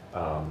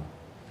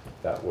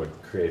 that would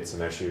create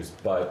some issues.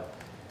 But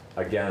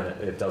again,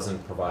 it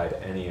doesn't provide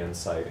any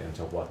insight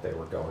into what they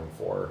were going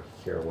for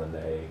here when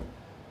they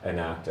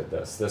enacted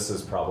this. This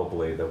is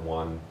probably the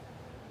one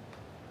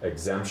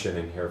exemption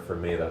in here for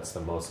me that's the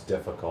most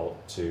difficult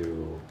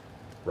to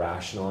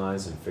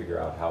rationalize and figure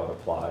out how it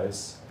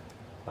applies.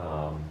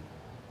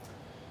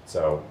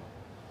 So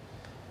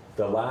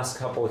the last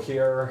couple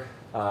here,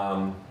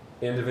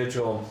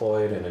 individual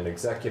employed in an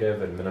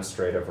executive,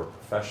 administrative, or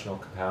professional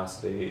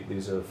capacity.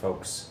 These are the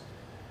folks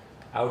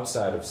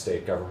outside of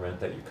state government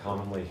that you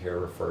commonly hear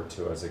referred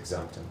to as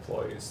exempt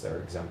employees. They're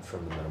exempt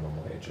from the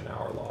minimum wage and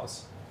hour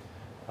laws.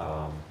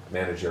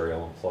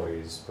 Managerial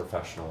employees,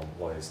 professional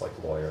employees like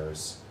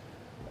lawyers,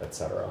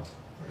 etc.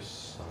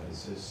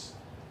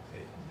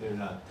 They're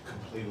not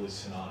completely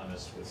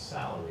synonymous with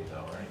salary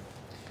though, right?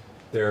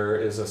 There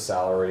is a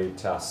salary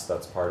test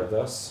that's part of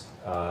this,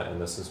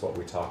 and this is what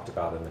we talked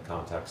about in the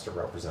context of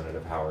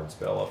Representative Howard's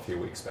bill a few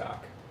weeks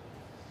back.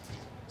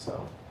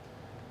 So,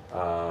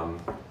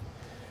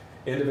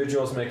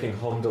 individuals making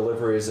home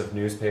deliveries of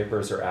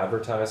newspapers or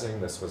advertising.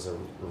 This was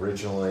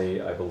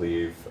originally, I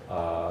believe,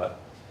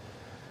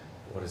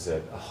 what is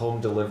it, home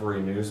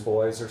delivery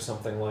newsboys or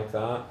something like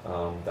that.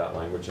 That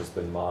language has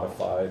been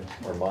modified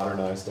or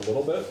modernized a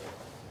little bit.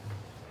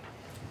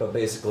 But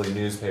basically,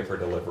 newspaper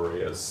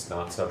delivery is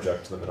not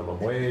subject to the minimum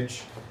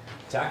wage.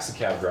 Taxi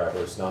cab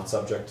drivers, not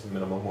subject to the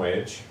minimum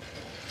wage.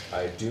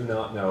 I do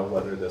not know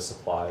whether this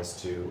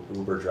applies to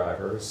Uber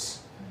drivers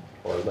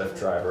or Lyft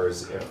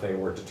drivers if they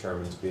were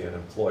determined to be an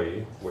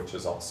employee, which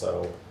is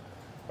also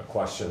a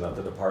question that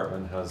the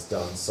department has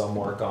done some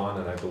work on,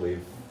 and I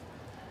believe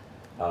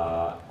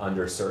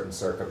under certain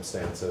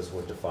circumstances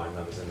would define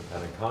them as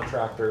independent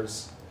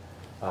contractors,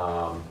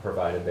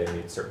 provided they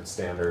meet certain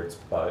standards.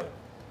 But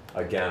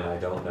again, I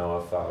don't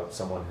know if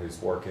someone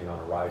who's working on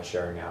a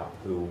ride-sharing app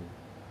who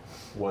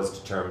was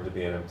determined to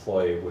be an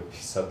employee would be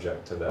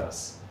subject to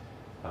this.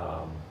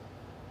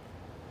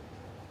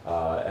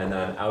 And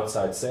then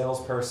outside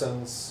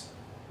salespersons,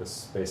 this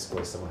is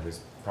basically someone who's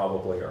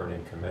probably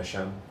earning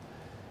commission.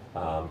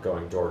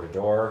 going door to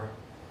door.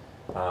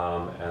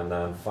 And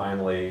then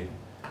finally,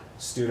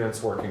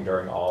 students working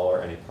during all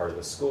or any part of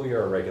the school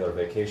year or regular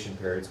vacation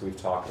periods. We've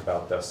talked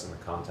about this in the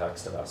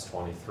context of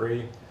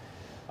S.23.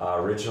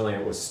 Originally,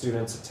 it was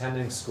students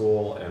attending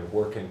school and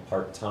working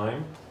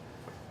part-time.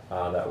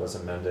 That was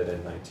amended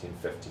in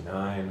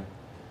 1959.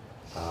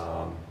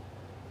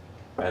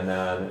 And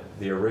then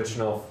the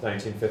original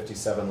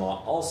 1957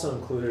 law also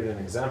included an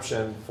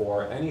exemption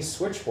for any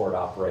switchboard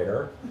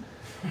operator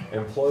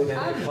employed in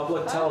a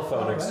public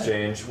telephone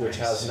exchange which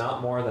has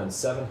not more than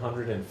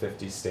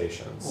 750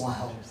 stations.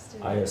 Wow.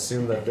 I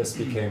assume that this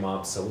became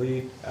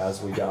obsolete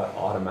as we got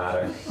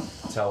automatic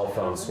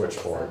telephone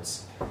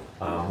switchboards,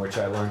 which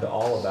I learned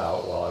all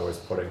about while I was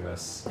putting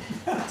this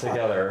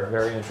together.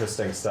 Very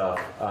interesting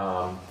stuff.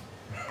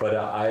 But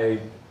I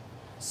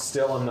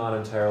still am not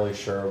entirely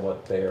sure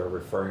what they are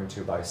referring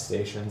to by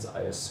stations.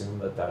 I assume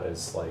that that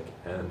is like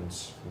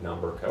end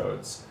number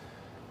codes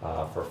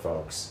for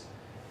folks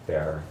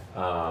there.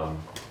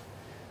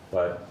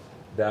 But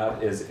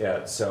that is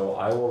it. So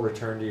I will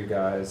return to you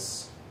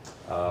guys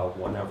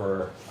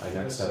whenever I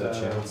next have a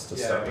chance to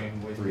start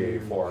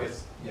 384.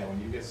 Yeah, when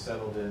you get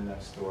settled in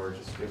next door,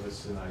 just give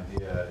us an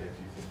idea if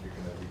you think you're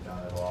gonna be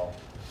done at all.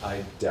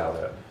 I doubt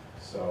it.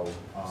 So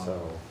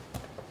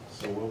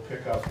we'll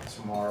pick up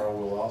tomorrow.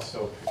 We'll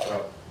also pick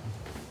up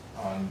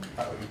on,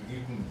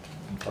 you can,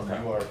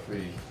 Okay. you are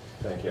free.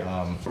 Thank you.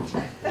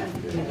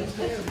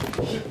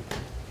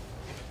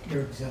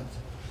 You're exempt.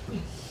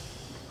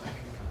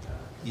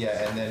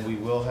 Yeah, and then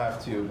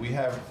we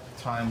have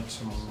time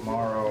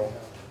tomorrow,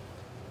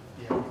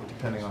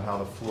 depending on how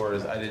the floor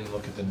is. I didn't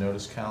look at the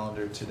notice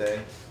calendar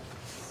today.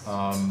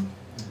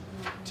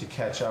 To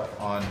catch up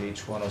on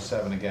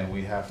H107, again,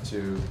 we have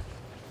to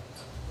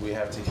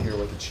hear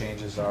what the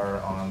changes are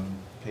on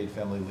paid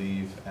family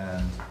leave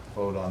and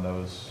vote on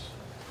those,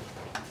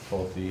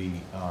 both the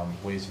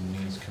Ways and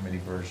Means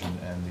Committee version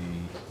and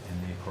the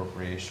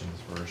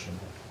appropriations version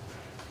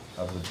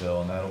of the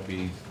bill, and that'll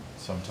be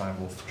sometime.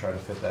 We'll try to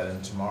fit that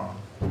in tomorrow.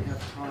 We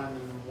have time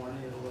in 1,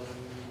 8, 11.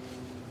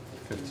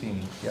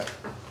 15, yeah.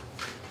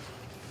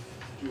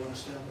 Do you want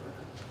to stay on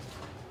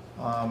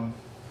the record?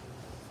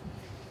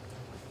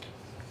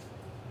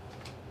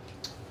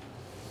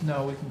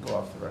 No, we can go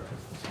off the record.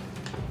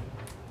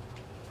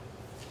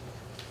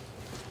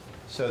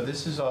 So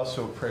this is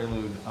also a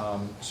prelude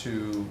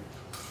to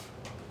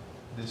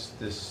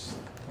this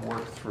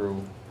work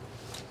through.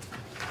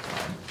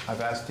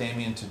 I've asked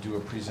Damien to do a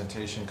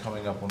presentation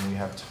coming up when we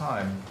have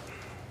time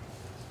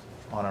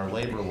on our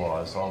labor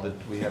laws.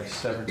 We have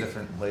 7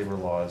 different labor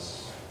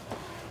laws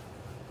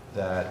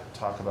that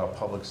talk about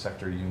public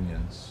sector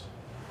unions,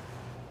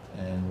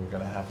 and we're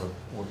going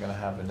to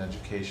have an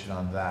education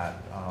on that.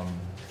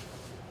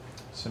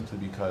 Simply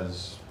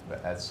because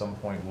at some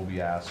point we'll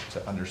be asked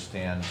to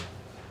understand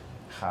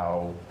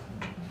how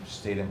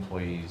state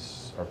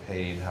employees are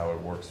paid, how it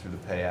works through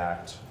the Pay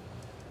Act,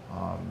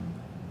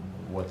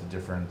 what the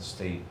different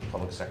state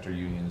public sector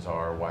unions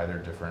are, why they're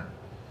different,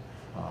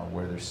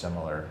 where they're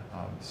similar.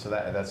 So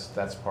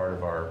that's part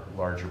of our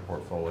larger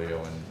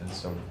portfolio, and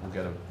so we'll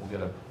get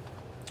a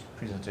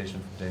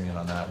presentation from Damien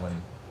on that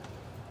when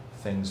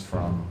things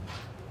from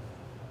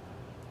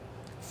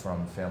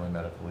family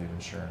medical leave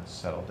insurance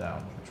settle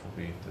down, which will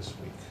be this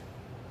week,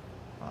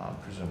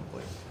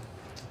 presumably.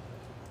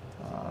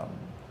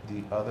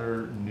 The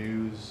other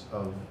news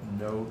of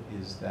note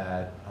is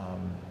that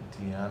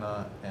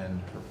Deanna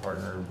and her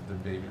partner, the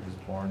baby was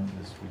born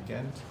this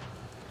weekend.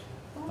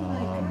 Oh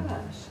my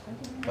gosh.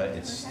 But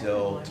it's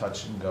still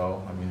touch and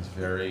go. I mean, it's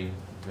very,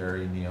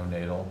 very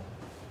neonatal.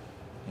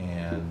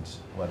 And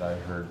what I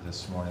heard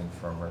this morning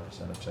from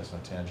Representative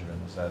Chestnut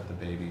Tangerman was that the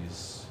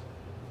baby's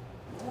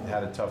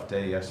had a tough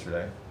day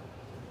yesterday,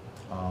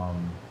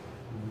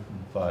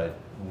 but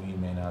we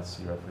may not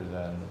see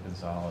Representative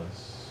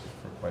Gonzalez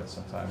for quite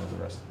some time with the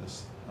rest of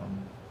this,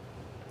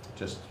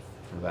 just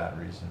for that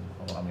reason.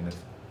 Well, I mean, if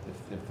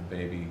the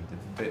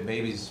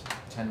baby's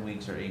 10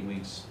 weeks or 8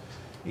 weeks,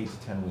 8 to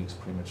 10 weeks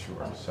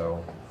premature,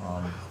 so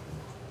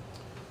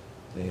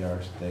they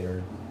are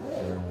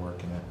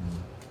working it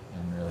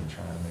and really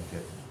trying to make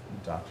it.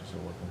 The doctors are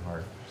working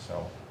hard,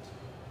 so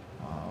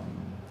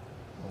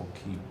we'll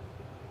keep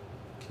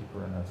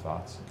her in our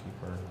thoughts and keep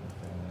her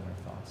family in our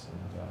thoughts. And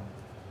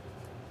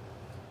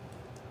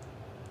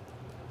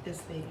Is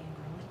baby in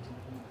Burlington?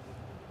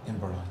 in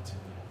Burlington.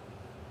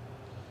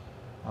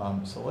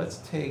 So let's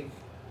take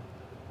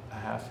a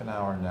half an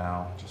hour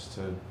now just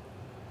to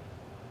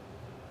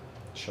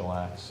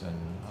chillax, and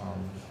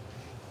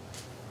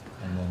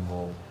then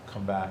we'll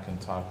come back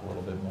and talk a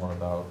little bit more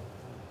about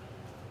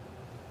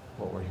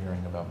what we're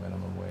hearing about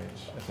minimum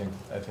wage. I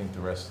think the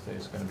rest of the day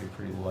is going to be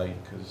pretty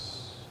light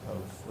because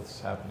of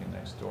what's happening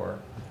next door.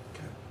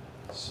 Okay.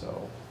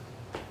 So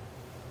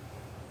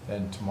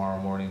then tomorrow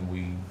morning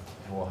we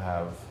will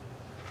have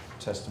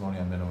testimony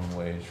on minimum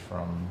wage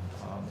from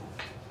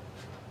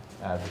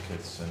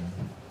advocates and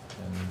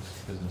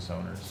business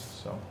owners.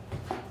 So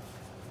we'll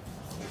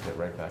get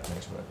right back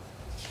into it.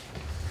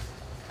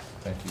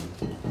 Thank you.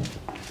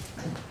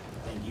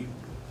 Thank you.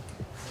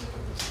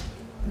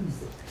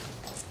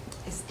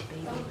 Is the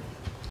baby?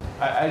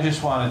 I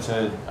just wanted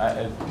to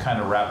kind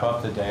of wrap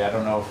up the day. I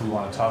don't know if we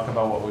want to talk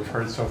about what we've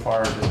heard so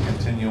far, or just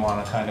continue on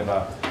a kind of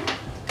a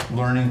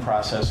learning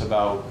process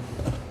about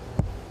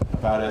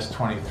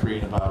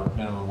S.23 and about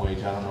minimum wage.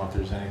 I don't know if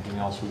there's anything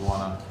else we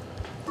want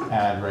to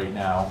add right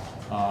now.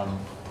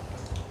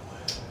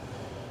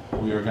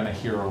 We are going to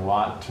hear a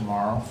lot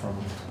tomorrow from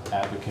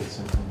advocates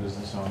and from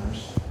business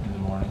owners in the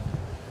morning.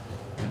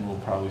 And we'll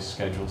probably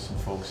schedule some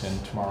folks in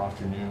tomorrow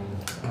afternoon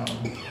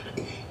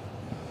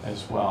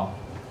as well.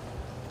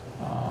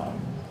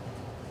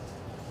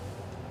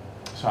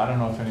 So I don't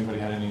know if anybody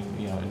had any,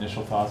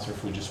 initial thoughts, or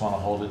if we just want to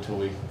hold it till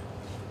we,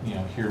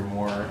 hear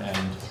more.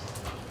 And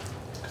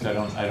because I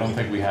don't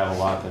think we have a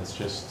lot that's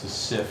just to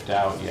sift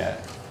out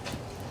yet.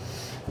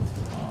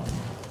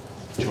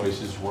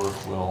 Joyce's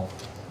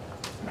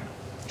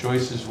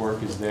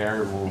work is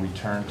there. We'll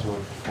return to it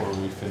before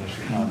we finish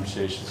the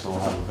conversation, so we'll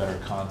have a better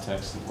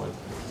context of what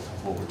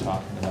we're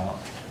talking about.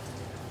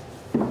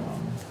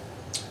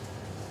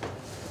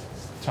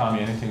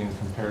 Tommy, anything in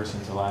comparison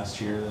to last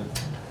year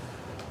that?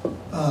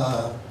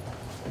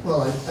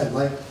 Well, I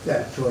like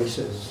that Joyce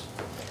has,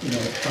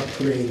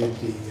 upgraded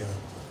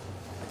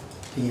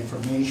the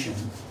information.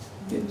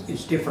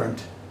 It's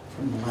different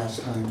from the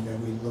last time that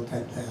we looked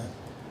at that.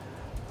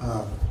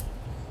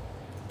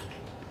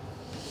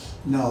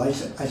 No, I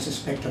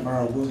suspect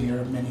tomorrow we'll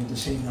hear many of the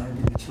same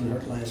arguments we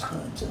heard last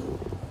time, so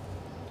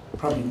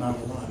probably not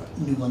a lot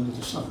new under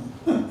the sun.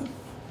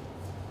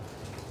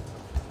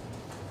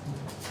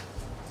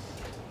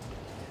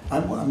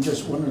 I'm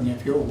just wondering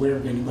if you're aware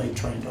of anybody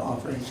trying to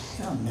offer any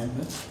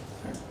amendments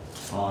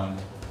On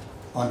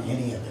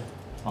any of it.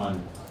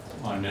 on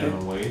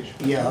minimum wage?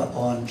 Yeah,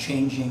 on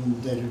changing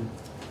the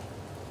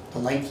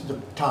length of the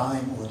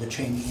time, or the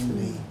changing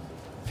the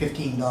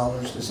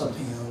 $15 to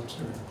something else,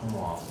 or.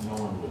 Well, no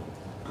one would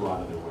go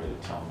out of their way to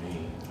tell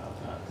me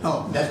about that.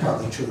 Oh, that's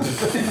probably true.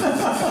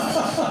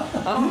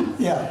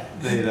 Yeah.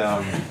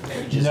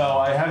 No,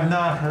 I have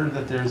not heard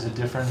that there's a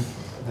different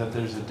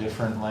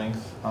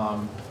length.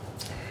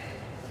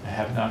 I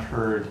have not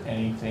heard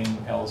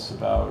anything else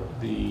about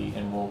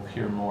and we'll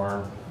hear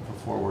more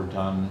before we're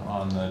done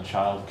on the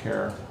child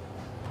care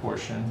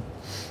portion.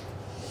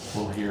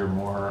 We'll hear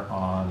more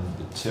on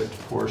the tipped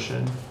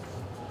portion.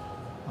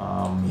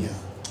 Yeah.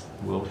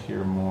 We'll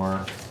hear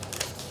more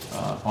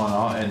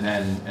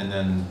and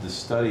then the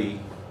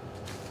study.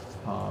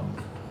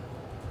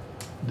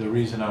 The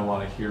reason I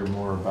want to hear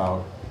more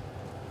about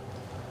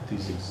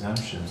these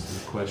exemptions,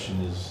 the question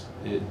is,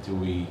 do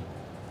we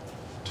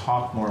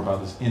talk more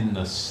about this in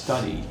the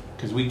study?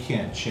 Because we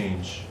don't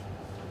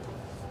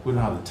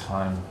have the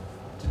time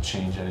to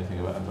change anything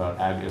about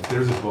ag. If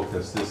there's a book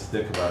that's this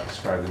thick about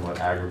describing what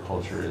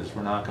agriculture is,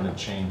 we're not going to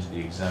change the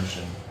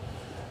exemption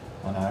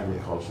on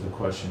agriculture. The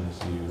question is,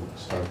 do you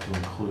start to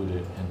include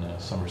it in the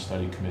summer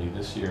study committee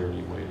this year, or do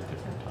you wait a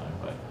different time?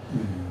 But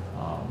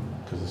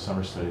because the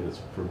summer study that's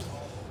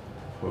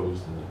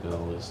proposed in the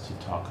bill is to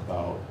talk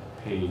about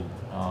paid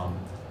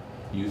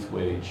youth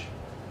wage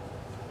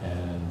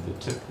and the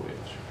tipped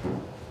wage.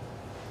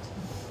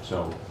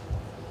 So,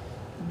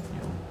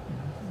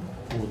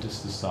 we'll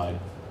just decide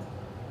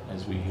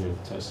as we hear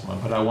the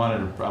testimony. But I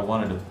wanted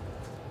to.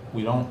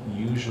 We don't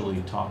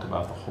usually talk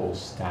about the whole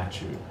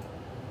statute.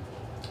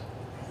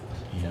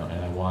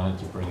 And I wanted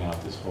to bring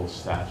out this whole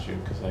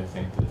statute because I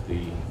think that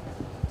the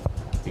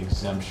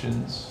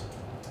exemptions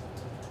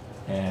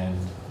and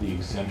the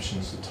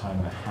exemptions to time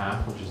and a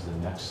half, which is the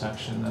next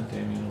section that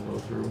Damien will go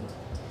through,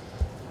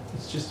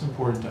 it's just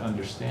important to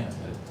understand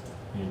that,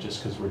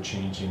 just because we're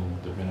changing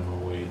the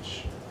minimum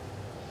wage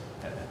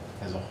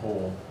as a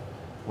whole,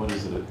 what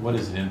does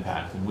it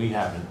impact? And we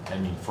haven't,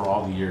 for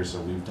all the years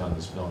that we've done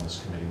this bill in this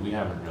committee, we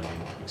haven't really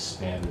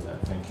expanded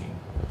that thinking.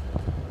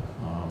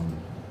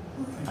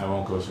 I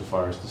won't go so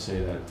far as to say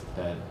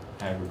that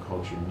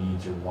agriculture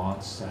needs or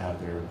wants to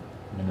have their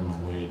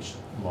minimum wage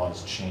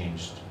laws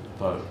changed,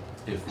 but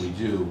if we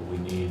do, we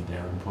need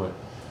their input.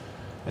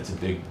 That's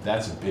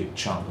a big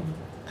chunk of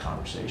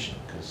conversation,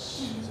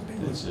 because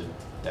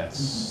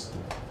that's the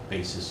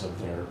basis of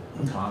their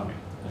economy.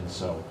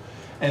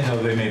 And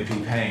though they may be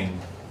paying,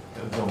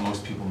 though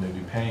most people may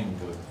be paying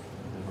the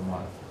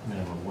Vermont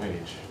minimum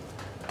wage,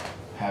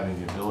 having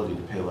the ability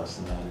to pay less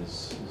than that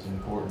is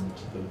important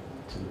to the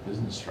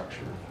business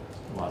structure of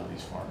a lot of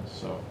these farms.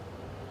 So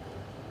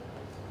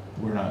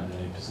we're not in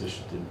any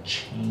position to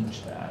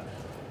change that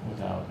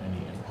without any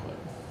input.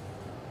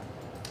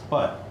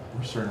 But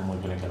we're certainly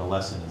going to get a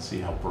lesson and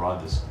see how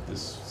broad this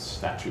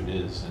statute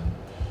is, and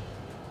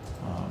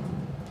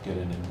get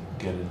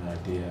an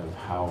idea of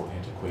how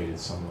antiquated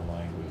some of the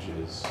language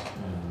is,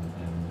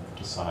 and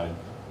decide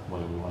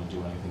whether we want to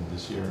do anything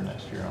this year or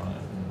next year on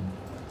it.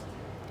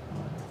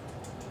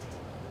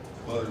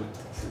 Well,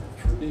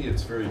 for me,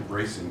 it's very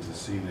bracing to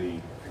see the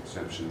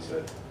exemptions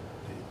that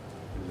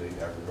the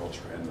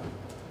agriculture and the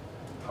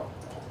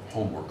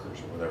home workers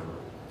or whatever,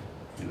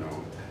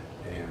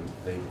 and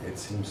it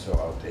seems so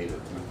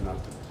outdated.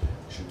 Not that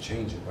we should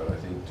change it, but I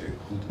think to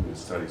include them in the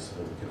study so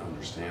that we can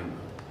understand them.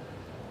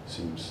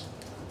 seems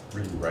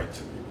really right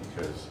to me,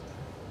 because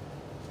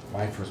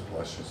my first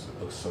blush is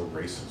it looks so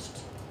racist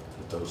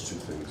that those two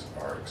things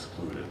are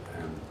excluded.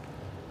 And,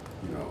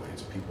 you know,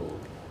 it's people,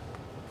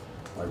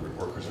 migrant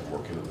workers are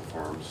working on the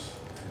farms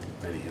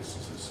in many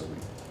instances, so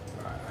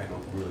I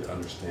don't really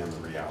understand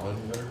the reality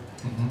there.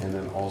 Mhm. And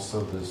then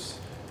also this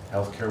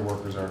healthcare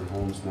workers are in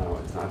homes now,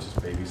 it's not just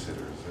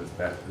babysitters,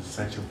 it's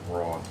such a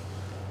broad,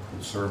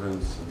 from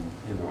servants and,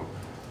 you know,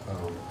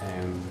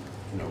 and,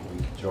 you know, we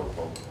could joke,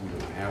 well, we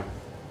don't have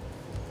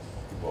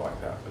people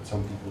like that, but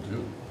some people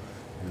do.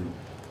 And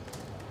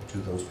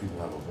do those people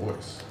have a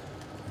voice?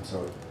 And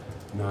so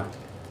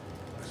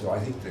so I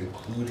think that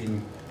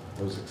including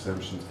those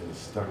exemptions in a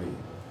study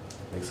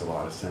makes a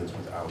lot of sense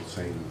without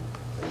saying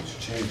that we should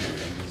change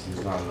anything, because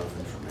there's not enough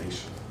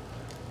information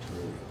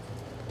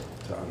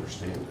to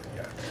understand it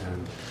yet.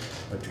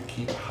 But to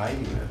keep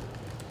hiding it,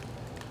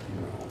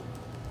 you know,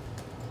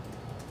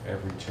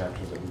 every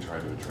chapter that we try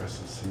to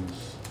address it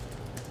seems,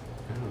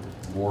 I don't know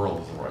if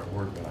moral is the right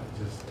word, but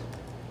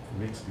it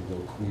makes me a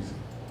little queasy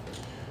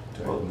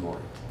to ignore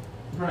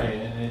it. Right,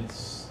 and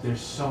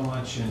there's so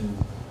much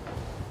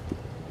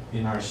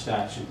in our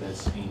statute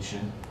that's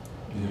ancient.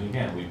 You know,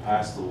 again, we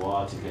passed the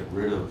law to get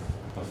rid of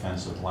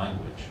offensive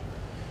language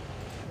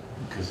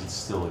because it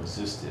still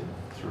existed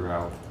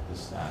throughout the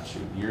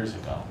statute years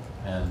ago.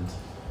 And,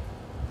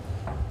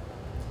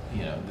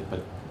 you know,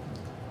 but,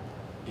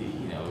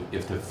 you know,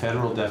 if the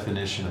federal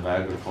definition of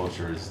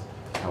agriculture is,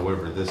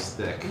 however, this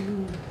thick,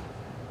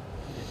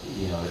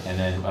 you know, and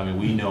then, I mean,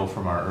 we know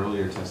from our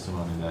earlier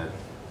testimony that,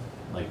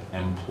 like,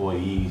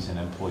 employees and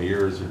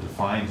employers are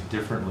defined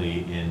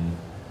differently in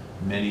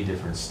many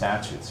different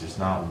statutes. There's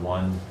not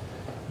one,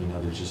 you know,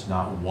 there's just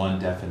not one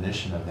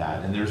definition of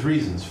that, and there's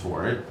reasons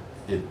for it.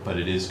 But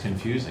it is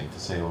confusing to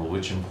say, well,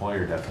 which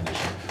employer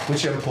definition,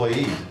 which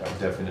employee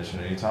definition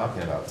are you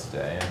talking about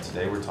today? And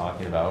today we're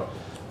talking about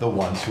the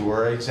ones who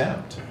are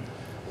exempt.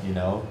 You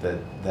know,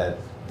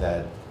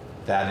 that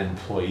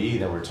employee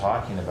that we're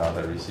talking about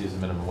that receives a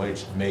minimum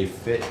wage may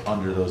fit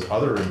under those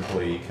other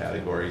employee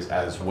categories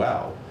as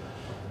well.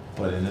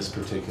 But in this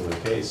particular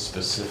case,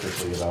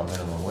 specifically about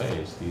minimum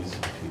wage, these are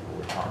the people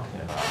we're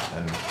talking about.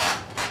 And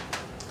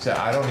so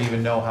I don't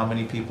even know how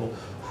many people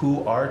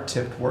who are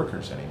tipped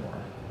workers anymore,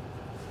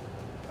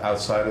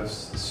 outside of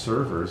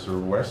servers or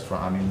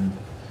restaurant.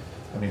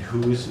 I mean,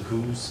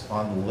 who's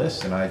on the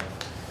list? And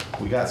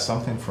we got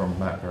something from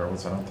Matt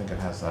Garowitz. I don't think it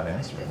has that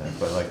answer in it,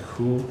 but like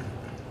who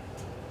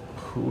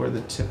are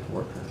the tipped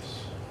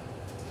workers?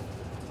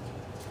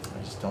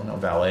 I just don't know.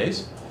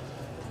 Valets,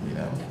 you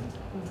know,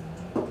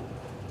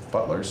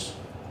 butlers,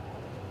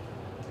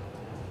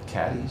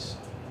 caddies,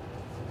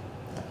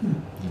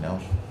 you know,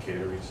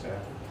 catering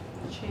staff.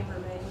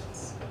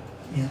 Chambermaids.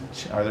 Yeah.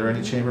 Are there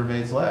any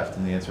chambermaids left?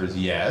 And the answer is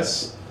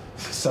yes,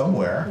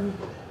 somewhere. You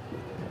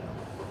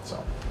know,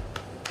 so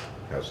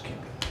Housekeeping.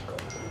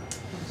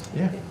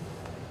 yeah.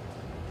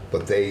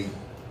 But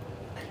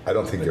I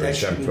don't think But they're that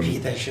exempt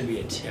from. that should be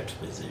a tipped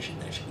position,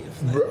 that should be a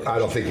flat. I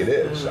don't think it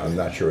is. I'm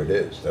not sure it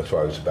is. That's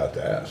why I was about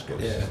to ask.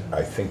 Yeah.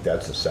 I think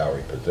that's a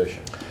salary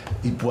position.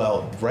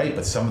 Well, right,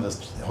 but some of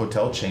the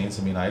hotel chains,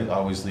 I mean, I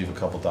always leave a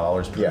couple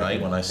dollars per night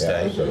when I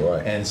stay. Yeah, so do I.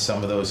 And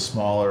some of those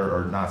smaller,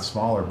 or not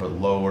smaller, but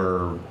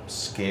lower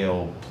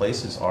scale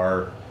places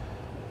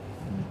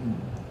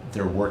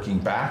they're working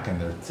back,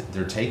 and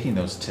they're taking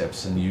those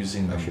tips and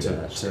using them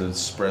to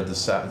spread the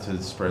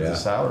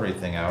salary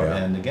thing out. Yeah.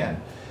 And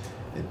again,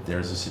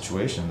 there's a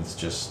situation that's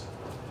just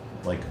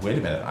like, wait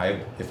a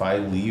minute, if I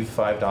leave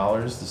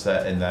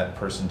 $5, and that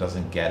person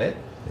doesn't get it,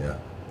 Yeah.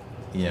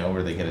 you know,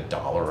 or they get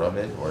 $1 of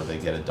it, or they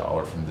get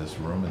 $1 from this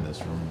room and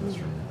this room and this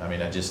room. I mean,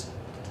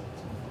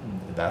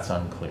 that's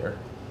unclear.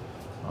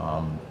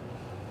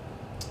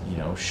 You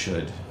know,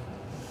 should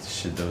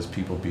those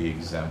people be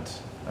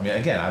exempt? I mean,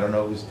 again, I don't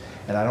know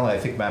I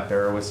think Matt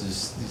Barowitz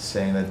is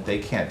saying that they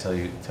can't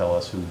tell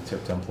us who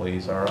tipped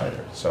employees are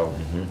either. So,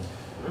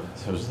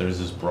 so there's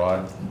this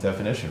broad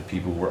definition.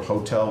 People were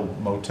hotel,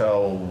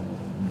 motel,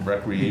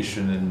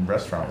 recreation, and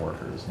restaurant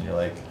workers, and you're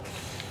like,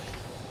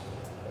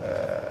 you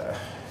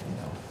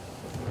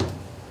know.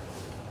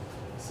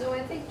 So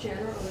I think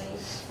generally,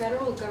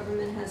 federal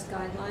government has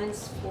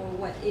guidelines for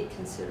what it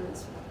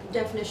considers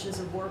definitions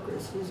of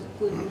workers, who's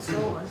included and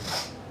so on.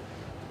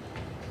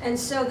 And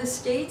so the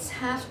states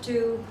have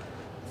to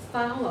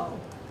follow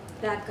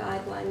that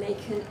guideline. They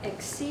can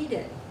exceed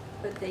it,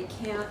 but they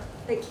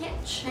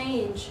can't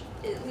change,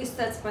 at least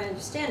that's my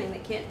understanding, they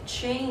can't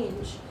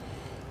change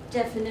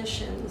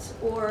definitions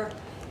or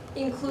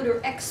include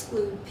or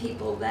exclude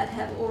people that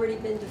have already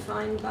been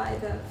defined by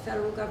the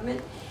federal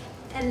government,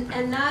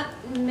 and not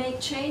make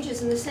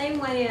changes in the same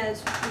way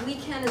as we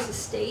can as a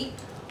state.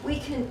 We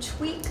can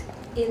tweak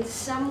in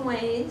some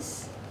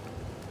ways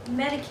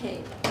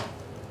Medicaid,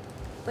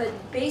 but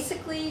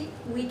basically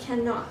we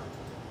cannot,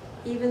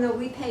 even though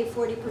we pay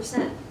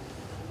 40%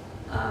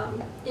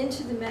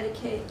 into the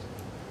Medicaid.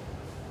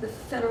 The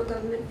federal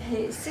government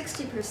pays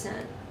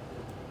 60%,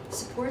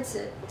 supports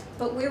it,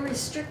 but we're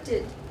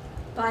restricted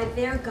by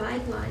their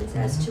guidelines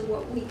as to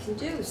what we can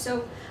do.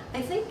 So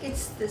I think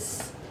it's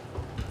this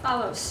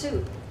follow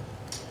suit.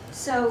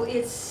 So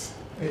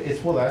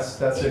Well,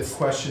 that's a It's-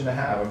 question to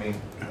have. I mean,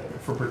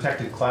 for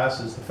protected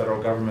classes, the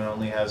federal government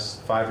only has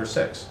 5 or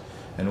 6,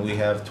 and we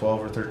have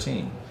 12 or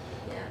 13.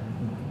 yeah.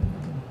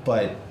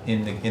 But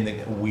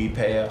we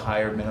pay a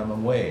higher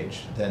minimum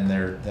wage than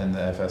the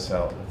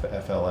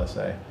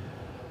FLSA.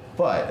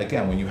 But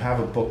again, when you have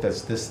a book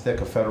that's this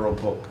thick, a federal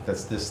book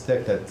that's this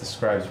thick that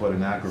describes what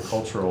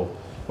agriculture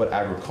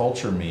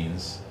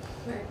means,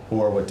 Right.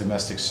 or what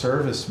domestic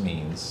service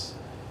means,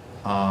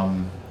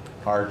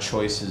 our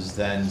choices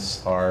then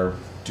are,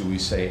 do we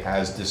say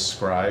as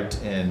described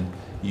in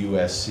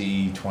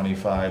USC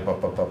 25,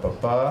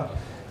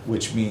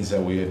 which means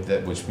that we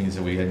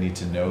need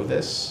to know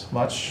this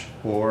much,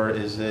 or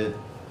is it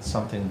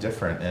something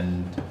different?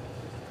 And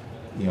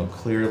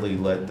clearly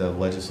the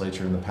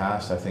legislature in the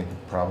past, I think,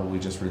 probably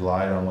just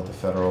relied on what the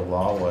federal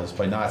law was.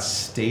 By not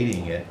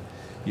stating it,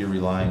 you're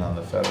relying on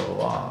the federal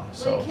law.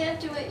 So Well, you can't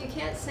do it, you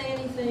can't say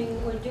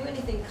anything or do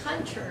anything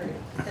contrary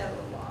to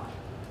federal law.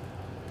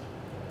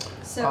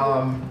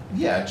 So,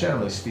 yeah,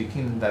 generally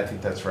speaking, I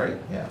think that's right.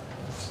 Yeah.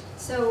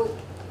 so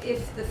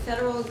if the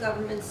federal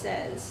government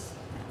says,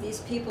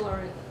 these people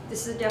are,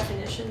 this is a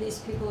definition, these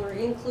people are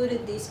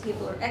included, these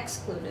people are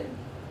excluded,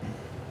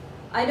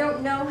 I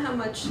don't know how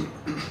much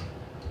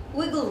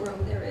wiggle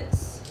room there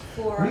is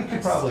for We could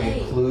a probably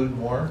state. include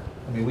more.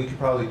 I mean, we could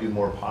probably do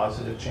more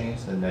positive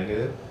change than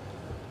negative.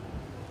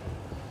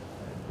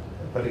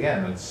 But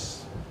again,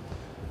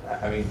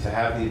 to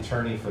have the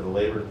attorney for the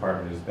Labor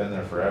Department who's been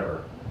there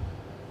forever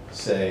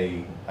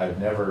say, I've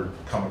never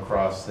come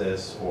across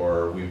this,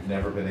 or we've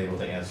never been able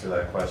to answer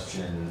that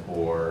question,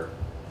 or,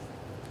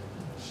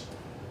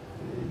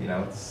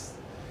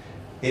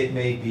 it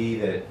may be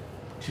that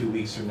 2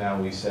 weeks from now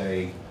we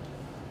say,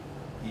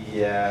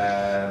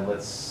 yeah,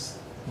 let's,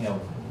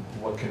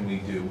 what can we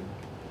do?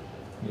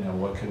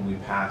 What can we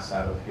pass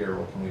out of here?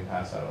 What can we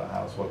pass out of the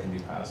House? What can be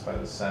passed by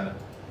the Senate?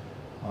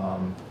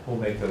 We'll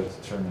make those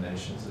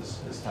determinations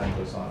as time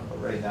goes on.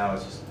 But right now,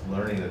 it's just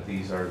learning that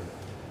these are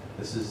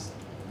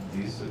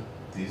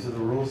the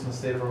rules in the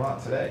state of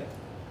Vermont today.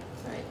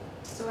 Right,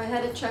 so I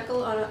had a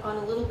chuckle on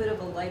a little bit of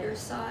a lighter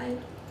side.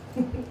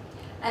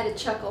 I had a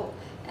chuckle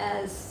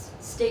as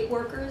state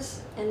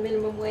workers and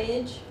minimum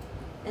wage,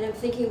 and I'm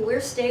thinking,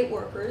 we're state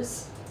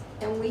workers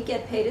and we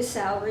get paid a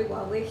salary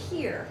while we're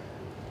here.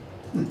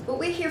 But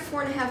we're here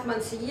 4.5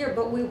 months a year,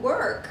 but we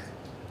work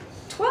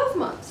 12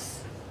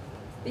 months.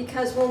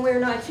 Because when we're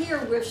not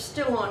here, we're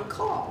still on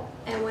call.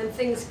 And when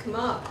things come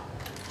up,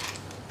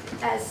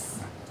 as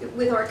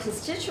with our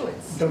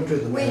constituents, Don't do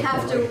the we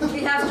math,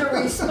 have to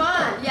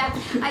respond. Yeah,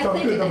 I Don't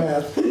think do the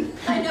math.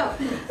 I know.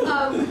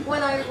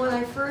 When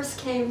I first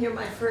came here,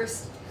 my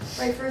first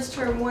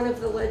term, one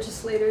of the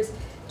legislators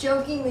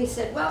jokingly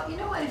said, well, you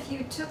know what, if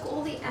you took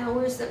all the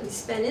hours that we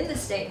spend in the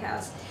State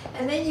House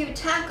and then you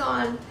tack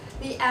on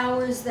the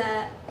hours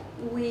that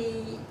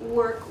we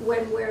work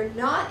when we're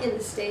not in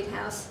the State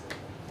House,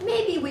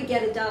 maybe we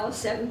get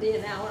 $1.70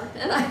 an hour.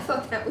 And I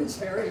thought it was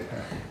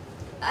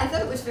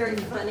very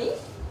funny.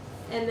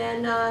 And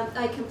then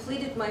I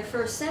completed my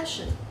first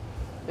session.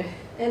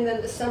 And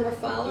then the summer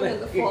followed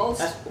and the fall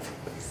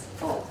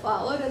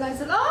followed, and I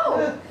said,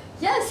 oh,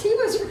 yes, he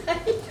was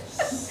right.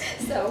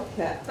 So,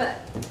 but.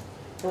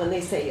 When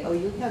they say, oh,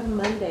 you have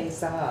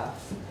Mondays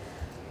off.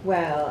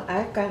 Well,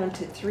 I've gone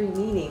to 3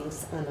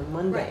 meetings on a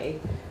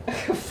Monday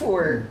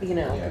for,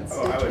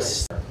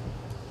 constituents.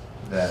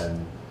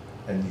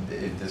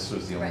 If this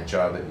was the only Right.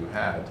 job that you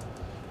had,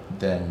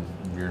 then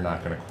you're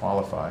not going to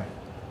qualify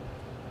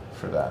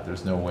for that.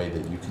 There's no way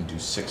that you can do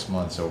 6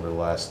 months over the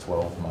last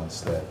 12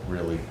 months that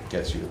really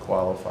gets you to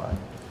qualify.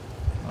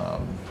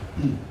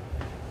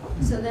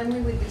 So then we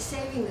would be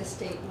saving the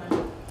state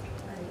money,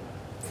 right,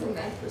 from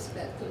that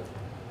perspective.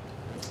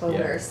 Well, Yeah.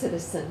 we're a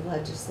citizen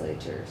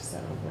legislature, so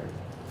we're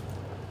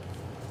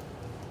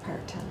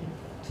part-time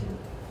too.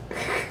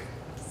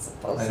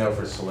 I know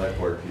for select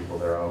board people,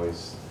 they're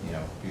always,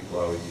 people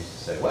always used to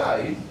say, wow,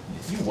 you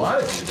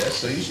want to do this,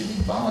 so you should be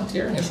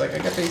volunteering. It's like, I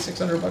got paid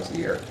 $600 a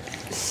year.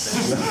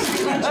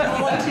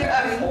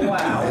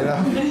 Wow.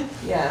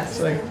 Yeah. It's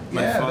like,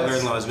 My yeah,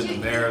 father-in-law has been the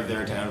mayor of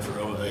their town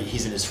for,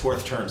 he's in his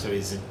 4th term, so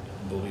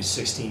will be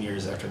 16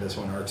 years after this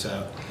one works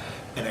out.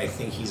 And I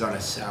think he's on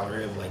a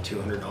salary of like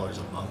 $200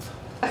 a month.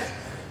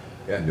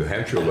 Yeah, New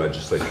Hampshire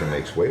legislature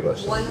makes way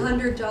less than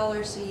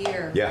 $100 a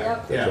year. Yeah,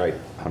 Yep. that's right,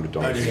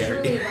 $100 a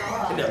year.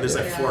 There's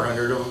like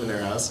 400 of them in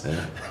their house.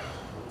 Yeah.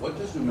 What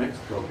does New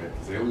Mexico get?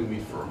 Because they only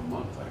meet for a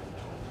month,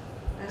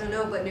 I don't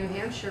know, but New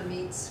Hampshire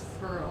meets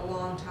for a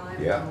long time.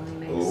 and Yeah, only a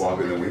makes little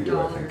longer than we do,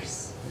 I think.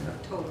 $100 Yeah.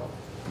 total.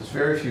 There's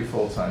very few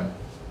full-time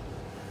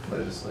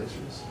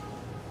legislatures.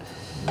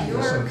 New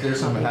There's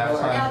some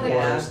half-time Yeah,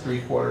 quarters,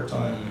 3/4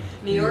 time.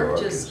 New York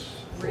is- just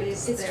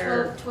raised It's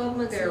their 12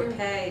 months a their year.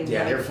 pay.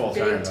 Yeah, they're like,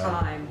 full-time, Big though.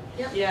 time.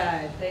 Yep.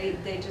 Yeah,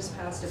 they just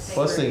passed a pay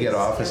Plus they get raise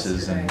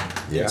offices and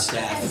yesterday. Yeah.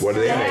 Staff. What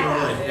do they make?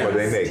 Staff. What do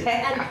they make?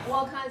 And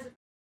all kinds of